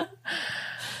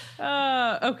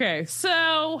 Okay,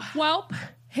 so, well,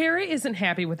 Harry isn't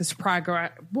happy with his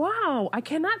progress. Wow, I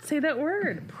cannot say that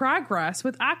word. Progress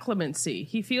with occlumency.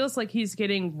 He feels like he's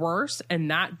getting worse and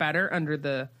not better under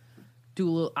the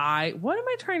dual eye. What am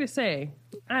I trying to say?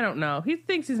 I don't know. He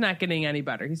thinks he's not getting any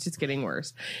better. He's just getting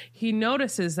worse. He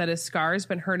notices that his scar has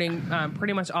been hurting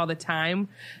pretty much all the time,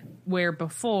 where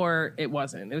before it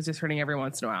wasn't. It was just hurting every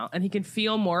once in a while. And he can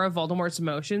feel more of Voldemort's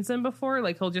emotions than before.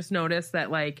 Like, he'll just notice that,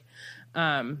 like,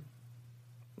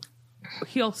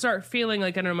 he'll start feeling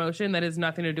like an emotion that has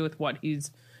nothing to do with what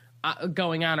he's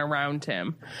going on around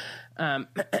him.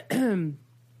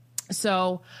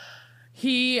 So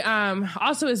he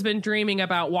also has been dreaming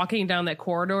about walking down that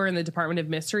corridor in the Department of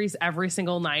Mysteries every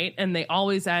single night, and they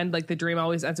always end, like, the dream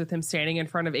always ends with him standing in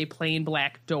front of a plain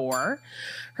black door.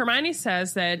 Hermione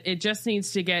says that it just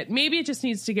needs to get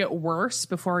worse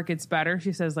before it gets better.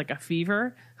 She says, like a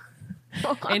fever.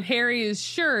 And Harry is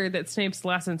sure that Snape's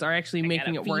lessons are actually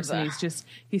making it worse, and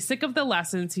he's sick of the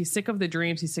lessons, he's sick of the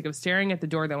dreams, he's sick of staring at the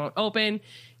door that won't open.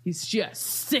 He's just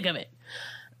sick of it.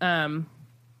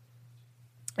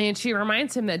 And she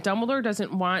reminds him that Dumbledore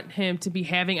doesn't want him to be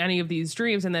having any of these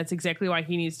dreams, and that's exactly why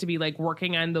he needs to be, like,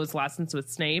 working on those lessons with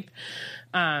Snape.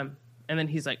 And then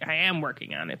he's like, I am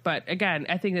working on it. But again,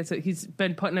 I think he's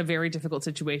been put in a very difficult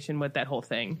situation with that whole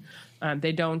thing.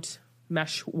 They don't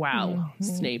mesh well,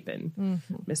 Snape and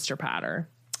Mr. Potter.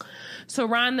 So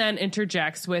Ron then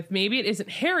interjects with, maybe it isn't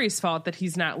Harry's fault that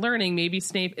he's not learning. Maybe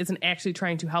Snape isn't actually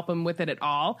trying to help him with it at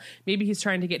all. Maybe he's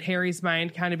trying to get Harry's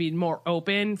mind kind of be more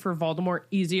open for Voldemort,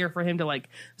 easier for him to, like,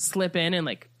 slip in and,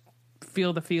 like,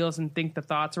 feel the feels and think the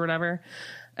thoughts or whatever.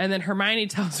 And then Hermione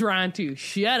tells Ron to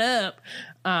shut up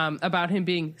about him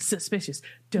being suspicious.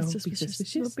 Don't be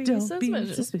suspicious. Don't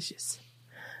be suspicious.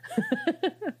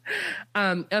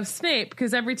 Of Snape,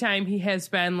 because every time he has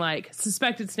been, like,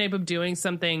 suspected Snape of doing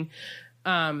something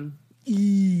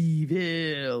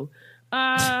evil,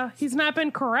 he's not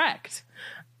been correct.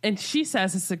 And she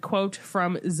says, it's a quote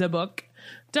from the book,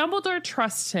 Dumbledore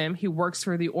trusts him. He works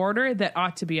for the order. That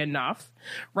ought to be enough.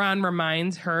 Ron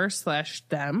reminds her /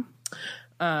 them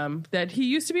that he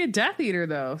used to be a Death Eater,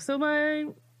 though. So, like,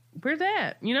 where's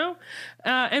that, you know?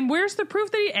 And where's the proof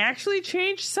that he actually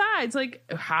changed sides? Like,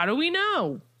 how do we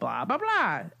know? Blah, blah,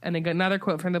 blah. And another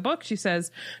quote from the book, she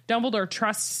says, Dumbledore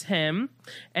trusts him,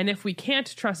 and if we can't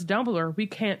trust Dumbledore, we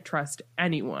can't trust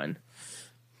anyone.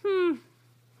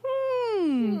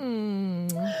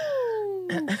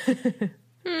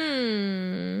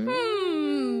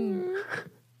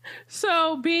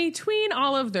 So between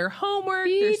all of their homework,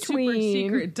 their super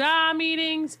secret DA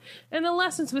meetings, and the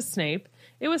lessons with Snape,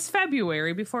 it was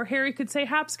February before Harry could say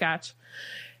hopscotch.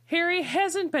 Harry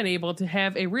hasn't been able to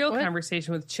have a real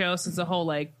conversation with Cho since the whole,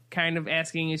 like, kind of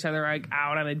asking each other, like,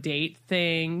 out on a date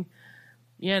thing,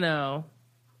 you know.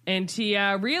 And he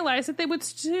realized that they would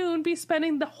soon be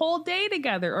spending the whole day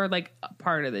together, or, like, a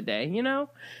part of the day, you know.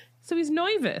 So he's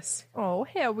nervous. Oh,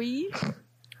 Harry.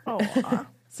 Oh.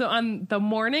 So on the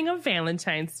morning of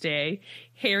Valentine's Day,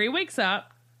 Harry wakes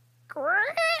up.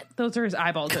 The Those are his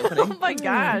eyeballs opening. Oh my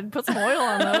God. Put some oil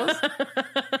on those.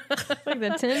 Like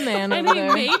the Tin Man And over he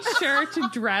there. made sure to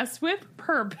dress with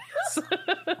purpose.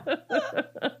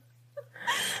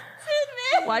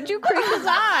 Why'd you crease his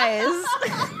eyes?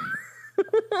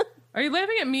 Are you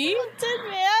laughing at me?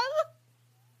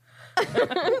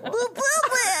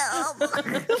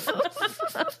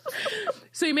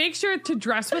 So he makes sure to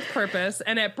dress with purpose,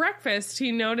 and at breakfast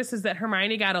he notices that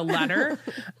Hermione got a letter,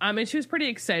 and she was pretty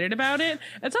excited about it.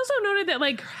 It's also noted that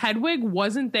like Hedwig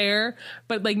wasn't there,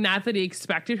 but like not that he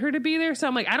expected her to be there. So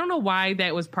I'm like, I don't know why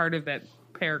that was part of that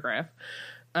paragraph.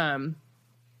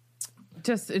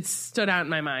 Just it stood out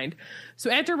in my mind. So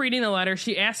after reading the letter,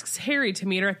 she asks Harry to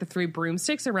meet her at the Three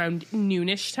Broomsticks around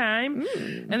noonish time.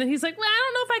 And then he's like, well, I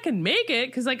don't know if I can make it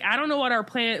because like I don't know what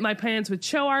my plans with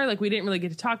Cho are. Like we didn't really get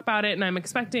to talk about it, and I'm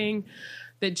expecting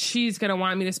that she's gonna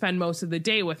want me to spend most of the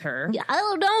day with her. Yeah, I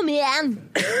don't know, man.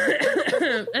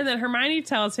 And then Hermione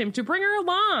tells him to bring her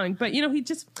along, but you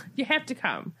have to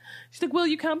come. She's like, will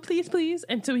you come, please, please?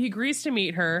 And so he agrees to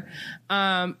meet her,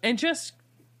 and just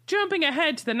jumping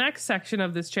ahead to the next section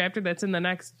of this chapter that's in the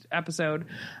next episode,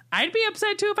 I'd be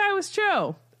upset too if I was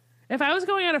Cho. If I was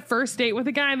going on a first date with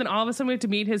a guy and then all of a sudden we have to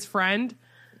meet his friend,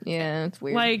 Yeah, it's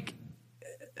weird. like,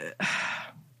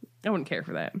 I wouldn't care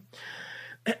for that.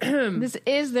 This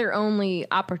is their only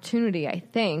opportunity, I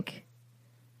think,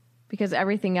 because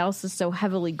everything else is so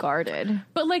heavily guarded.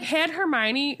 But like, had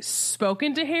Hermione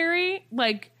spoken to Harry,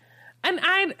 like, and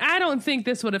I don't think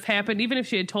this would have happened. Even if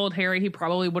she had told Harry, he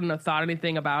probably wouldn't have thought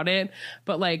anything about it.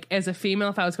 But like, as a female,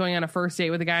 if I was going on a first date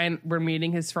with a guy and we're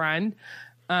meeting his friend,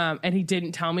 and he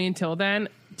didn't tell me until then,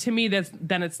 to me,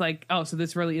 then it's like, oh, so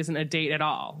this really isn't a date at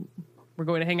all. We're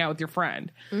going to hang out with your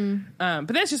friend. But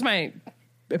that's just my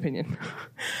opinion.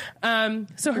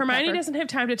 So Hermione doesn't have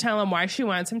time to tell him why she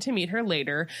wants him to meet her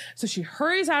later. So she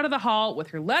hurries out of the hall with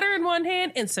her letter in one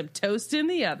hand and some toast in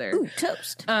the other. Ooh,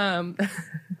 toast.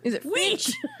 Is it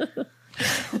Finch?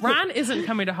 Ron isn't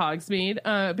coming to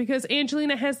Hogsmeade because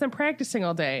Angelina has them practicing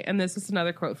all day. And this is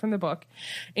another quote from the book.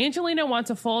 Angelina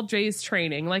wants a full day's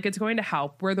training, like it's going to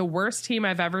help. We're the worst team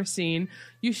I've ever seen.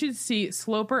 You should see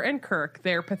Sloper and Kirk.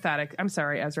 They're pathetic. I'm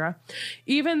sorry, Ezra.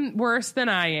 Even worse than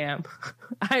I am.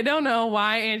 I don't know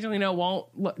why Angelina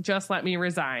won't just let me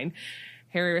resign.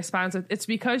 Harry responds with, it's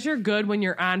because you're good when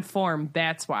you're on form.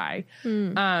 That's why.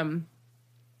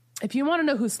 If you want to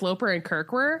know who Sloper and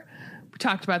Kirk were, we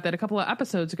talked about that a couple of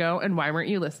episodes ago, and why weren't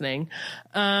you listening?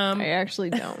 I actually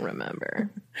don't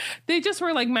remember. They just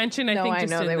were like mentioned. I think I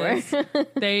just know in they this. were.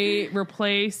 They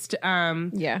replaced.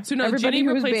 Yeah. So no, Everybody Ginny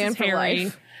who was replaces banned for Harry,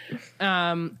 life.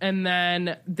 and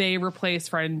then they replace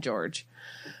Fred and George.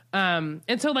 And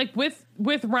so like with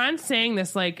Ron saying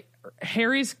this, like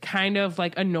Harry's kind of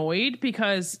like annoyed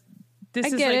because this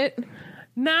is get like. it.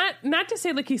 Not to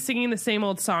say like he's singing the same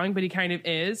old song, but he kind of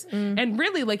is. And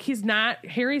really, like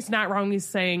Harry's not wrong. He's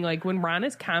saying like when Ron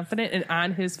is confident and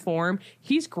on his form,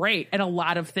 he's great at a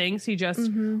lot of things. He just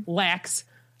lacks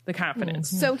the confidence.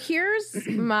 So here's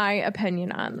my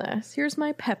opinion on this. Here's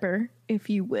my pepper, if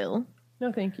you will.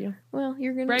 No, thank you. Well,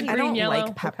 you're gonna. Red, I green, don't yellow.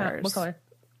 like peppers. What color?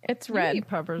 It's red. eat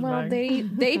peppers, well,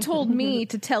 Meg. they told me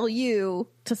to tell you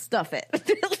to stuff it.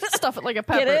 Stuff it like a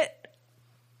pepper. Get it?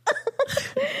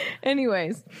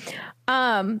 Anyways,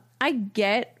 I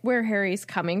get where Harry's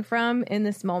coming from in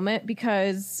this moment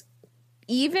because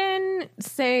even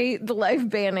say the life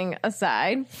banning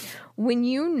aside, when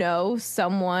you know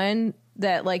someone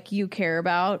that like you care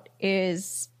about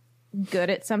is good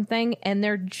at something and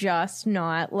they're just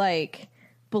not like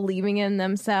believing in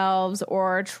themselves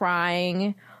or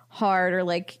trying hard or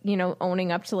like, you know,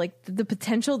 owning up to like the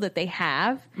potential that they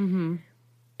have.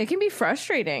 It can be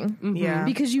frustrating. Yeah.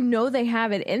 Because you know they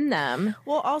have it in them,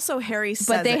 Well, also Harry says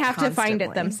but they it have to find it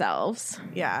constantly. themselves.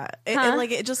 Yeah. Huh?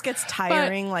 It just gets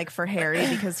tiring like for Harry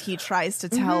because he tries to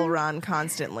tell Ron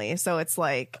constantly. So it's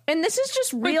like And this is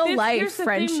just But real here's life the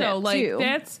friendship thing, though, like, too.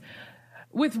 That's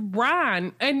with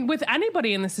Ron and with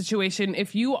anybody in this situation.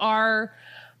 If you are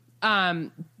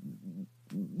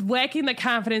lacking the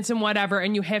confidence in whatever,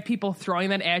 and you have people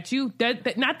throwing that at you,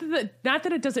 that not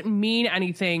that it doesn't mean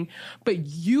anything, but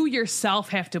you yourself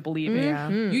have to believe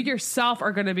it. You yourself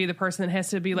are going to be the person that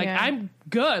has to be like, Yeah. I'm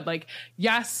good. Like,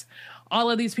 yes,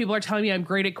 all of these people are telling me I'm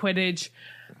great at Quidditch.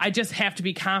 I just have to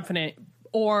be confident.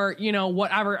 Or, you know,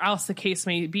 whatever else the case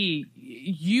may be,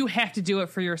 you have to do it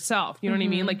for yourself. You know what I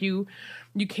mean? Like you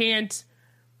can't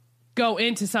go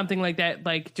into something like that,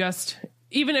 like just,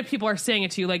 even if people are saying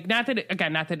it to you, like not that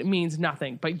it means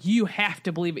nothing, but you have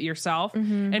to believe it yourself.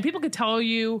 And people could tell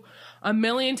you a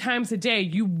million times a day,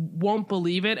 you won't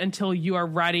believe it until you are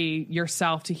ready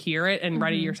yourself to hear it and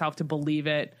ready yourself to believe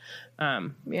it.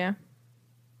 Yeah.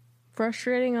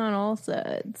 frustrating on all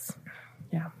sides.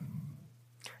 Yeah.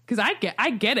 Because I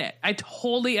get it. I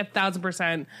totally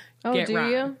 1,000% Oh, get do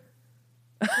Ron. you?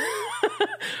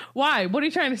 Why? What are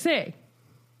you trying to say?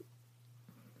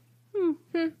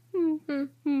 I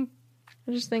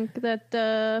just think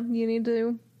that you need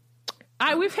to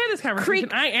We've had this conversation.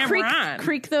 I am Ron.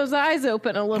 creak those eyes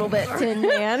open a little bit, Tin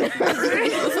Man. Let me try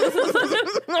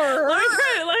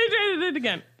it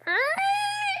again.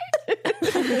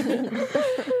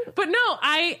 But no,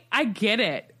 I get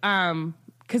it.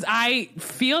 Because I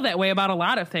feel that way about a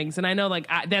lot of things, and I know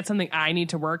that's something I need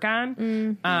to work on.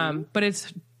 Mm-hmm. But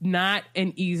it's not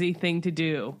an easy thing to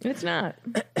do. It's not.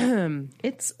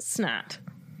 It's snot.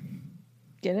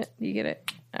 Get it? You get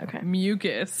it? Okay.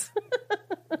 Mucus.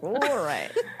 All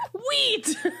right.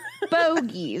 Wheat.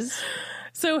 Bogies.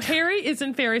 So Harry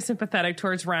isn't very sympathetic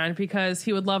towards Ron because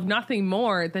he would love nothing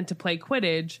more than to play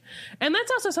Quidditch. And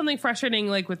that's also something frustrating,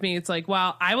 with me. It's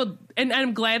well, I would, and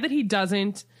I'm glad that he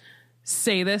doesn't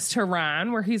say this to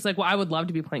Ron, where he's I would love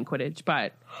to be playing Quidditch,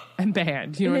 but I'm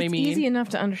banned. You know what I mean? It's easy enough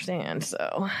to understand,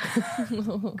 so.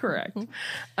 Correct.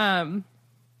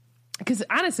 Because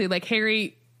honestly,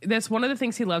 Harry, that's one of the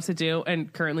things he loves to do,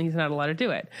 and currently he's not allowed to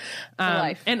do it.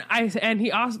 Life. And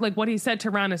he also, what he said to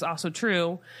Ron is also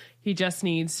true. He just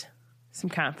needs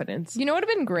some confidence. You know what would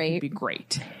have been great? It'd be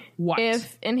great. What?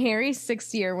 If in Harry's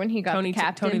 6th year when he got the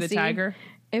captaincy, Tony the Tiger?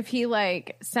 If he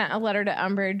sent a letter to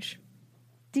Umbridge,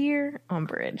 Dear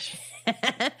Umbridge,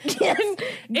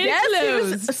 guess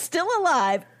who's still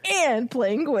alive and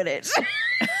playing Quidditch?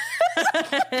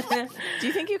 Do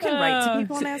you think you can write to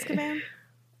people in Azkaban?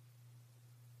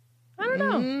 I don't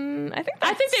know.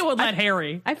 I think they would let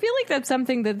Harry. I feel like that's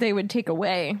something that they would take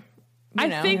away.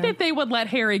 I think that they would let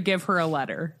Harry give her a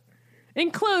letter.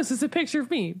 Enclosed is a picture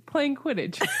of me playing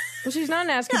Quidditch. Well, she's not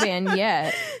in Azkaban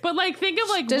yet. But think of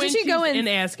Doesn't when she she's go in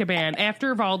Azkaban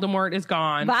after Voldemort is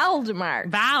gone. Voldemort's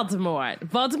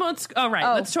all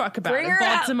right. Let's talk about it.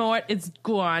 Voldemort is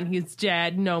gone. He's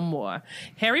dead. No more.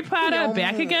 Harry Potter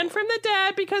back again from the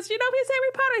dead because he's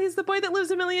Harry Potter. He's the boy that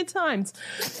lives a million times.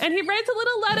 And he writes a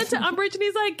little letter to Umbridge, and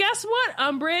he's like, "Guess what,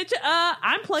 Umbridge?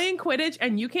 I'm playing Quidditch,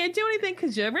 and you can't do anything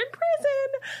because you're in prison.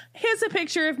 Here's a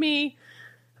picture of me."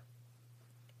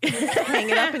 Hang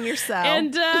it up in your cell.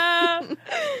 And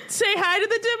say hi to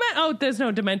the Dementors. Oh, there's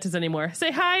no Dementors anymore. Say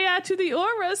hi to the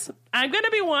Auras. I'm going to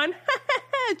be one.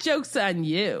 Joke's on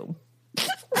you.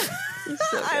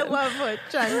 I love what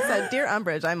Jen said. Dear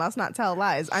Umbridge, I must not tell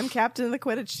lies. I'm captain of the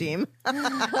Quidditch team.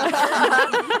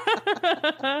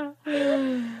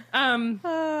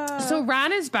 So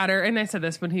Ron is better, and I said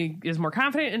this when he is more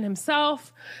confident in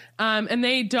himself. And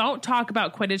they don't talk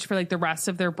about Quidditch for the rest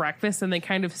of their breakfast, and they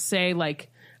kind of say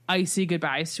icy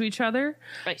goodbyes to each other.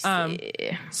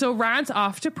 So Ron's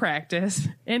off to practice,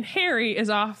 and Harry is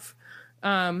off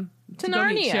to go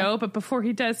meet Cho. But before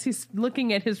he does, he's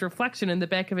looking at his reflection in the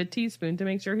back of a teaspoon to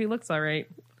make sure he looks all right.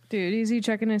 Dude, is he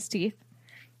checking his teeth?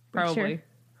 Probably. Sure.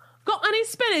 Got any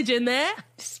spinach in there?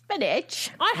 Spinach.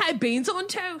 I had beans on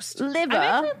toast. Liver.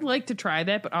 I would like to try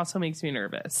that, but also makes me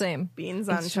nervous. Same. Beans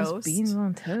on toast. Beans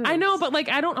on toast. I know, but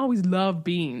I don't always love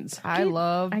beans. I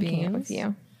love I beans. can't with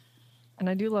you. And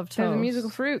I do love toast. They're the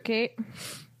musical fruit, Kate.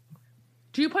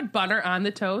 Do you put butter on the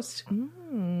toast? I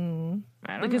don't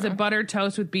Is know. it buttered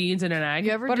toast with beans and an egg?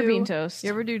 You ever Butterbean do toast.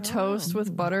 You ever do toast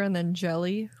with butter and then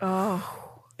jelly? Oh,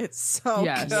 it's so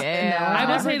Yes. good. Yeah, I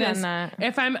will I've say never this. done that.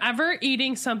 If I'm ever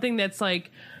eating something that's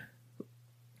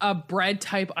a bread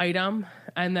type item,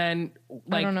 and then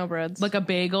I don't know breads. like a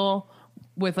bagel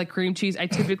with cream cheese, I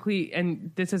typically,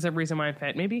 and this is a reason why I'm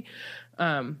fat, maybe,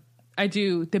 I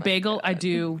do the bagel. I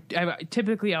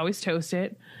typically always toast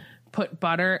it, put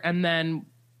butter, and then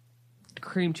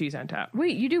cream cheese on top.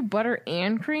 Wait, you do butter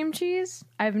and cream cheese?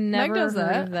 I've never does heard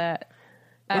that. of that.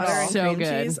 Butter and so cream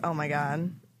good. cheese. Oh my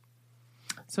god.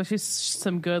 So it's just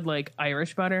some good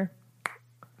Irish butter.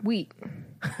 Wheat.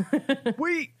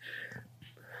 Wait.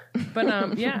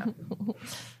 But yeah.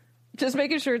 Just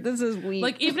making sure this is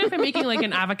wheat. Even if I'm making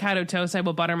an avocado toast, I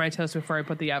will butter my toast before I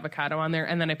put the avocado on there,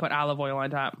 and then I put olive oil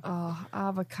on top. Oh,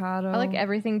 avocado. I like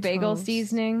everything bagel toast.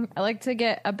 seasoning. I like to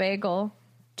get a bagel,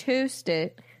 toast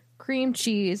it, cream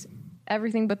cheese,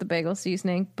 everything but the bagel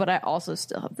seasoning, but I also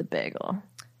still have the bagel.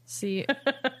 See,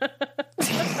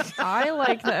 I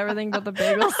like the everything but the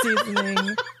bagel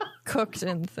seasoning cooked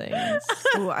in things.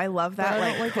 Ooh, I love that. But I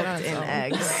don't like it on cooked its in own.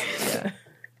 eggs.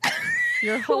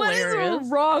 You're hilarious.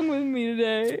 wrong with me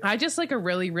today? I just like a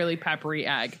really, really peppery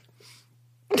egg.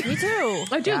 Me too.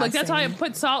 I do. Yeah, That's why I same.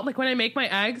 put salt. When I make my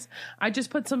eggs, I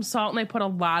just put some salt and I put a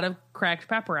lot of cracked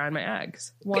pepper on my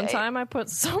eggs. One time I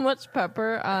put so much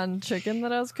pepper on chicken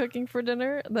that I was cooking for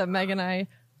dinner that Meg and I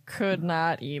could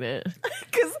not eat it.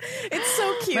 Because it's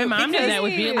so cute. My mom did that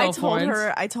with meatloaf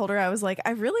once. I told her, I was like,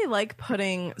 I really like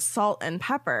putting salt and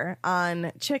pepper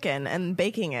on chicken and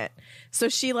baking it. So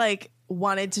she like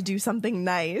wanted to do something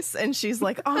nice, and she's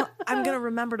like, oh, I'm gonna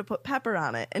remember to put pepper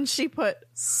on it. And she put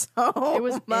It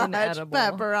was much inedible.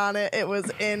 pepper on it. It was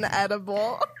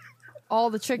inedible. All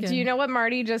the chicken. Do you know what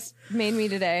Marty just made me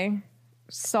today?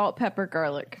 Salt, pepper,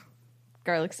 garlic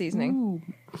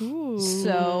seasoning. Ooh.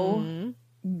 So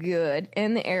good.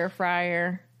 In the air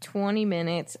fryer, 20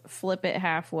 minutes, flip it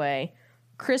halfway.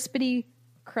 Crispity,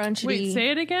 crunchy. Wait, say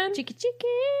it again? Chicken.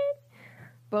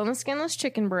 Boneless, skinless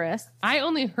chicken breast. I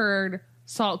only heard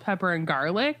salt, pepper, and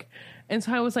garlic. And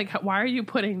so I was like, why are you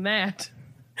putting that?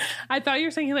 I thought you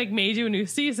were saying he like made you a new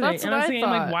seasoning. That's and what I was I thinking,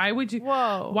 like, thought. why would you?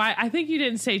 Whoa. Why? I think you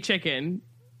didn't say chicken.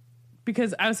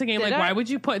 Because I was thinking, Did like, I? why would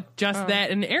you put just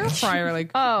that in the air fryer? Like,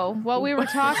 Oh, well, we were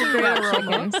talking about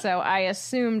chicken, so I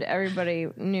assumed everybody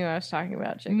knew I was talking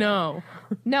about chicken. no.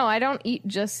 No, I don't eat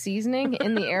just seasoning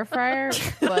in the air fryer,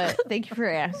 but thank you for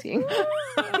asking.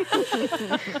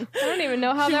 I don't even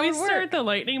know how Should that we would start work. the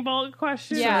lightning bolt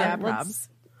question? Yeah, probs.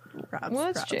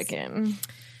 What's chicken?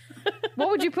 What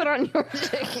would you put on your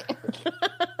chicken?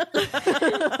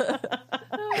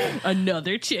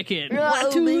 Another chicken.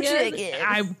 Two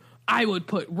chickens. I would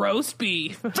put roast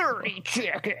beef. 30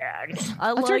 chickens.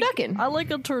 I like turducken. I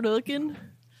like a turducken.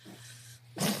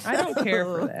 I don't care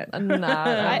for that. Nah,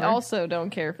 I also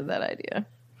don't care for that idea.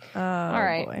 All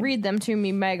right, boy. read them to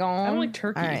me, Megan. I don't like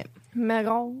turkey. All right.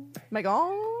 Megan.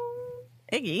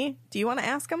 Iggy, do you want to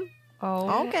ask him?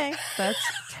 Oh, Okay. that's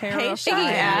terrifying.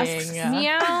 Iggy asks,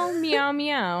 meow, meow,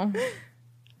 meow.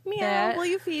 Meow. That Will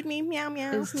you feed me? Meow,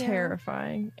 meow. is meow.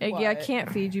 terrifying. Iggy, I can't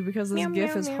feed you because this Meow, gif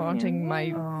meow, is meow, haunting meow.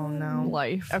 my Oh, no.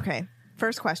 life. Okay.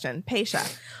 First question.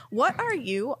 Pesha, what are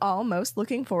you all most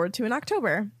looking forward to in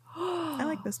October? I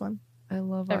like this one. I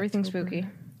love Everything October. spooky.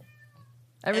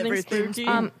 Everything's Everything's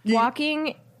spooky.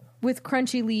 Walking with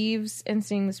crunchy leaves and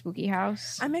seeing the spooky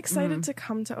house. I'm excited to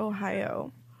come to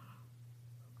Ohio.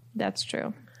 That's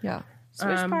true. Yeah.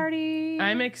 Switch party.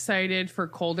 I'm excited for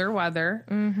colder weather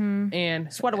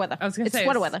and Sweater weather. I was going to It's say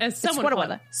sweater weather. It's It's somewhat sweater fun.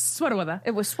 weather. Sweater weather.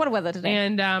 It was sweater weather today.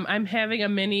 And I'm having a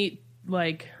mini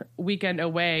like weekend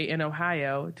away in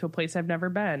Ohio to a place I've never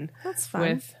been. That's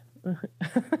fun.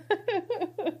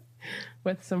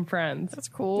 With some friends. That's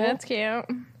cool. That's cute.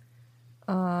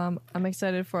 I'm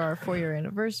excited for our 4-year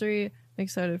anniversary. I'm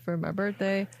excited for my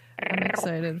birthday. I'm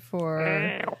excited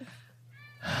for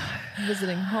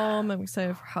visiting home. I'm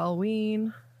excited for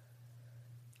Halloween.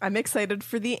 I'm excited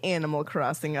for the Animal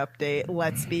Crossing update.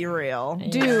 Let's be real.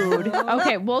 Dude.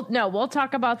 Okay, we'll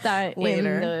talk about that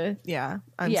Later. Yeah,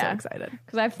 I'm so Yeah. excited.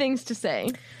 because I have things to say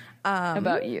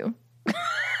about you.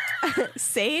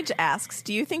 Sage asks,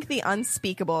 do you think the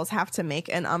Unspeakables have to make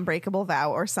an unbreakable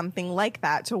vow or something like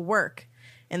that to work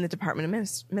in the Department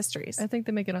of Mysteries? I think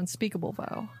they make an unspeakable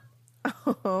vow.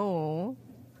 Oh.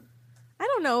 I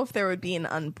don't know if there would be an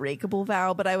unbreakable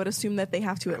vow, but I would assume that they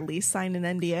have to at least sign an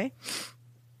NDA.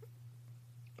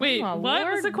 Wait, Oh, what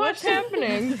was Lord, the what's question?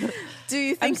 happening? Do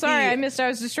you think I'm sorry, the- I missed. I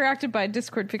was distracted by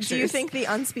Discord pictures. Do you think the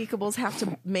Unspeakables have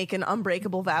to make an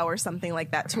unbreakable vow or something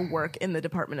like that to work in the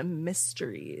Department of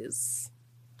Mysteries?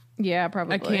 Yeah,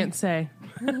 probably. I can't say.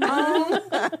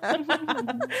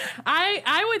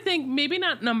 I would think maybe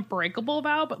not an unbreakable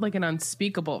vow, but like an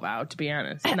unspeakable vow, to be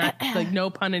honest. Not like no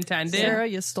pun intended. Sarah,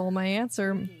 you stole my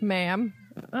answer, ma'am.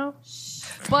 Oh.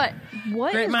 But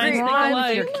what Great is minds think wrong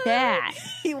alike. with your cat?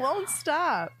 He won't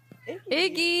stop.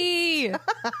 Iggy!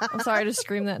 I'm sorry, I just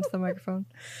screamed that into the microphone.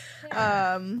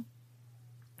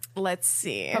 Let's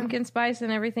see. Pumpkin spice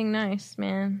and everything nice,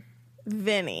 man.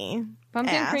 Vinny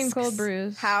Pumpkin cream asks, cold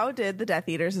brews. How did the Death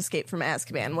Eaters escape from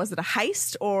Azkaban? Was it a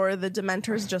heist or the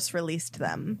Dementors just released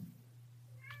them?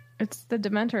 It's the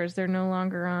Dementors. They're no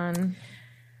longer on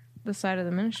the side of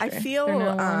the ministry. I feel, they're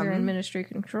no longer in ministry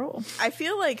control. I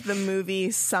feel like the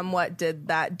movie somewhat did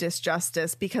that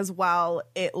disjustice because while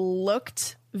it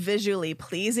looked visually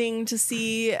pleasing to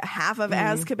see half of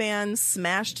Azkaban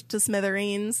smashed to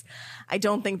smithereens, I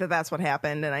don't think that that's what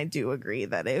happened, and I do agree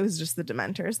that it was just the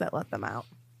Dementors that let them out.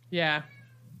 Yeah.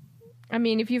 I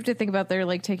mean, if you have to think about, they're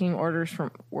like taking orders from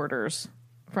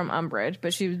Umbridge,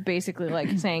 but she was basically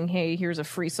like saying, "Hey, here's a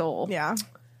free soul. Yeah.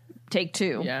 Take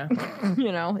 2." Yeah.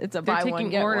 You know, it's a They're buy taking one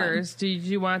get orders. Did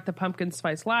you want the pumpkin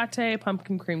spice latte,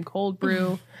 pumpkin cream cold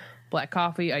brew, black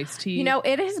coffee, iced tea? one. You know,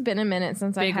 it has been a minute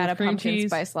since I've Bagel had a with cream pumpkin cheese.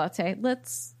 spice latte.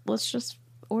 Let's just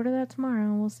order that tomorrow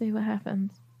and we'll see what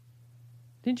happens.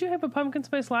 Didn't you have a pumpkin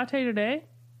spice latte today?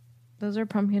 Those are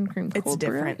pumpkin cream cold It's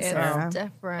different, brew. Sarah.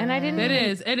 Different. And I didn't.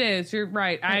 It is. You're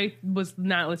right. I was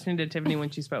not listening to Tiffany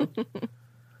when she spoke.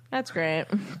 That's great.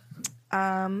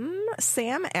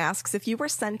 Sam asks, if you were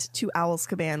sent to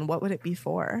Owlscaban, what would it be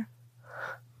for?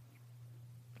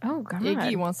 Oh, God.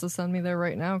 Iggy wants to send me there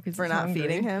right now because For not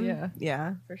feeding him? Yeah.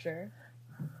 Yeah, for sure.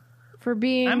 For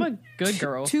being I'm a good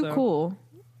girl. too so- cool.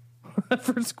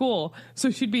 for school, so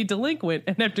she'd be delinquent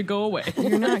and have to go away.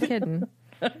 You're not kidding.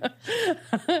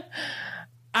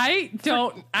 I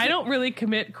don't really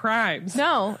commit crimes.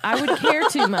 No, I would care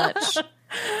too much.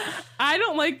 I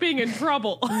don't like being in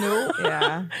trouble.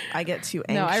 Yeah, I get too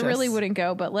anxious. No, I really wouldn't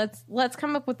go, but let's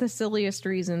come up with the silliest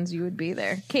reasons you would be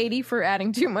there. Katie for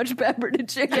adding too much pepper to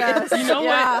chicken. You know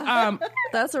what?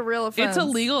 That's a real offense. It's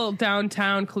illegal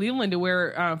downtown Cleveland to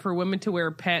wear for women to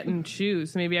wear patent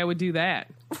shoes. Maybe I would do that.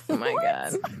 Oh my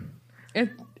God.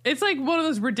 It's like one of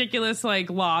those ridiculous like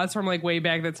laws from like way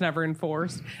back that's never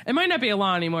enforced. It might not be a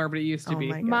law anymore, but it used to be.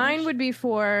 my God. Mine would be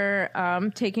for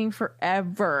taking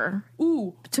forever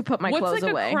Ooh, to put my what's clothes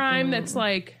like away. a crime that's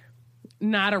like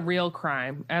not a real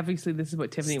crime? Obviously, this is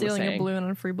what Tiffany was stealing saying. a balloon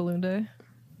on Free Balloon Day.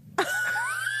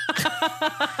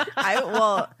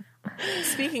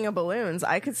 Speaking of balloons,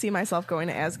 I could see myself going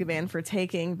to Azkaban for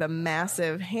taking the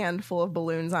massive handful of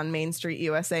balloons on Main Street,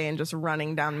 USA, and just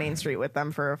running down Main Street with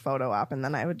them for a photo op, and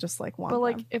then I would just like want But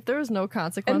like, them. if there was no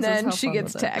consequences, and then how she fun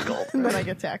gets was it? tackled. And then I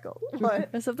get tackled. What?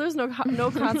 As if there's no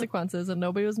consequences and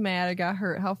nobody was mad or got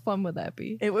hurt, how fun would that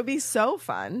be? It would be so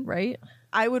fun. Right?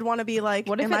 I would want to be like,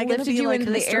 What if am I it gonna lifted be you like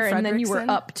into the Mr. air and then you were Fredrickson?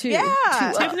 up too?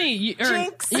 Yeah. Tiffany,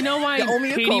 Jinx. you know why You owe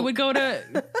me a Katie Coke. would go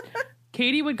to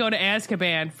Katie would go to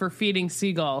Azkaban for feeding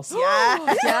seagulls.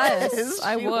 Yes,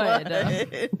 I she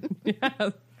would. Yeah.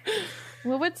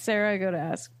 What would Sarah go to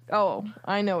ask? Oh,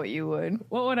 I know what you would.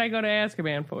 What would I go to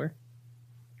Azkaban for?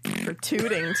 For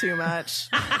tooting too much.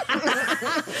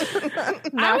 I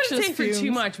wouldn't Noxious say for too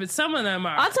fumes. much, but some of them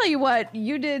are. I'll tell you what.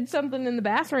 You did something in the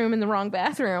bathroom in the wrong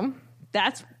bathroom.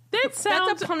 That sounds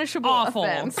That's a punishable awful.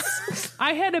 offense.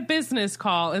 I had a business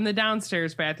call in the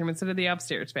downstairs bathroom instead of the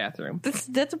upstairs bathroom.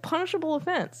 That's a punishable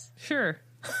offense. Sure.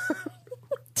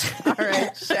 All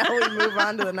right, shall we move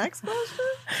on to the next question?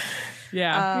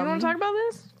 Yeah. You want to talk about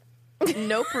this?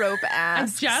 Nope Rope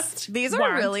asks. just These are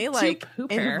want really to like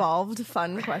poop her. involved,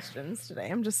 fun questions today.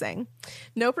 I'm just saying.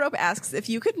 Nope Rope asks, if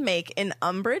you could make an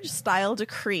Umbridge style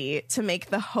decree to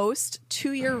make the host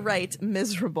to your right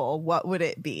miserable, what would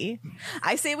it be?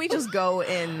 I say we just go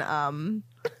in.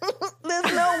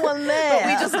 There's no one there. But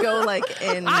we just go like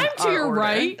in. I'm to our your order.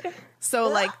 right. So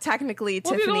like technically,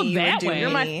 Well, if you go Tiffany, you would that do way. me. You're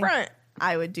my front.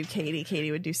 I would do Katie. Katie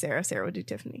would do Sarah. Sarah would do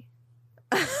Tiffany.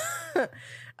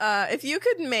 If you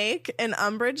could make an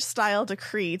Umbridge style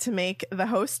decree to make the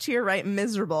host to your right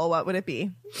miserable, what would it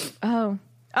be?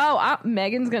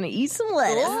 Megan's gonna eat some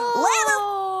lettuce.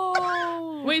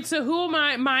 Wait, so who am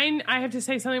I? Mine, I have to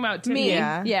say something about Tiffany. Me,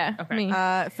 Yeah. yeah, Okay. me.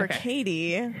 For Okay.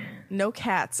 Katie, no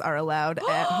cats are allowed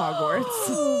at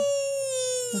Hogwarts.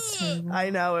 That's terrible. I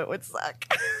know, it would suck.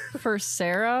 For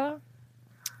Sarah,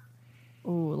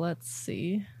 ooh, let's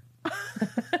see.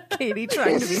 Katie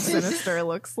trying to be sinister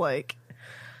looks like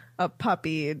a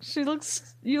puppy.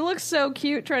 You look so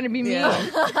cute trying to be mean.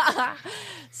 Yeah.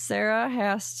 Sarah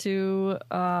has to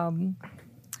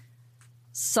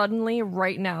suddenly,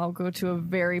 right now, go to a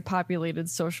very populated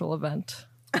social event.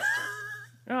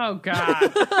 Oh, God.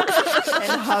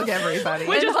 And hug everybody.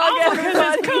 Which is awful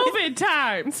because it's COVID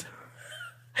times.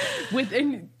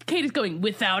 And Katie's going,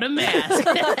 without a mask.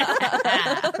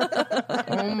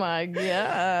 Oh my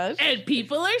gosh. And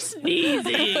people are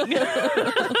sneezing.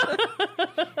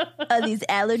 Are these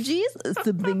allergies or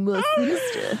something more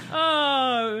sinister?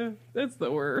 Oh, that's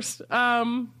the worst.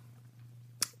 I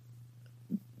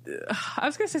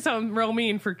was gonna say something real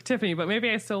mean for Tiffany, but maybe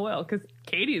I still will because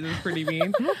Katie's is pretty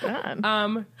mean.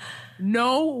 God.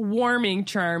 No warming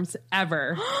charms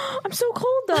ever. I'm so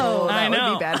cold though. I That know.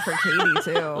 would be bad for Katie,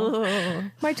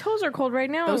 too. My toes are cold right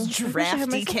now. Those I wish I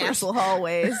had my drafty slippers. castle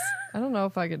hallways. I don't know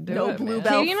if I could do No it. man.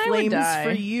 bluebell Katie and I would flames die.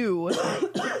 for you.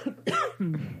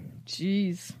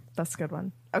 Jeez. That's a good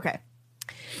one. Okay.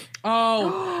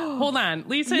 Oh, hold on.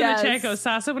 Lisa Yes. in the chat goes,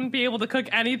 Sasa wouldn't be able to cook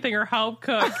anything or help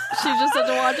cook. She just had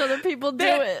to watch other people do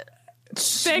it.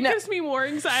 That gives me more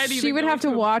anxiety. She would than have to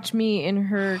going watch me in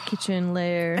her kitchen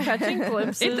lair. Catching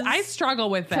glimpses. I struggle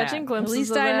with that. catching glimpses. At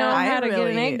least of I know that. how I to get an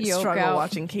really egg yolk struggle out.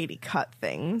 watching Katie cut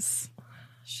things.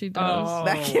 She does. Oh,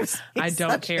 That gives me I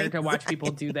don't such care to watch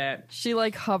people do that. She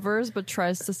like hovers, but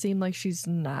tries to seem like she's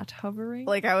not hovering.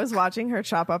 Like, I was watching her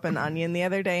chop up an onion the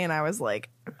other day, and I was like,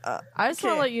 I just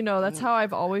want okay. to let you know that's how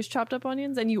I've always chopped up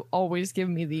onions, and you always give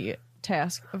me the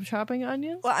task of chopping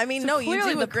onions. well, I mean, So no, you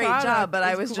clearly do a the great product job, but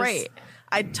I is was great. just,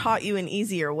 I taught you an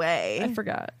easier way. I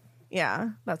forgot. Yeah,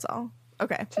 that's all.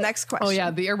 Okay, next question. Oh,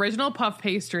 yeah. The original puff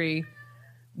pastry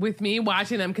with me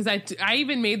watching them because I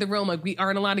even made the rule like we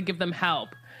aren't allowed to give them help,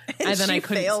 and then She I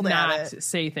couldn't failed at not it.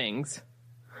 say things.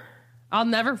 I'll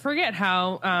never forget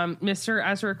how Mr.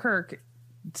 Ezra Kirk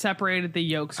separated the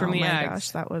yolks from the eggs.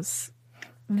 Gosh, that was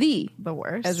The the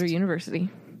worst. Ezra University.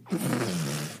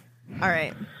 All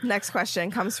right. Next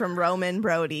question comes from Roman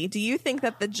Brody. Do you think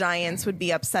that the Giants would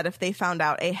be upset if they found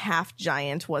out a half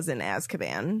giant was in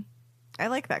Azkaban? I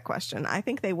like that question. I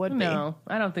think they would be. No,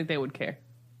 I don't think they would care.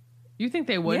 You think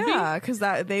they would be? Yeah, because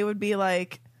they would be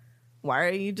like, why are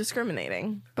you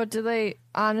discriminating? But do they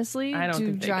honestly? I don't do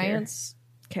think they giants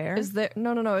Care? Is there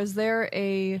no? Is there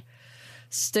a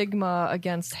stigma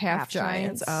against half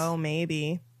giants? Oh,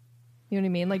 maybe. You know what I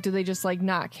mean? Like, do they just like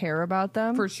not care about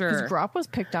them? For sure. Because Grop was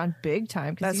picked on big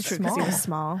time. That's he's true because small. he was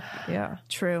small. Yeah.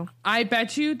 True. I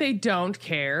bet you they don't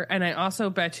care, and I also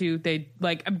bet you they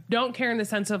like don't care in the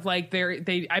sense of like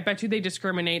I bet you they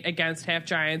discriminate against half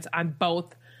giants on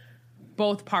both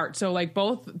parts. So like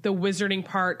both the wizarding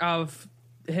part of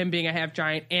him being a half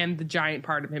giant and the giant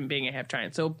part of him being a half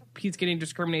giant. So he's getting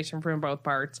discrimination from both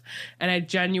parts, and I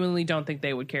genuinely don't think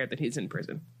they would care that he's in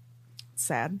prison.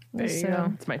 Sad. There you go.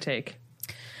 That's my take.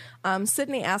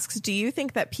 Sydney asks, do you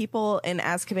think that people in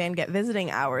Azkaban get visiting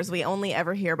hours? We only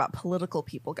ever hear about political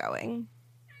people going.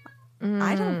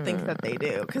 I don't think that they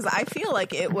do because I feel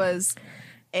like it was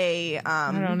I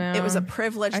don't know. It was a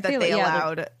privilege that feel they like- yeah,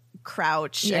 allowed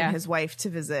Crouch Yeah. and his wife to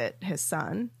visit his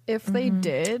son. If they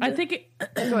did, I think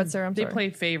go ahead, Sarah. I'm they sorry. play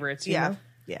favorites. You Yeah. know?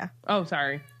 Yeah. Oh,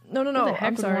 sorry. No. Who the heck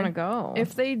I'm would sorry. want to go?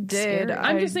 If they did, Scary.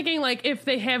 I'm just thinking like if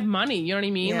they have money, you know what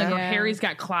I mean? Yeah. Like where Yeah. Harry's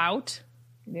got clout.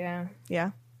 yeah,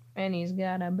 Yeah. and he's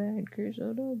got a bad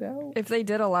crystal to go. if they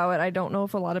did allow it, I don't know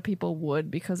if a lot of people would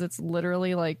because it's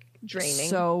literally like Draining.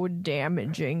 so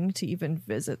damaging to even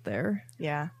visit there.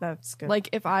 Yeah. That's good. Like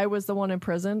if I was the one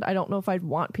imprisoned, I don't know if I'd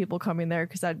want people coming there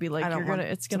because I'd be like, I don't want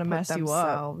it's to gonna put mess you up.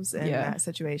 themselves in Yeah. that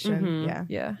situation. Mhm. Yeah.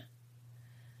 Yeah.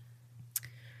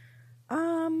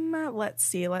 Let's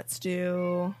see. Let's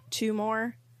do two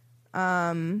more.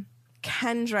 Kendra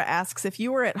asks, if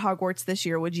you were at Hogwarts this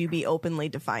year, would you be openly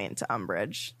defiant to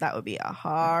Umbridge? That would be a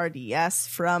hard yes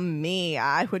from me.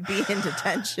 I would be in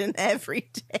detention every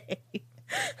day.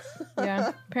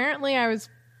 Yeah. Apparently,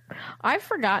 I've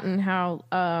forgotten how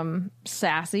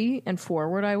sassy and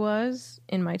forward I was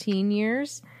in my teen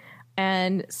years,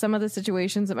 and some of the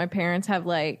situations that my parents have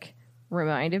like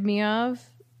reminded me of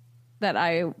that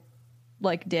I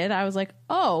like did. I was like,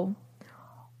 oh,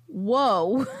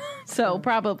 whoa. So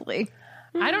probably.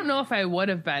 I don't know if I would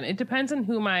have been. It depends on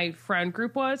who my friend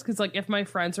group was. Because, like, if my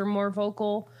friends are more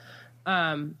vocal,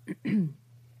 or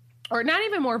not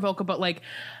even more vocal, but, like,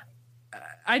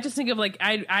 I just think of, like,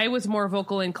 I was more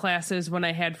vocal in classes when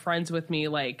I had friends with me,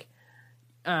 like,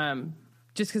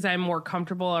 just because I'm more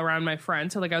comfortable around my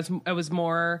friends. So, like, I was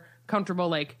more comfortable,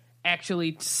 like,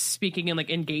 actually speaking and,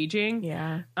 like, engaging.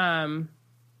 Yeah.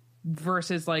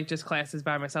 Versus like just classes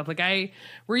by myself. Like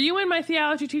were you in my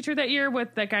theology teacher that year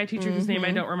with that guy teacher whose name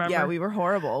I don't remember? Yeah, we were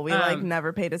horrible. We like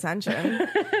never paid attention.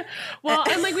 Well,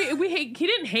 and like he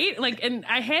didn't hate like, and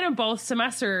I had him both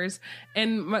semesters.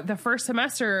 And the first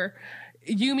semester,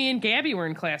 Yumi and Gabby were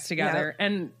in class together,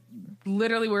 and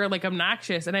literally we were like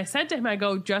obnoxious. And I said to him, I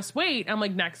go, just wait. I'm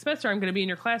like, next semester I'm going to be in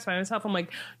your class by myself. I'm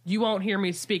like, you won't hear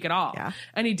me speak at all. Yeah.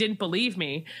 And he didn't believe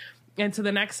me. And so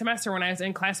the next semester when I was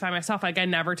in class by myself, like I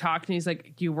never talked, and he's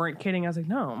like, you weren't kidding? I was like,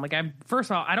 no. I'm like, first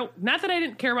of all, not that I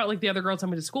didn't care about like the other girls I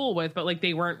went to school with, but like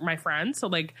they weren't my friends. So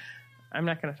like, I'm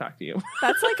not going to talk to you.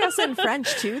 That's like us in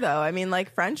French too, though. I mean,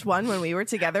 like French 1, when we were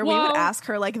together, we Well- would ask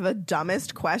her like the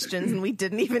dumbest questions, and we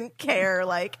didn't even care.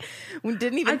 Like, we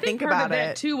didn't even I think part about of that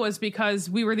it. too was because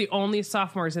we were the only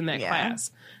sophomores in that Yeah. class.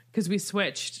 Because we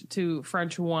switched to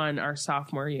French 1 our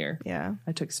sophomore year. Yeah,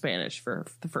 I took Spanish for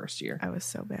the first year. I was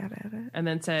so bad at it. And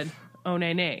then said, oh,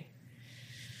 ne.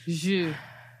 Je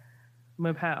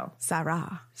m'appelle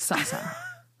Sarah. Sasa.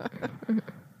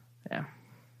 Yeah.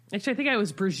 Actually, I think I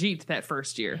was Brigitte that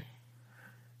first year.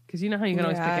 Because you know how you can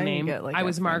always pick Yeah, a you name. get, like, I a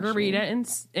was French Margarita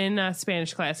in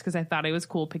Spanish class because I thought I was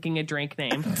cool picking a drink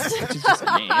name, which is just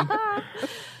a name.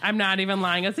 I'm not even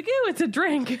lying. I was like, ew, it's a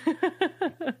drink.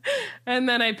 And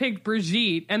then I picked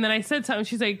Brigitte. And then I said something.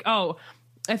 She's like, oh,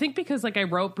 I think because like I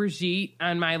wrote Brigitte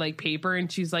on my like paper,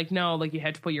 and she's like, no, like you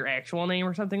had to put your actual name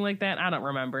or something like that. I don't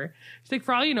remember. She's like,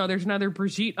 for all you know, there's another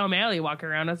Brigitte O'Malley walking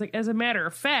around. I was like, as a matter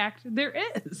of fact, there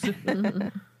is.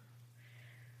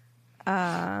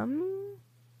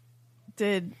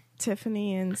 Did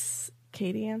Tiffany and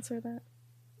Katie answer that?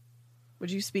 Would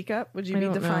you speak up? Would you I be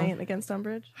don't know. defiant against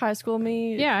Umbridge? High school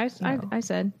me. Yeah, No. I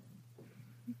said.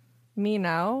 Me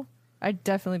now, I'd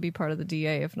definitely be part of the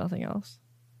DA if nothing else.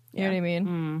 You know what I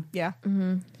mean? Yeah.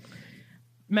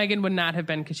 Megan would not have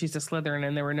been because she's a Slytherin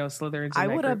and there were no Slytherins in I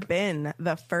that would have group. been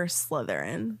the first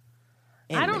Slytherin.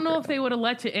 I don't know if they would have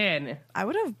let you in. I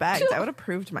would have begged. I would have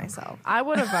proved myself. I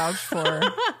would have vouched for.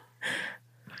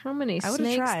 How many I would have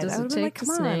snakes tried. does I it would have been take like, to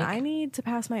come snake? on, I need to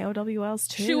pass my OWLs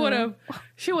too.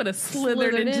 She would have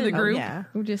slithered into the in. group. Yeah.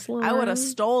 We just I would have learned.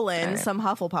 stolen some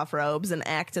Hufflepuff robes and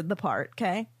acted the part,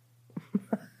 okay?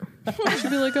 She'd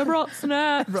be like, I brought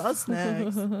snacks. Raw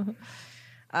snacks.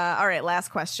 All right, last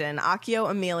question. Akio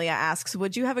Amelia asks,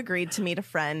 would you have agreed to meet a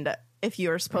friend if you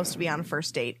were supposed to be on a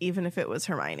first date, even if it was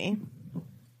Hermione?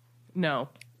 No.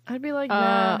 I'd be like,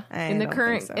 nah. I In the don't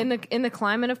current think so. in the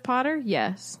climate of Potter,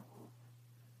 yes,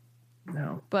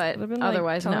 No. but I'd have been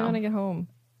otherwise, like, tell me when I no. get home.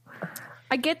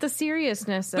 I get the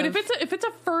seriousness, But of, if it's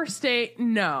a first date,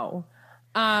 no.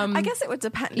 I guess it would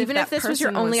depend. even if this was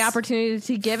your person only opportunity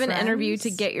to give an interview to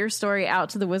friends. get your story out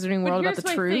to the Wizarding But world about here's the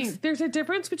my truth. thing. There's a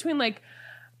difference between like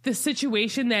the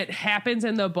situation that happens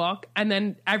in the book and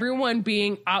then everyone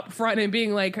being upfront and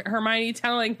being like Hermione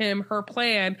telling him her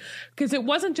plan, because it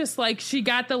wasn't just like she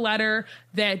got the letter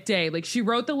that day. Like she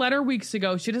wrote the letter weeks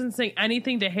ago. She doesn't say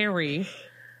anything to Harry.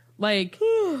 Like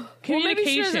communication. maybe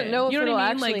she doesn't know if you know it'll what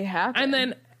I mean? actually like, happen. And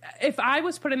then if I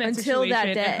was put in that Until that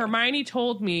situation day. and Hermione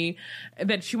told me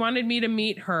that she wanted me to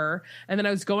meet her and then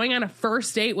I was going on a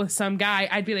first date with some guy,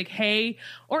 I'd be like, hey,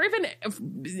 or even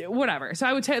whatever. So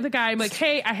I would tell the guy, I'm like,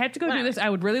 hey, I have to go do this. I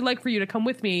would really like for you to come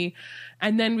with me.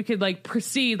 And then we could like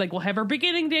proceed. Like we'll have our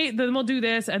beginning date, then we'll do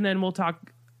this. And then we'll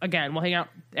talk again. We'll hang out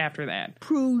after that.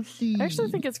 I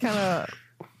actually think it's kind of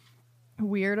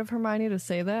weird of Hermione to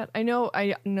say that. I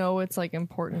know it's like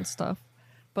important stuff,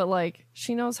 but like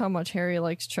she knows how much Harry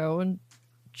likes Cho, and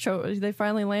Cho, they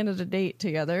finally landed a date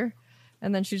together,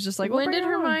 and then she's just like, when well, did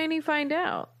bring it on. Hermione find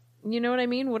out? You know what I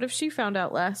mean? What if she found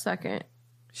out last second?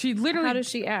 She literally, How does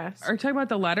she ask? are you talking about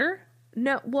the letter?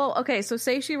 No, well, okay, so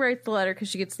say she writes the letter because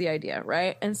she gets the idea,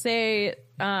 right? And say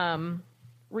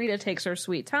Rita takes her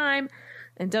sweet time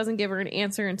and doesn't give her an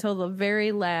answer until the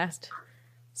very last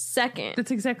second.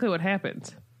 That's exactly what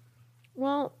happened.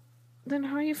 Well, then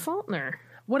how are you faulting her?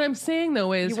 What I'm saying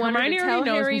though is You want her to Hermione tell already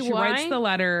knows Harry when she why? writes the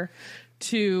letter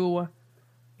to,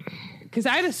 because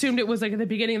I'd assumed it was like at the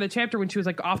beginning of the chapter when she was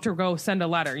like off to go send a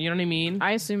letter. You know what I mean?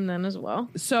 I assume then as well.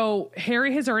 So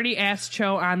Harry has already asked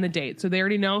Cho on the date. So they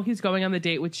already know he's going on the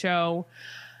date with Cho.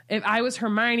 If I was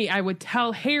Hermione, I would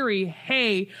tell Harry,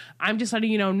 hey, I'm just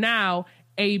letting you know now,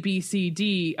 A, B, C,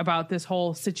 D about this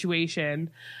whole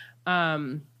situation.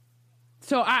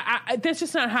 So I that's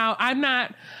just not how I'm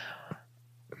not.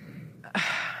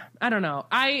 I don't know.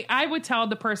 I would tell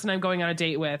the person I'm going on a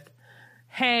date with,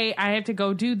 hey, I have to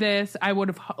go do this. I would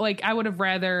have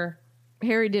rather.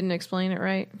 Harry didn't explain it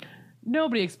right.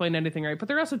 Nobody explained anything right, but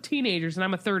they're also teenagers, and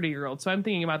I'm a 30-year-old, so I'm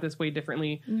thinking about this way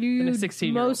differently than a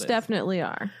 16-year-old. Most definitely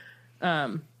are.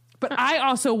 But I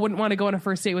also wouldn't want to go on a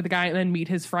first date with a guy and then meet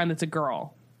his friend that's a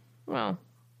girl. Well,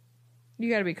 you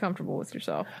got to be comfortable with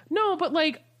yourself. No, but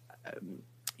like,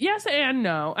 yes and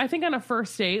no. I think on a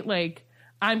first date, like,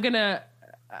 I'm gonna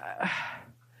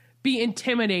be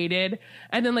intimidated,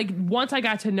 and then like once I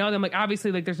got to know them, like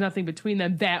obviously like there's nothing between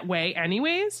them that way,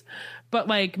 anyways. But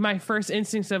like my first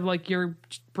instincts of like you're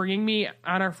bringing me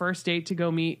on our first date to go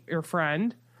meet your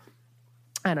friend.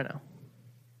 I don't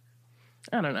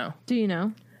know. Do you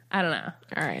know? I don't know.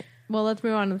 All right. Well, let's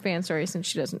move on to the fan story since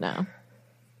she doesn't know.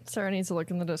 Sarah needs to look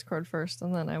in the Discord first,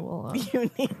 and then I will You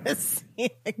need to see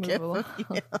a move gif along. of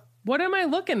you. What am I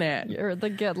looking at? Or the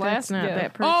That's last not gift.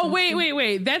 that person. Oh,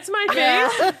 wait. That's my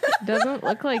face? Doesn't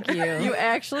look like you. You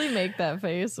actually make that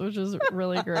face, which is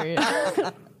really great.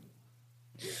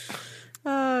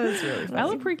 Oh, it's really funny. I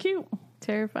look pretty cute.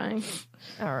 Terrifying.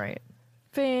 All right.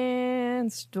 Fan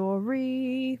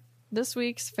story. This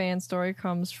week's fan story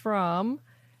comes from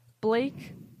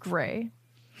Blake Gray.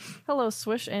 Hello,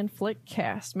 Swish and Flick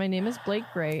cast. My name is Blake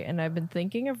Gray, and I've been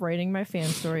thinking of writing my fan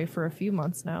story for a few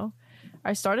months now.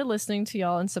 I started listening to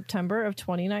y'all in September of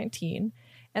 2019,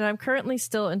 and I'm currently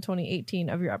still in 2018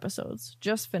 of your episodes.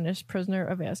 Just finished Prisoner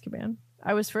of Azkaban.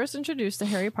 I was first introduced to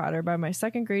Harry Potter by my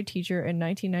second grade teacher in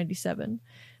 1997.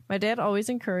 My dad always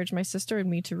encouraged my sister and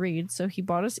me to read, so he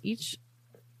bought us each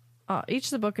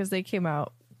the book as they came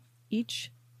out.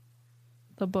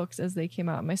 The books as they came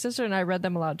out. My sister and I read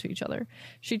them aloud to each other.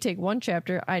 She'd take one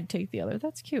chapter, I'd take the other.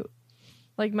 That's cute.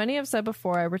 Like many have said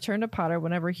before, I return to Potter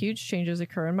whenever huge changes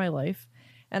occur in my life,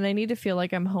 and I need to feel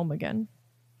like I'm home again.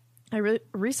 I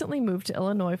recently moved to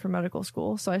Illinois for medical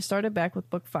school, so I started back with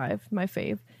book 5, my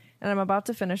fave, and I'm about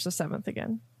to finish the 7th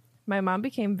again. My mom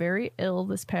became very ill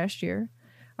this past year.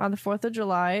 On the 4th of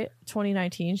July,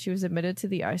 2019, she was admitted to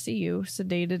the ICU,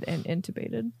 sedated and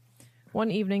intubated.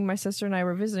 One evening, my sister and I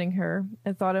were visiting her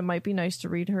and thought it might be nice to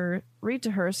read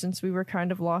to her since we were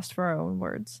kind of lost for our own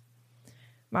words.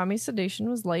 Mommy's sedation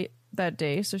was light that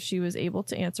day, so she was able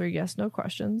to answer yes/no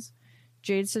questions.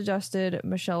 Jade suggested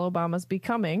Michelle Obama's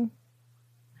Becoming,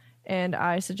 and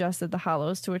I suggested The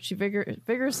Hollows, to which she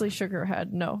vigorously shook her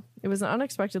head. No, it was an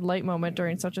unexpected light moment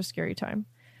during such a scary time.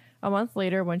 A month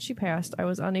later, when she passed, I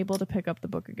was unable to pick up the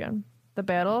book again. The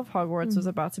Battle of Hogwarts was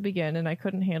about to begin, and I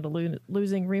couldn't handle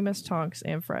losing Remus, Tonks,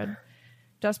 and Fred.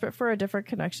 Desperate for a different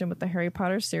connection with the Harry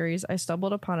Potter series, I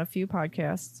stumbled upon a few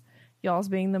podcasts, y'all's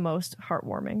being the most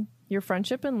heartwarming. Your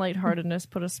friendship and lightheartedness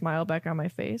put a smile back on my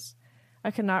face.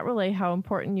 I cannot relay how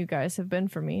important you guys have been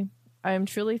for me. I am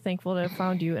truly thankful to have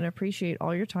found you and appreciate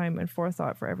all your time and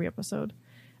forethought for every episode.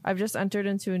 I've just entered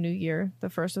into a new year, the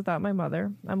first without my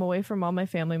mother. I'm away from all my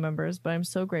family members, but I'm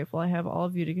so grateful I have all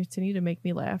of you to continue to make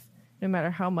me laugh, no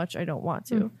matter how much I don't want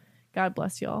to. God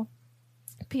bless y'all.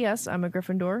 P.S. I'm a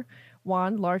Gryffindor.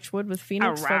 Wand, Larchwood with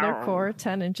Phoenix Feather Core,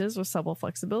 10 inches with supple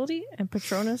flexibility, and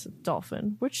Patronus,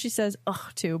 Dolphin, which she says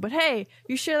ugh to. But hey,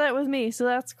 you share that with me, so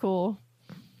that's cool.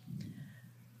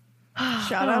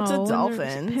 Shout out to There's a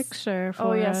Dolphins. picture for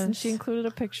Oh, yes, us. and she included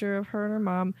a picture of her and her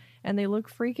mom, and they look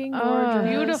freaking gorgeous.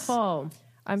 Beautiful.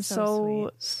 I'm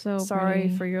So so so sorry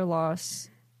pretty. for your loss.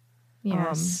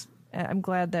 Yes. I'm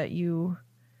glad that you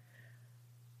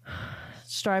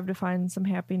strive to find some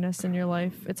happiness in your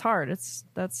life. It's hard.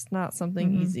 That's not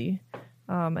something easy.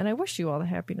 And I wish you all the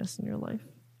happiness in your life.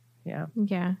 Yeah.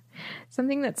 Yeah.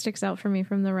 Something that sticks out for me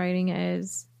from the writing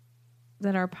is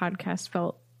that our podcast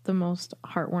felt the most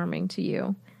heartwarming to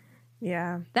you.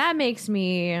 Yeah. That makes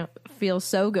me feel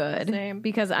so good. Same.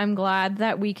 Because I'm glad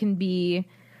that we can be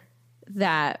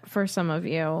that for some of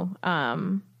you. I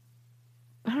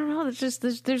don't know.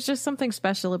 There's just something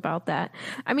special about that.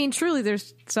 I mean, truly,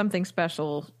 there's something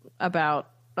special about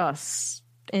us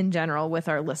in general with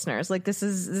our listeners. Like this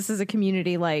is a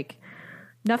community like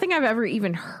nothing I've ever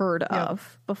even heard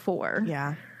of before.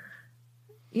 Yeah.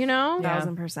 You know,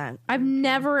 1000%. I've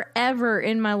never ever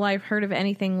in my life heard of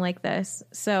anything like this.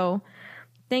 So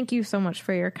thank you so much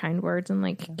for your kind words. And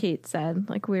like Kate said,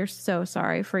 like we're so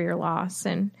sorry for your loss,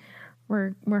 and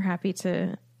we're happy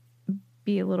to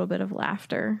be a little bit of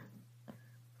laughter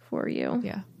for you.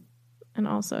 Yeah. And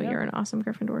also you're an awesome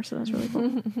Gryffindor, so that's really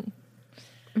cool.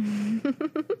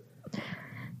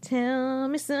 Tell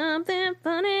me something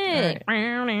funny.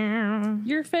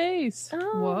 Your face.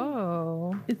 Oh,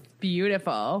 Whoa. It's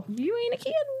beautiful. you ain't a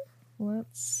kid.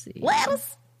 Let's see.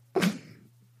 Lettuce.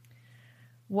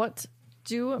 What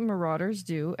do marauders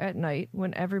do at night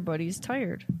when everybody's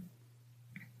tired?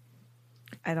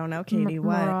 I don't know, Katie.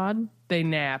 What? Maraud. They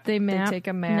nap. They map. take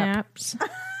a map. Naps.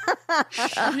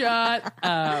 Shut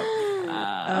up.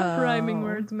 Rhyming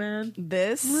words, man.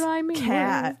 This Rhyming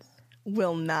cat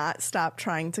will not stop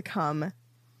trying to come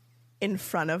in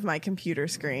front of my computer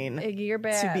screen Iggy, you're to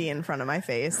bad. be in front of my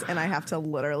face, and I have to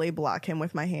literally block him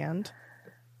with my hand.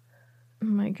 Oh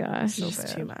my gosh. It's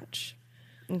just too much.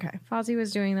 Okay. Fozzie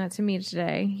was doing that to me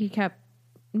today. He kept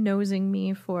nosing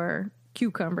me for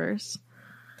cucumbers.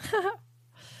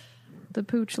 The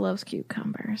pooch loves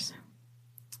cucumbers.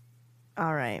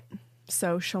 All right.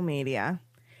 Social media.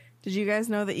 Did you guys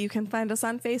know that you can find us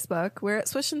on Facebook? We're at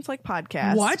Swish and Flick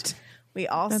Podcast. What? We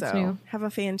That's also new. have a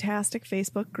fantastic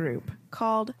Facebook group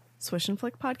called Swish and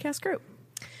Flick Podcast Group.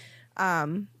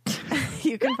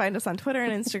 You can find us on Twitter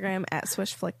and Instagram at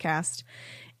Swish Flickcast.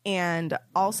 And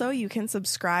also you can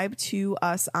subscribe to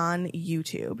us on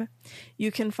YouTube.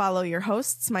 You can follow your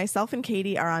hosts. Myself and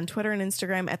Katie are on Twitter and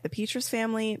Instagram at the Petras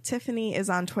Family. Tiffany is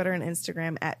on Twitter and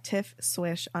Instagram at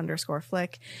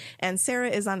tiffswish_flick. And Sarah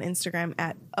is on Instagram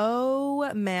at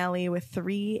O'Malley with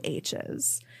 3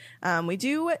 H's. We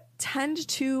do tend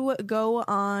to go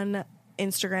on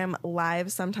Instagram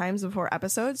live sometimes before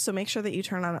episodes, so make sure that you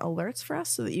turn on alerts for us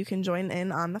so that you can join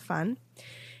in on the fun.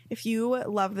 If you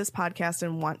love this podcast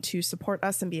and want to support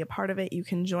us and be a part of it, you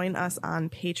can join us on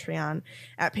Patreon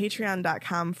at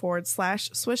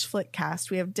patreon.com/swishflickcast.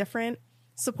 We have different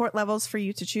support levels for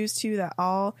you to choose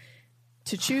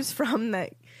from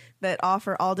that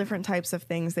offer all different types of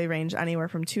things. They range anywhere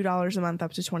from $2 a month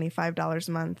up to $25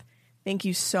 a month. Thank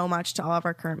you so much to all of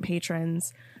our current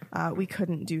patrons. We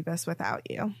couldn't do this without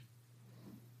you.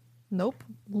 Nope.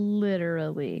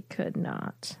 Literally could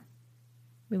not.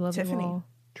 We love you Tiffany. all.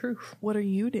 Truth. What are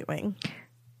you doing?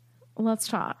 Let's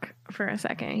talk for a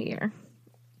second here.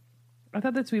 I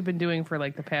thought that's what we've been doing for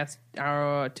like the past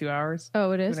hour, 2 hours.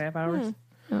 Oh, it 2.5 is? hours.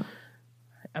 Oh.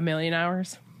 A million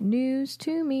hours. News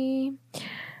to me.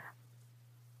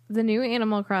 The new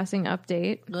Animal Crossing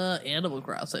update. Animal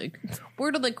Crossing.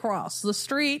 Where do they cross? The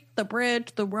street, the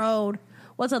bridge, the road?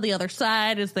 What's on the other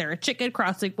side? Is there a chicken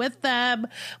crossing with them?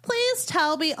 Please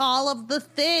tell me all of the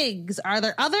things. Are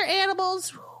there other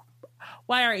animals?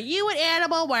 Why are you an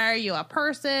animal? Why are you a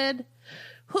person?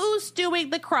 Who's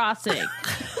doing the crossing?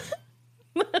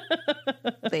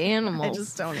 The animals. I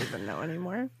just don't even know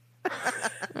anymore.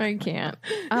 I can't.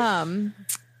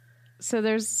 So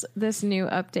there's this new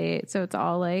update. So it's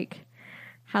all like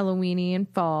Halloweeny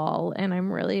and fall, and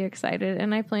I'm really excited.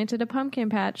 And I planted a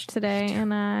pumpkin patch today,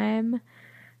 and I'm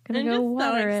gonna go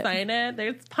water it. So excited.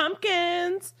 There's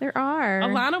pumpkins. There are.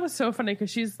 Alana was so funny because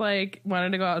she's like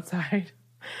wanted to go outside,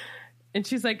 and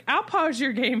she's like, "I'll pause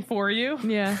your game for you."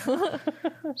 Yeah.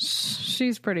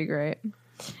 She's pretty great.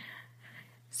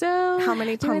 So How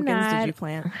many pumpkins did you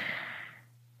plant?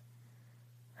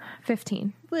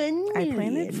 15. I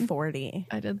planted 40.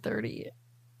 I did 30.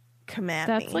 Come at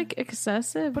That's me. like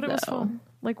excessive, But it was though. fun.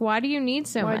 Like, why do you need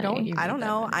so Why many? don't you? I don't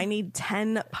know. I need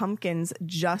 10 pumpkins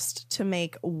just to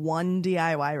make one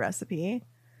DIY recipe.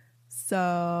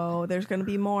 So there's going to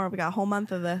be more. We got a whole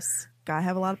month of this. Gotta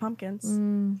have a lot of pumpkins.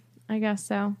 I guess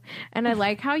so. And I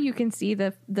like how you can see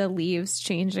the leaves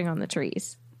changing on the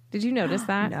trees. Did you notice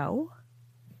that? No.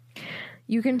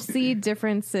 You can see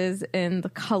differences in the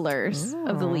colors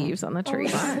of the leaves on the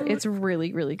trees. It's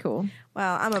really, really cool.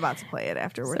 Well, I'm about to play it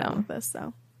after we're So. done with this.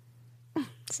 So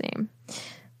Same.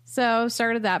 So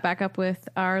started that back up with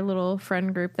our little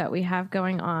friend group that we have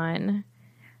going on.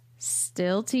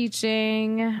 Still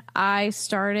teaching. I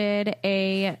started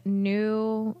a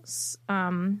new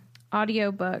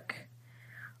audiobook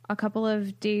a couple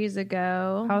of days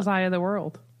ago. How's Eye of the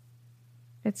World?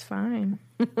 It's fine.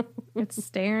 It's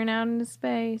staring out into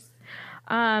space.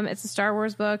 It's a Star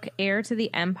Wars book, Heir to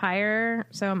the Empire.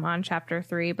 So I'm on chapter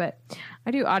 3, but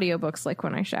I do audiobooks like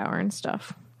when I shower and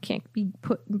stuff. Can't be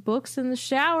putting books in the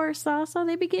shower, Sasa.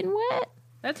 They be getting wet.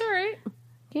 That's all right.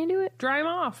 Can't do it. Dry them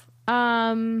off.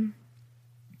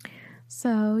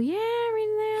 So yeah,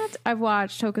 reading that. I've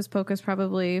watched Hocus Pocus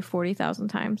probably 40,000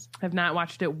 times. I've not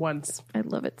watched it once. I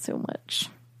love it so much.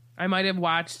 I might have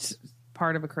watched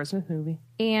part of a Christmas movie.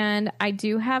 And I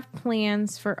do have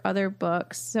plans for other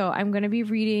books. So I'm going to be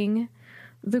reading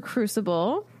The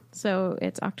Crucible. So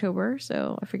it's October.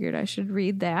 So I figured I should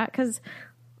read that because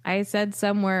I said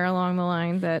somewhere along the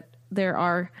line that there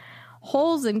are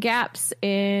holes and gaps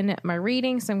in my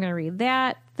reading. So I'm going to read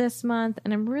that this month.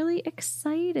 And I'm really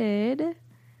excited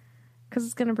because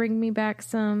it's going to bring me back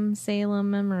some Salem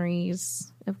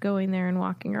memories of going there and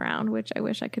walking around, which I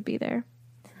wish I could be there.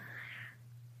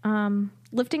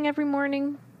 Lifting every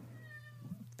morning,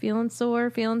 feeling sore,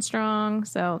 feeling strong.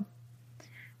 So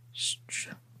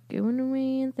going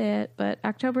away with it. But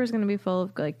October is going to be full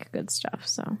of like good stuff.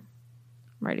 So I'm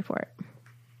ready for it.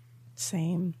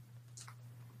 same.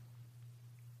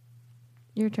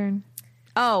 Your turn.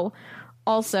 Oh,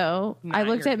 also, I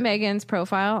looked at Megan's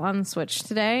profile on Switch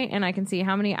today and I can see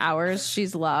how many hours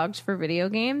she's logged for video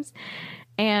games.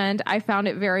 And I found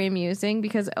it very amusing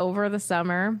because over the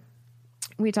summer,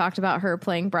 we talked about her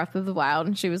playing Breath of the Wild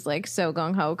and she was like so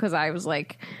gung-ho because I was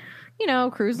like, you know,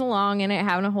 cruising along in it,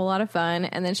 having a whole lot of fun.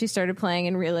 And then she started playing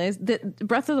and realized that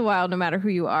Breath of the Wild, no matter who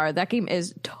you are, that game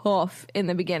is tough in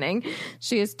the beginning.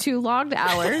 She has 2 logged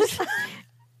hours.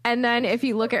 And then if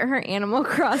you look at her Animal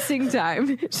Crossing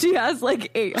time, she has like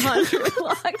 800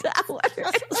 logged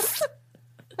hours.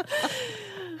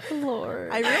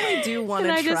 Lord. I really do want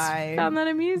And to I just try found that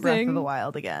amusing. Breath of the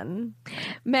Wild again.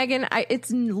 Megan, it's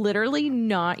literally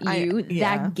not you.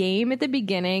 Yeah. That game at the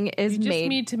beginning is You just made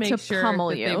need to make sure pummel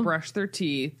that you. they brush their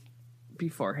teeth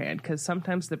beforehand because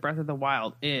sometimes the Breath of the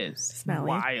Wild is Smelly.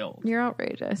 wild. You're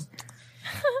outrageous.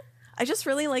 I just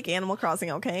really like Animal Crossing,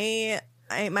 okay?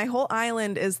 My whole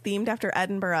island is themed after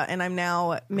Edinburgh, and I'm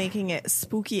now making it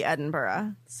Spooky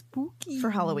Edinburgh. Spooky. For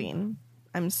Halloween.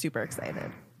 I'm super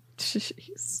excited.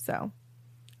 So,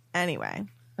 anyway,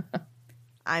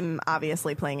 I'm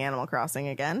obviously playing Animal Crossing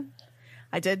again.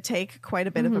 I did take quite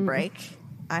a bit of a break.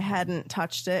 I hadn't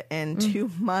touched it in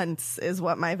 2 months, is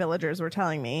what my villagers were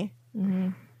telling me.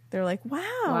 They're like,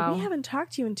 wow, we haven't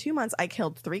talked to you in 2 months. I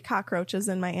killed 3 cockroaches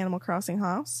in my Animal Crossing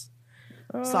house.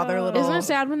 Saw their little... Isn't it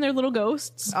sad when they're little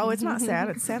ghosts? Oh, it's not sad.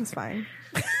 It's satisfying.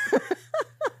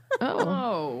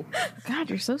 Oh, God,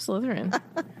 you're so Slytherin.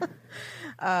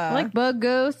 I like bug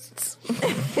ghosts.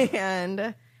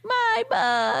 And My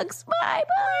bugs.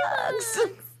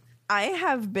 I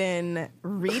have been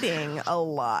reading a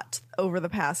lot over the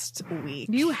past week.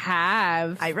 You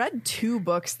have. I read 2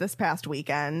 books this past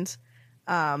weekend.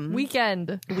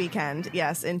 Weekend.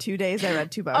 Yes, in 2 days I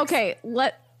read 2 books. Okay,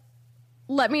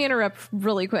 let me interrupt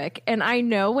really quick. And I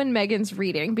know when Megan's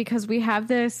reading because we have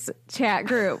this chat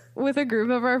group with a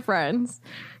group of our friends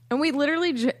And we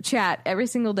literally chat every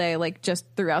single day, like just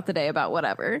throughout the day about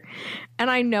whatever. And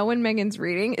I know when Megan's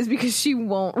reading is because she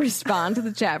won't respond to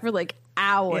the chat for like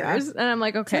hours. And I'm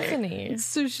like, okay. Tiffany.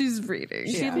 So she's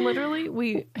reading. She literally,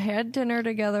 we had dinner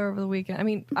together over the weekend. I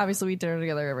mean, obviously we eat dinner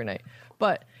together every night,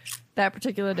 but that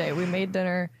particular day we made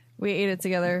dinner, we ate it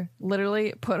together,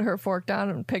 literally put her fork down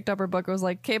and picked up her book and was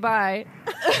like, okay, bye.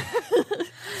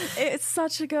 It's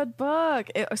such a good book.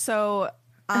 So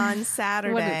on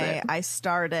Saturday, I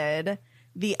started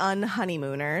The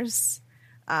Unhoneymooners.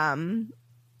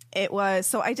 It was,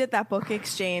 so I did that book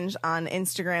exchange on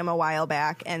Instagram a while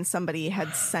back, and somebody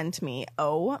had sent me,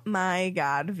 oh my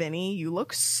God, Vinny, you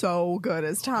look so good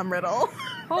as Tom Riddle.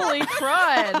 Holy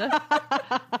crud.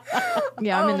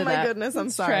 Yeah, I'm into that. Oh my goodness, I'm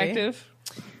sorry. Attractive.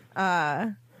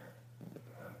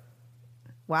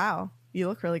 Wow, you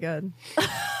look really good.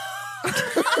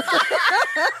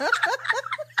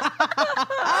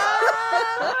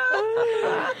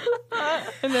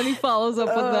 And then he follows up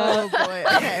with Oh that. boy,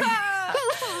 okay.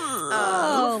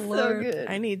 Oh, Lord. So good.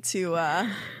 I need to,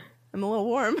 I'm a little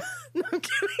warm. No, I'm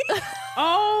kidding.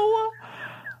 Oh,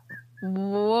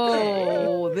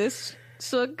 Whoa, this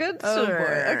took a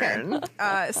turn.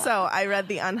 Okay. So I read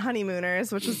The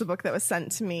Unhoneymooners, which was the book that was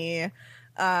sent to me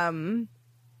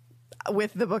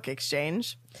with the book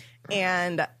exchange,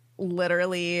 and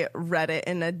literally read it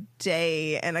in a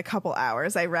day and a couple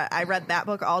hours. I read that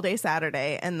book all day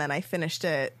Saturday, and then I finished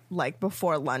it like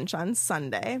before lunch on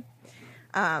Sunday.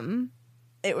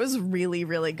 It was really,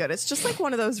 really good. It's just like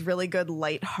one of those really good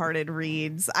lighthearted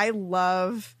reads. I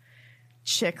love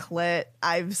chick lit.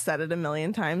 I've said it a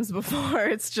million times before.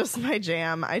 It's just my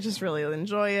jam. I just really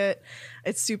enjoy it.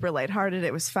 It's super lighthearted.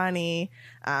 It was funny.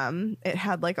 It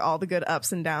had like all the good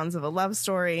ups and downs of a love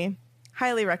story.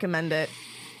 Highly recommend it,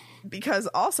 because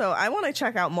also I want to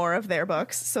check out more of their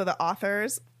books. So the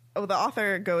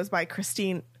author goes by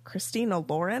Christina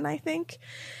Lauren, I think.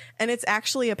 And it's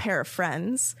actually a pair of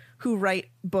friends who write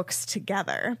books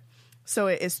together. So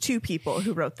it is two people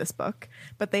who wrote this book,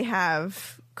 but they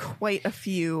have quite a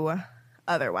few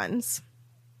other ones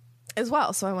as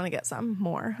well. So I want to get some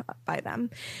more by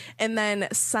them. And then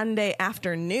Sunday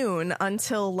afternoon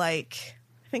until like,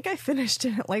 I think I finished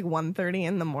it at like 1:30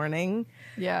 in the morning.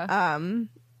 Yeah.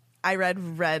 I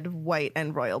read Red, White,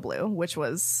 and Royal Blue, which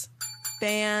was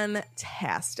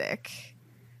fantastic.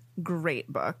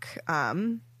 Great book.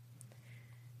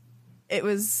 It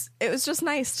was just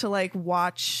nice to like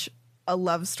watch a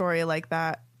love story like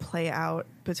that play out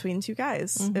between two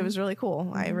guys. Mm-hmm. It was really cool.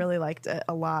 Mm-hmm. I really liked it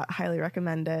a lot. Highly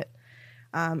recommend it.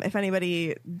 If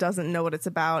anybody doesn't know what it's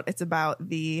about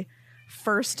the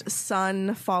first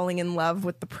son falling in love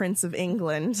with the Prince of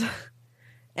England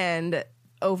and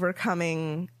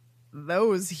overcoming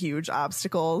those huge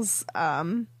obstacles.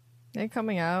 They're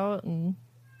coming out and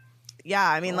yeah,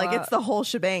 I mean, like, it's the whole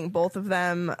shebang. Both of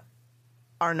them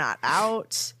are not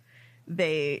out.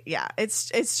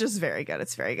 It's just very good.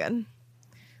 It's very good.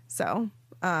 So,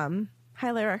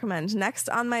 highly recommend. Next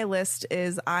on my list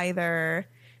is either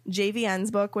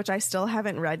JVN's book, which I still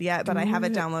haven't read yet, but I have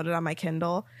it downloaded on my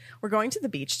Kindle. We're going to the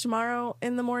beach tomorrow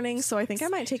in the morning, so I think I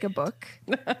might take a book.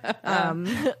 I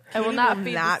will not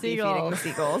be feeding the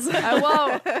seagulls. I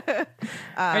won't.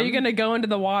 Are you going to go into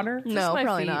the water? No, my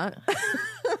probably feet.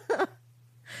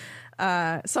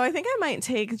 not. So I think I might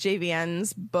take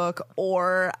JVN's book,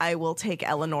 or I will take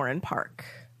Eleanor and Park.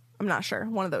 I'm not sure.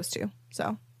 One of those two.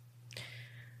 So,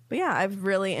 but yeah, I've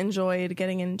really enjoyed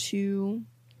getting into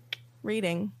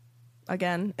reading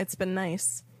again. It's been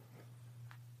nice.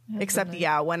 Except,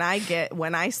 yeah, when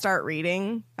I start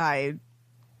reading, I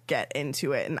get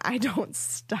into it and I don't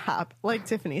stop. Like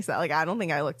Tiffany said, like, I don't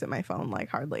think I looked at my phone like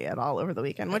hardly at all over the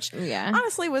weekend, which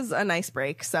honestly was a nice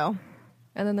break. So,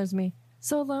 and then there's me.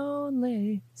 So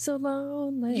lonely, so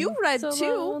lonely. You read so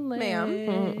too, lonely.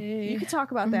 ma'am. You could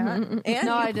talk about that. And No, you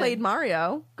I played did.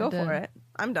 Mario. Go did. for it.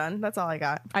 I'm done. That's all I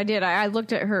got. I did. I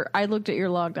looked at her. I looked at your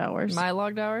logged hours. My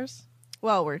logged hours?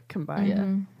 Well, we're combined.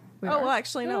 Yeah. Well,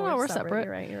 actually, no, No, we're we're separate.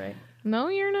 separate. You're right. No,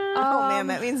 you're not. Oh, man,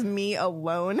 that means me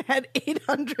alone had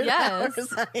 800 Yes.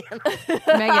 hours.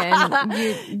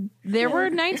 Megan, there were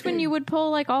nights when you would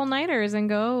pull like all-nighters and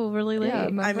go really late. Yeah, I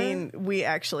remember? mean, we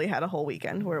actually had a whole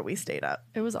weekend where we stayed up.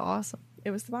 It was awesome.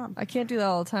 It was the bomb. I can't do that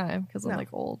all the time because I'm No. like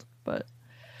old, but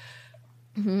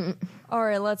all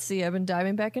right, let's see. I've been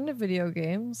diving back into video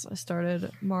games. I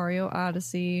started Mario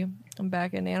Odyssey. I'm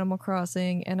back in Animal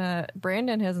Crossing, and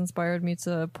Brandon has inspired me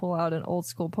to pull out an old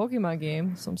school Pokemon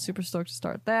game, so I'm super stoked to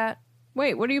start that.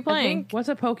 Wait, what are you playing? What's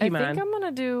a I Pokemon? think I'm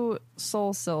gonna do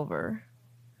Soul Silver.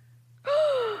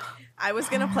 I was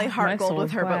going to play Heart My Gold soul with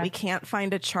is her, but black. we can't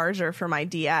find a charger for my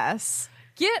DS.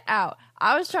 Get out.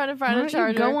 I was trying to find Why a don't you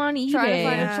charger. go on eBay? Trying to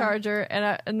find Yeah. a charger.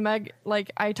 And Meg,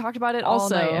 like, I talked about it all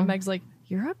Also- night. And Meg's like,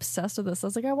 you're obsessed with this. I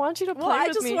was like, I want you to play Well, I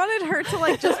with just me. wanted her to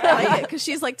like just play it because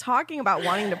she's like talking about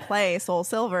wanting to play Soul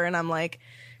Silver, and I'm like,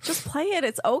 just play it.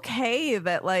 It's okay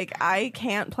that like I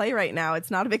can't play right now.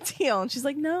 It's not a big deal. And she's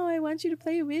like, no, I want you to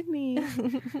play with me.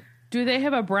 Do they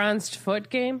have a bronzed foot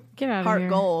game? Get out of Heart here.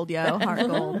 gold, yo, heart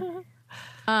gold.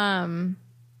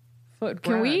 Foot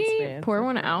Can bronze, we man. pour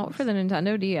one out for the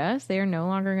Nintendo DS? They are no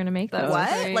longer going to make That's those. What?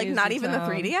 crazy Like not even the town.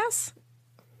 3DS?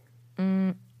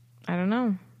 I don't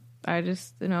know. I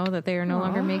just know that they are no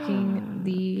longer making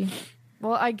the.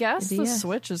 Well, I guess the DS.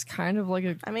 Switch is kind of like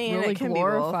a I mean, really it can be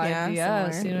both, glorified yeah,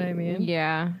 DS. similar. You know what I mean?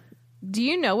 Yeah. Do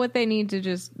you know what they need to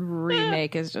just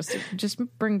remake? Is just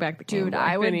bring back the Game Dude, Boy.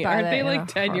 I would Vinny, buy aren't that they in like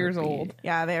a 10 years heartbeat. old?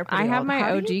 Yeah, they are. I Pretty have old. my How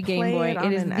do OG you Game play Boy. on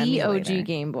It is an the emulator? OG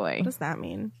Game Boy. What does that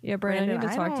mean? Yeah, Brandon, I need to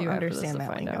I talk don't to you after this understand to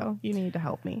that find lingo. out. You need to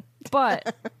help me.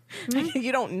 But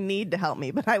You don't need to help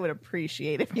me, but I would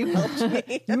appreciate if you helped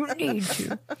me. you need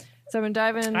to. So I've been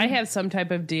diving. I have some type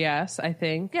of DS, I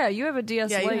think. Yeah, you have a DS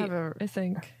Yeah, you Lite, have a- I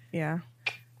think. Yeah.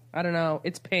 I don't know.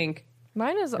 It's pink.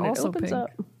 Mine is And also it opens pink. up.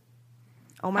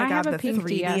 Oh my I god, have a the pink 3DS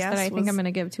DS that I think was I'm going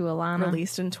to give to Alana.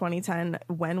 released in 2010.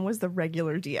 When was the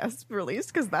regular DS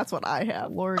released? Because that's what I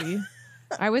have. Lordy.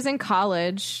 I was in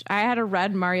college. I had a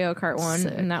red Mario Kart one,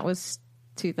 Sick. and that was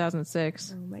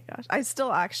 2006. Oh my gosh. I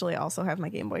still actually also have my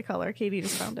Game Boy Color. Katie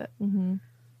just found it. Mm-hmm.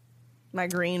 My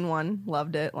green one.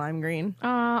 Loved it. Lime green.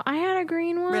 I had a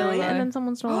green one, Really? and then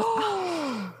someone stole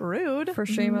it. Rude. For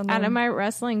shame on Out of them. my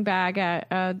wrestling bag at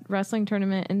a wrestling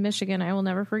tournament in Michigan. I will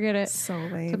never forget it. So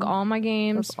lame. Took all my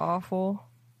games. That's awful.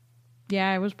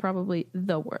 Yeah, it was probably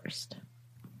the worst.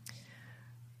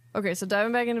 Okay, so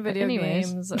diving back into video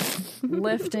anyways. games,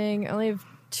 lifting. I only have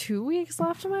 2 weeks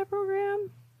left of my program,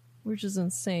 which is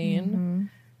insane.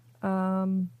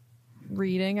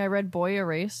 Reading. I read Boy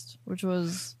Erased, which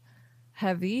was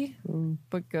heavy,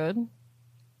 but good.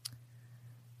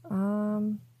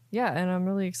 Yeah, and I'm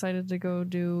really excited to go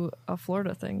do a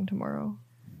Florida thing tomorrow.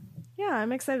 Yeah,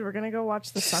 I'm excited. We're going to go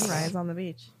watch the sunrise on the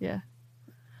beach. Yeah.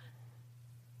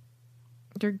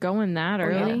 You're going that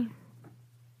early?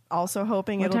 Also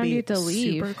hoping What it'll time do be you have to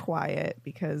leave? super quiet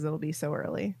because it'll be so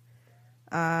early.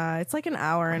 It's like an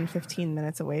hour and 15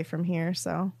 minutes away from here,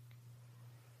 so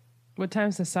What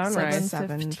time's the sunrise?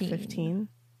 7:15.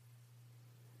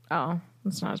 Oh,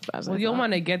 that's not as bad as I Well, you'll thought.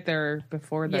 want to get there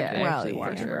before that Yeah, to well, actually yeah,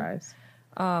 watch it sure. rise.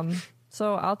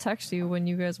 So I'll text you when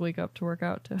you guys wake up to work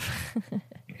out, Tiff.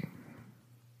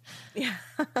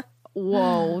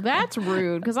 Whoa, that's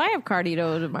rude because I have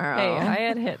cardio tomorrow. Hey, I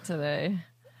had hit today.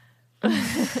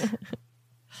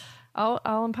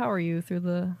 I'll empower you through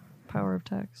the power of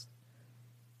text.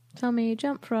 Tell me,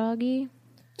 jump, Froggy.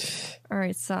 All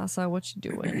right, Sasa, what you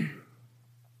doing?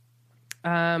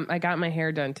 I got my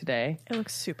hair done today. It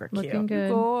looks super cute. Looking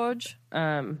good. Gorge.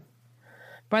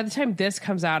 By the time this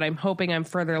comes out, I'm hoping I'm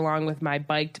further along with my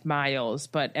biked miles.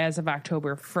 But as of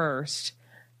October 1st,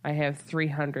 I have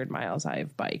 300 miles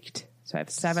I've biked. So I have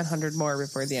 700 more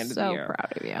before the end of the So year.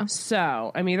 proud of you.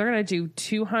 So I'm either going to do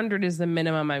 200 is the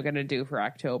minimum I'm going to do for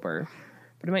October.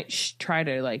 But I might try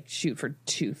to like shoot for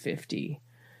 250.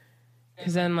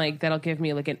 Because then like that'll give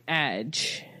me like an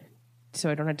edge. So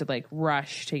I don't have to like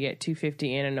rush to get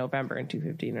 250 in November and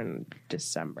 250 in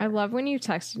December. I love when you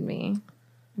texted me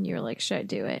and you were like, should I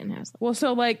do it? And I was like, Well,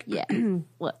 so like yeah,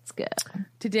 let's go.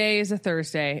 today is a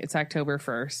Thursday. It's October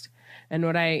 1st. And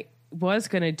what I was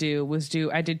going to do was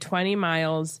I did 20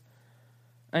 miles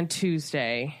on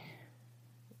Tuesday.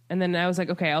 And then I was like,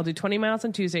 okay, I'll do 20 miles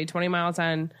on Tuesday, 20 miles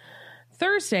on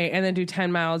Thursday, and then do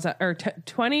 10 miles or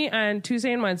 20 on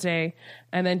Tuesday and Wednesday,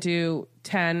 and then do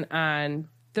 10 on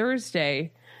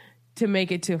Thursday to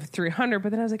make it to 300.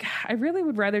 But then I was like, I really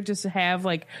would rather just have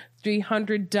like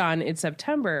 300 done in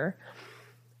September.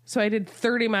 So I did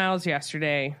 30 miles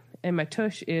yesterday, and my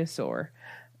tush is sore.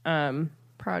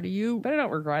 Proud of you. But I don't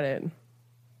regret it.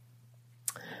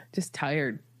 Just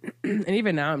tired. And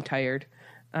even now I'm tired.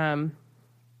 So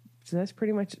that's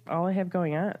pretty much all I have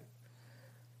going on.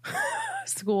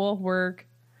 School, work,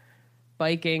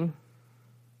 biking.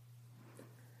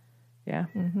 Yeah.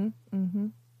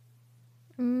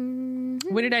 When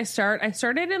did I start? I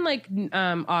started in like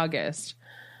August.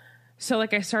 So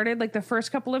like I started like the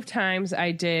first couple of times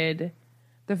I did,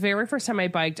 the very first time I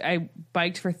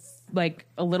biked for like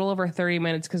a little over 30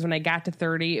 minutes because when I got to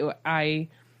 30, I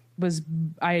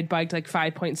had biked like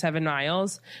 5.7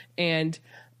 miles and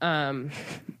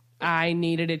I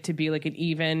needed it to be like an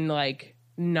even like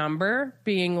number,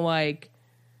 being like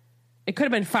it could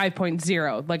have been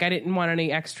 5.0. Like I didn't want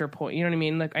any extra point. You know what I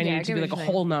mean? Like I needed to be like a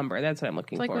whole number. That's what I'm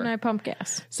looking It's like for. when I pump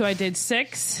gas. So I did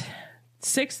 6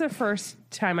 the first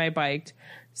time I biked,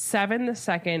 7 the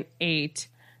second, 8,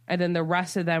 and then the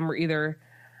rest of them were either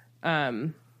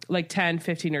like 10,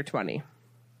 15, or 20.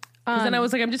 Because then I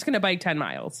was like, I'm just going to bike 10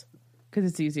 miles because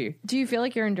it's easy. Do you feel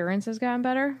like your endurance has gotten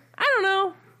better? I don't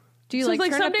know. Do you So like it's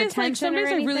turn some up the days, tension some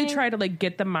days or I really anything? try to like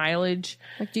get the mileage.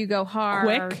 Like, do you go hard?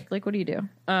 Quick. Like, what do you do?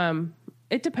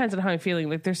 It depends on how I'm feeling.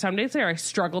 Like there's some days where I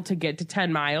struggle to get to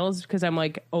 10 miles because I'm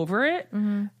like over it.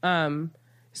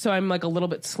 So I'm like a little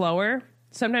bit slower.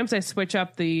 Sometimes I switch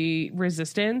up the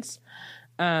resistance.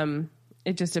 It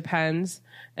just depends.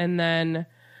 And then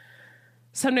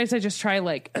some days I just try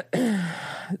like,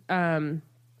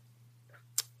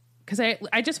 because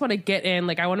I just want to get in.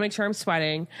 Like I want to make sure I'm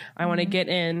sweating. I want to get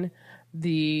in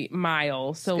the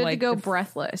mile. So Good like to go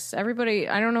breathless. Everybody,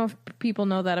 I don't know if people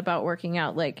know that about working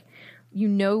out. Like, you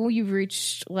know, you've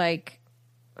reached like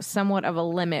somewhat of a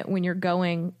limit when you're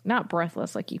going not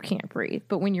breathless, like you can't breathe,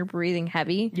 but when you're breathing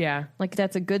heavy. Yeah. Like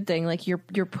that's a good thing. Like you're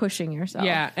pushing yourself.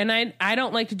 Yeah, and I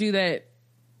don't like to do that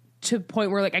to the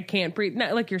point where like I can't breathe,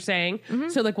 not like you're saying.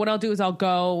 So like what I'll do is I'll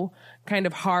go kind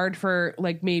of hard for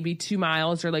like maybe 2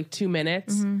 miles or like 2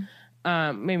 minutes.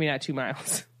 Maybe not 2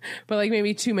 miles, but like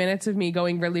maybe 2 minutes of me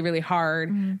going really, really hard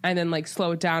and then like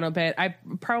slow it down a bit. I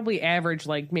probably average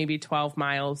like maybe 12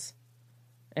 miles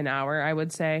an hour, I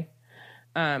would say.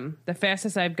 The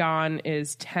fastest I've gone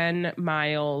is 10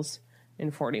 miles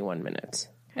in 41 minutes.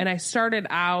 And I started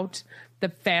out, the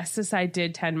fastest I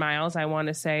did 10 miles, I want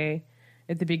to say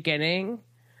at the beginning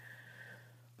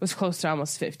was close to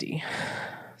almost 50.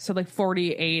 So like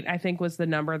 48, I think was the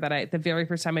number that the very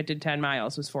first time I did 10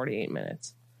 miles was 48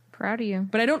 minutes. Proud of you.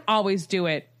 But I don't always do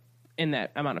it in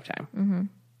that amount of time.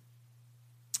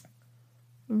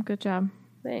 Good job.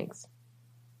 Thanks.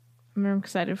 I'm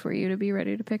excited for you to be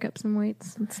ready to pick up some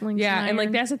weights and sling Yeah, some and like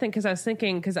iron. that's the thing, because I was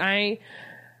thinking, because I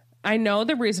know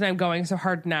the reason I'm going so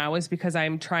hard now is because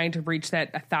I'm trying to reach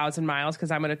that 1,000 miles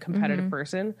because I'm a competitive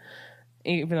person,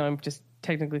 even though I'm just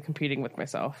technically competing with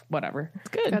myself. Whatever. It's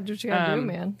good. Gotta do what you gotta do,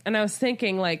 man. And I was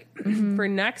thinking, like, for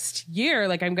next year,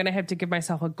 like, I'm going to have to give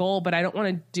myself a goal, but I don't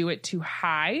want to do it too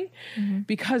high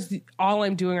because all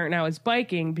I'm doing right now is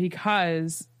biking,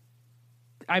 because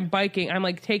I'm biking. I'm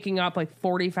like taking up like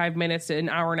 45 minutes to an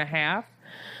hour and a half.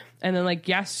 And then like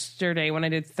yesterday when I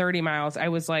did 30 miles, I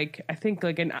was like, I think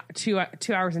like in 2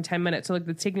 hours and 10 minutes. So like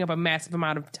it's taking up a massive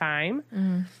amount of time.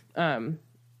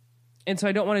 And so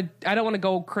I don't want to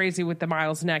go crazy with the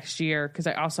miles next year, because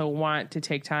I also want to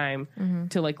take time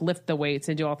to like lift the weights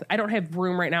and do all. I don't have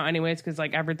room right now anyways, because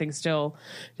like everything's still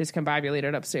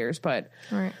discombobulated upstairs. But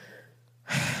Right.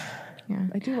 Yeah.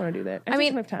 I do want to do that. I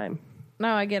mean- don't have time.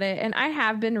 No, I get it. And I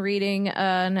have been reading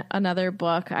another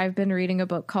book. I've been reading a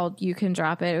book called You Can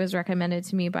Drop It. It was recommended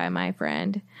to me by my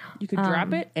friend, You could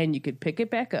drop it and you could pick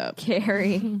it back up.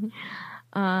 Carrie.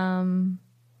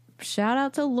 Shout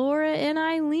out to Laura and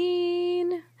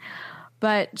Eileen.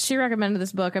 But she recommended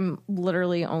this book. I'm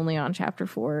literally only on chapter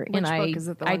 4. Which book is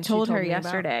it, the I one she told her told me about?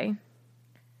 yesterday.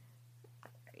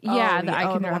 Oh, Yeah, the- the I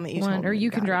oh, Can the Drop one that you one. told Or me.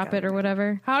 You Can Got it, Drop got It it, or got it.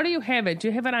 whatever. How do you have it? Do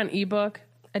you have it on ebook,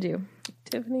 I do.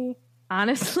 Tiffany?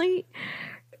 Honestly.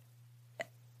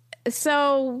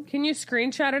 So Can you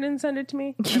screenshot it and send it to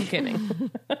me? I'm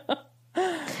kidding.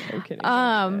 I'm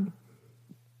kidding.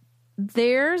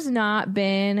 there's not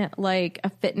been like a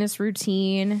fitness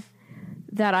routine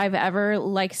that I've ever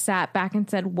like sat back and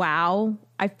said, wow,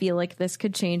 I feel like this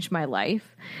could change my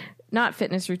life. Not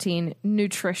fitness routine,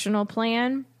 nutritional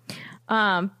plan.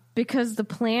 Because the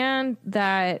plan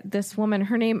that this woman,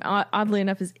 her name oddly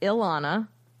enough is Ilana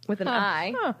with an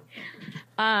I.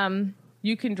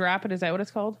 You Can Drop It. Is that what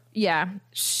it's called? Yeah.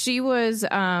 She was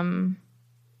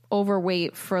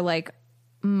overweight for like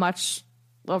much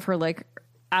of her like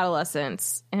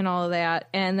adolescence and all of that.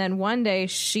 And then one day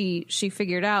she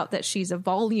figured out that she's a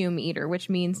volume eater, which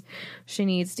means she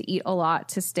needs to eat a lot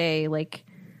to stay like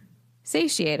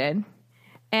satiated.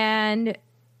 And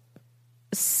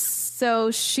so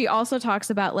she also talks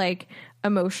about like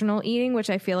emotional eating, which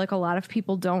I feel like a lot of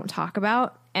people don't talk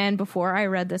about. And before I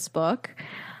read this book,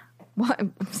 well,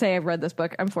 say I've read this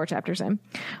book, I'm 4 chapters in.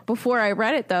 Before I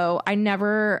read it, though, I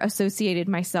never associated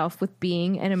myself with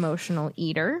being an emotional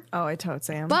eater. Oh, I totes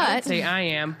am. But Say I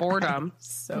am. Boredom.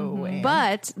 so am.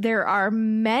 But there are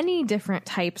many different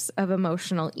types of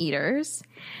emotional eaters,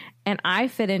 and I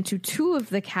fit into 2 of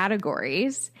the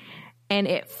categories, and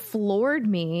it floored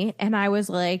me, and I was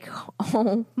like,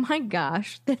 oh my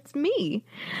gosh, that's me.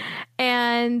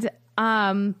 And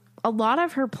a lot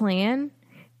of her plan,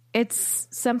 it's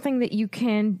something that you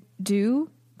can do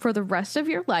for the rest of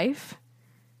your life.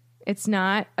 It's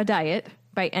not a diet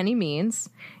by any means.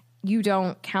 You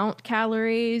don't count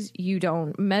calories. You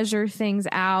don't measure things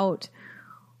out.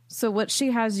 So what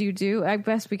she has you do, I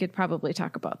guess we could probably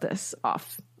talk about this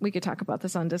we could talk about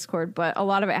this on Discord, but a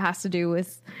lot of it has to do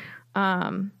with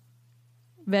veggies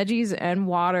and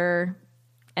water,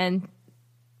 and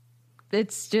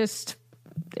it's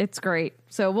great.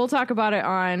 So we'll talk about it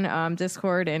on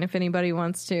Discord, and if anybody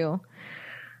wants to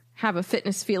have a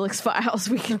Fitness Felix Files,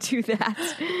 we can do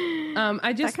that.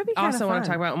 I just also want to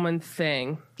talk about one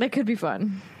thing. That could be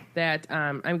fun. That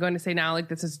I'm going to say now, like,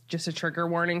 this is just a trigger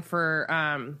warning for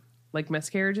like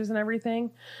miscarriages and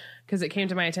everything, because it came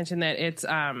to my attention that it's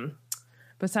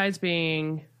besides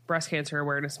being Breast Cancer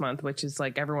Awareness Month, which is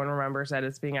like everyone remembers that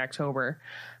it's being October,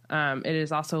 it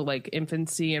is also like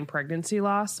Infancy and Pregnancy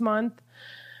Loss Month.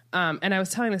 And I was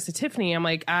telling this to Tiffany, I'm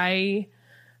like,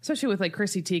 especially with like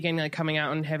Chrissy Teigen like coming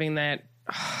out and having that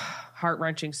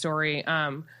heart-wrenching story,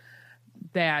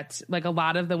 that like a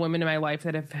lot of the women in my life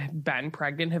that have been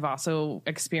pregnant have also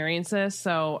experienced this.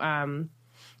 So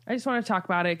I just want to talk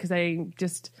about it because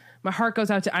my heart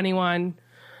goes out to anyone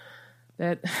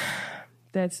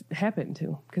that's happened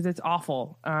to, because it's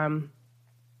awful. I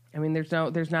mean, there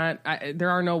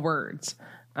are no words.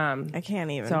 I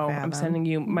can't even. So fathom. I'm sending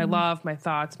you my love, my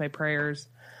thoughts, my prayers,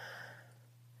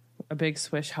 a big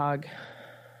swish hug.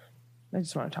 I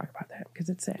just want to talk about that because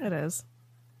it's sad. It is.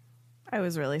 I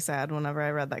was really sad whenever I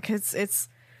read that, because it's,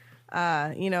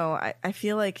 I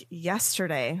feel like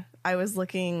yesterday I was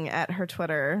looking at her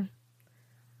Twitter,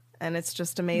 and it's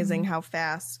just amazing how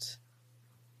fast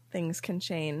things can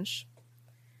change.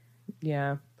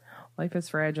 Yeah. Life is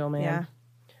fragile, man.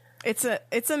 Yeah.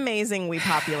 It's amazing we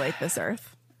populate this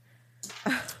earth.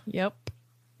 Yep.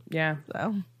 Yeah.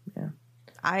 So, yeah.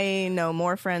 I know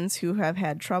more friends who have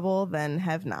had trouble than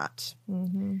have not.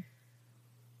 Mm-hmm.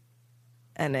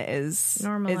 And it's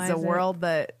Normalize a it. world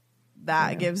that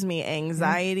gives me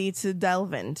anxiety to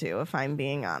delve into, if I'm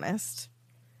being honest.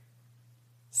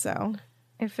 So,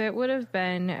 If it would have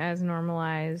been as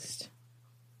normalized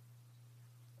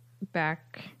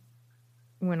back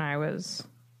when I was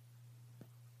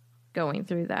going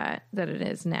through that it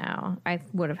is now, I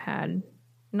would have had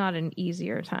not an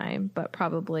easier time, but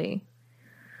probably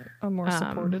A more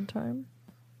supported time.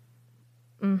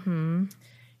 Mm-hmm.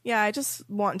 yeah, I just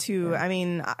want to, I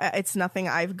mean, it's nothing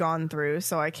I've gone through,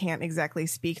 so I can't exactly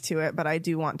speak to it, but I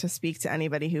do want to speak to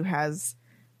anybody who has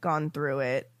gone through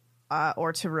it,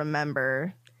 or to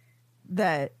remember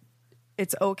that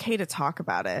it's okay to talk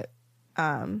about it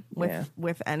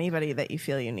with anybody that you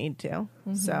feel you need to.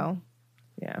 Mm-hmm. So,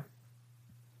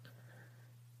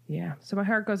 yeah. So my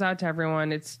heart goes out to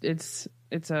everyone. It's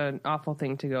an awful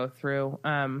thing to go through.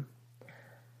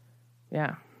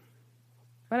 Yeah.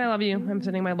 But I love you. I'm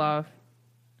sending my love.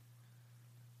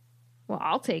 Well,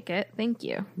 I'll take it. Thank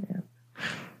you.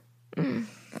 Yeah.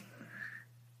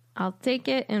 I'll take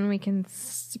it, and we can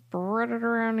spread it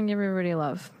around and give everybody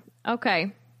love.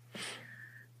 Okay.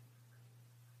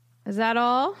 Is that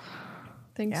all?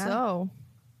 Think Yeah. so.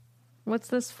 What's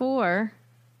this for?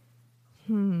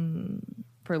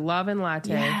 For love and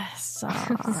latte. Yes.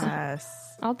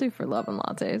 yes. I'll do for love and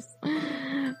lattes.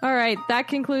 All right, that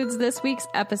concludes this week's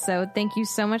episode. Thank you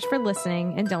so much for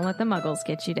listening, and don't let the muggles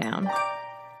get you down.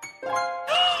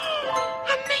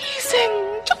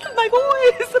 Amazing! Just my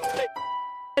voice!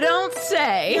 Don't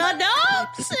say.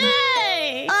 Don't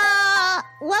say!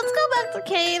 Let's go back to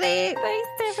Katie. Thanks,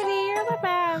 Tiffany. You're the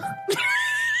best.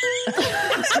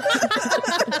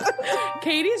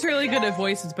 Katie's really good at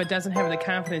voices, but doesn't have the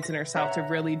confidence in herself to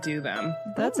really do them.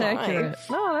 That's accurate.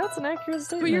 No, that's an accurate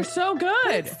statement. But you're so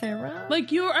good. Sarah.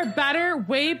 Like, you are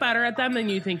way better at them than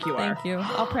you think you are. Thank you.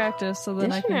 I'll practice so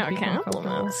then I can be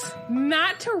comfortable.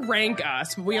 Not to rank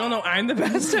us, but we all know I'm the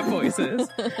best at voices.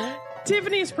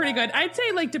 Tiffany's pretty good. I'd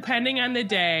say, like, depending on the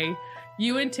day,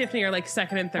 you and Tiffany are like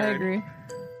second and third. I agree.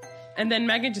 And then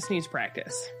Megan just needs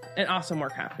practice and also more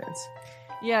confidence.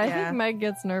 Yeah, I think Meg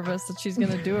gets nervous that she's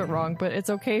going to do it wrong, but it's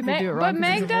okay if you do it wrong. But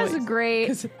Meg does great.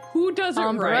 Because who does it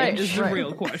right is the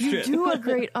real question. You do a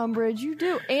great Umbridge. You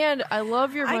do. And I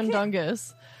love your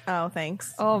Mundungus. Oh,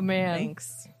 thanks. Oh, man.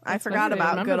 Thanks. I forgot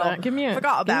about Give me a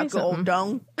good old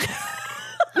Dung.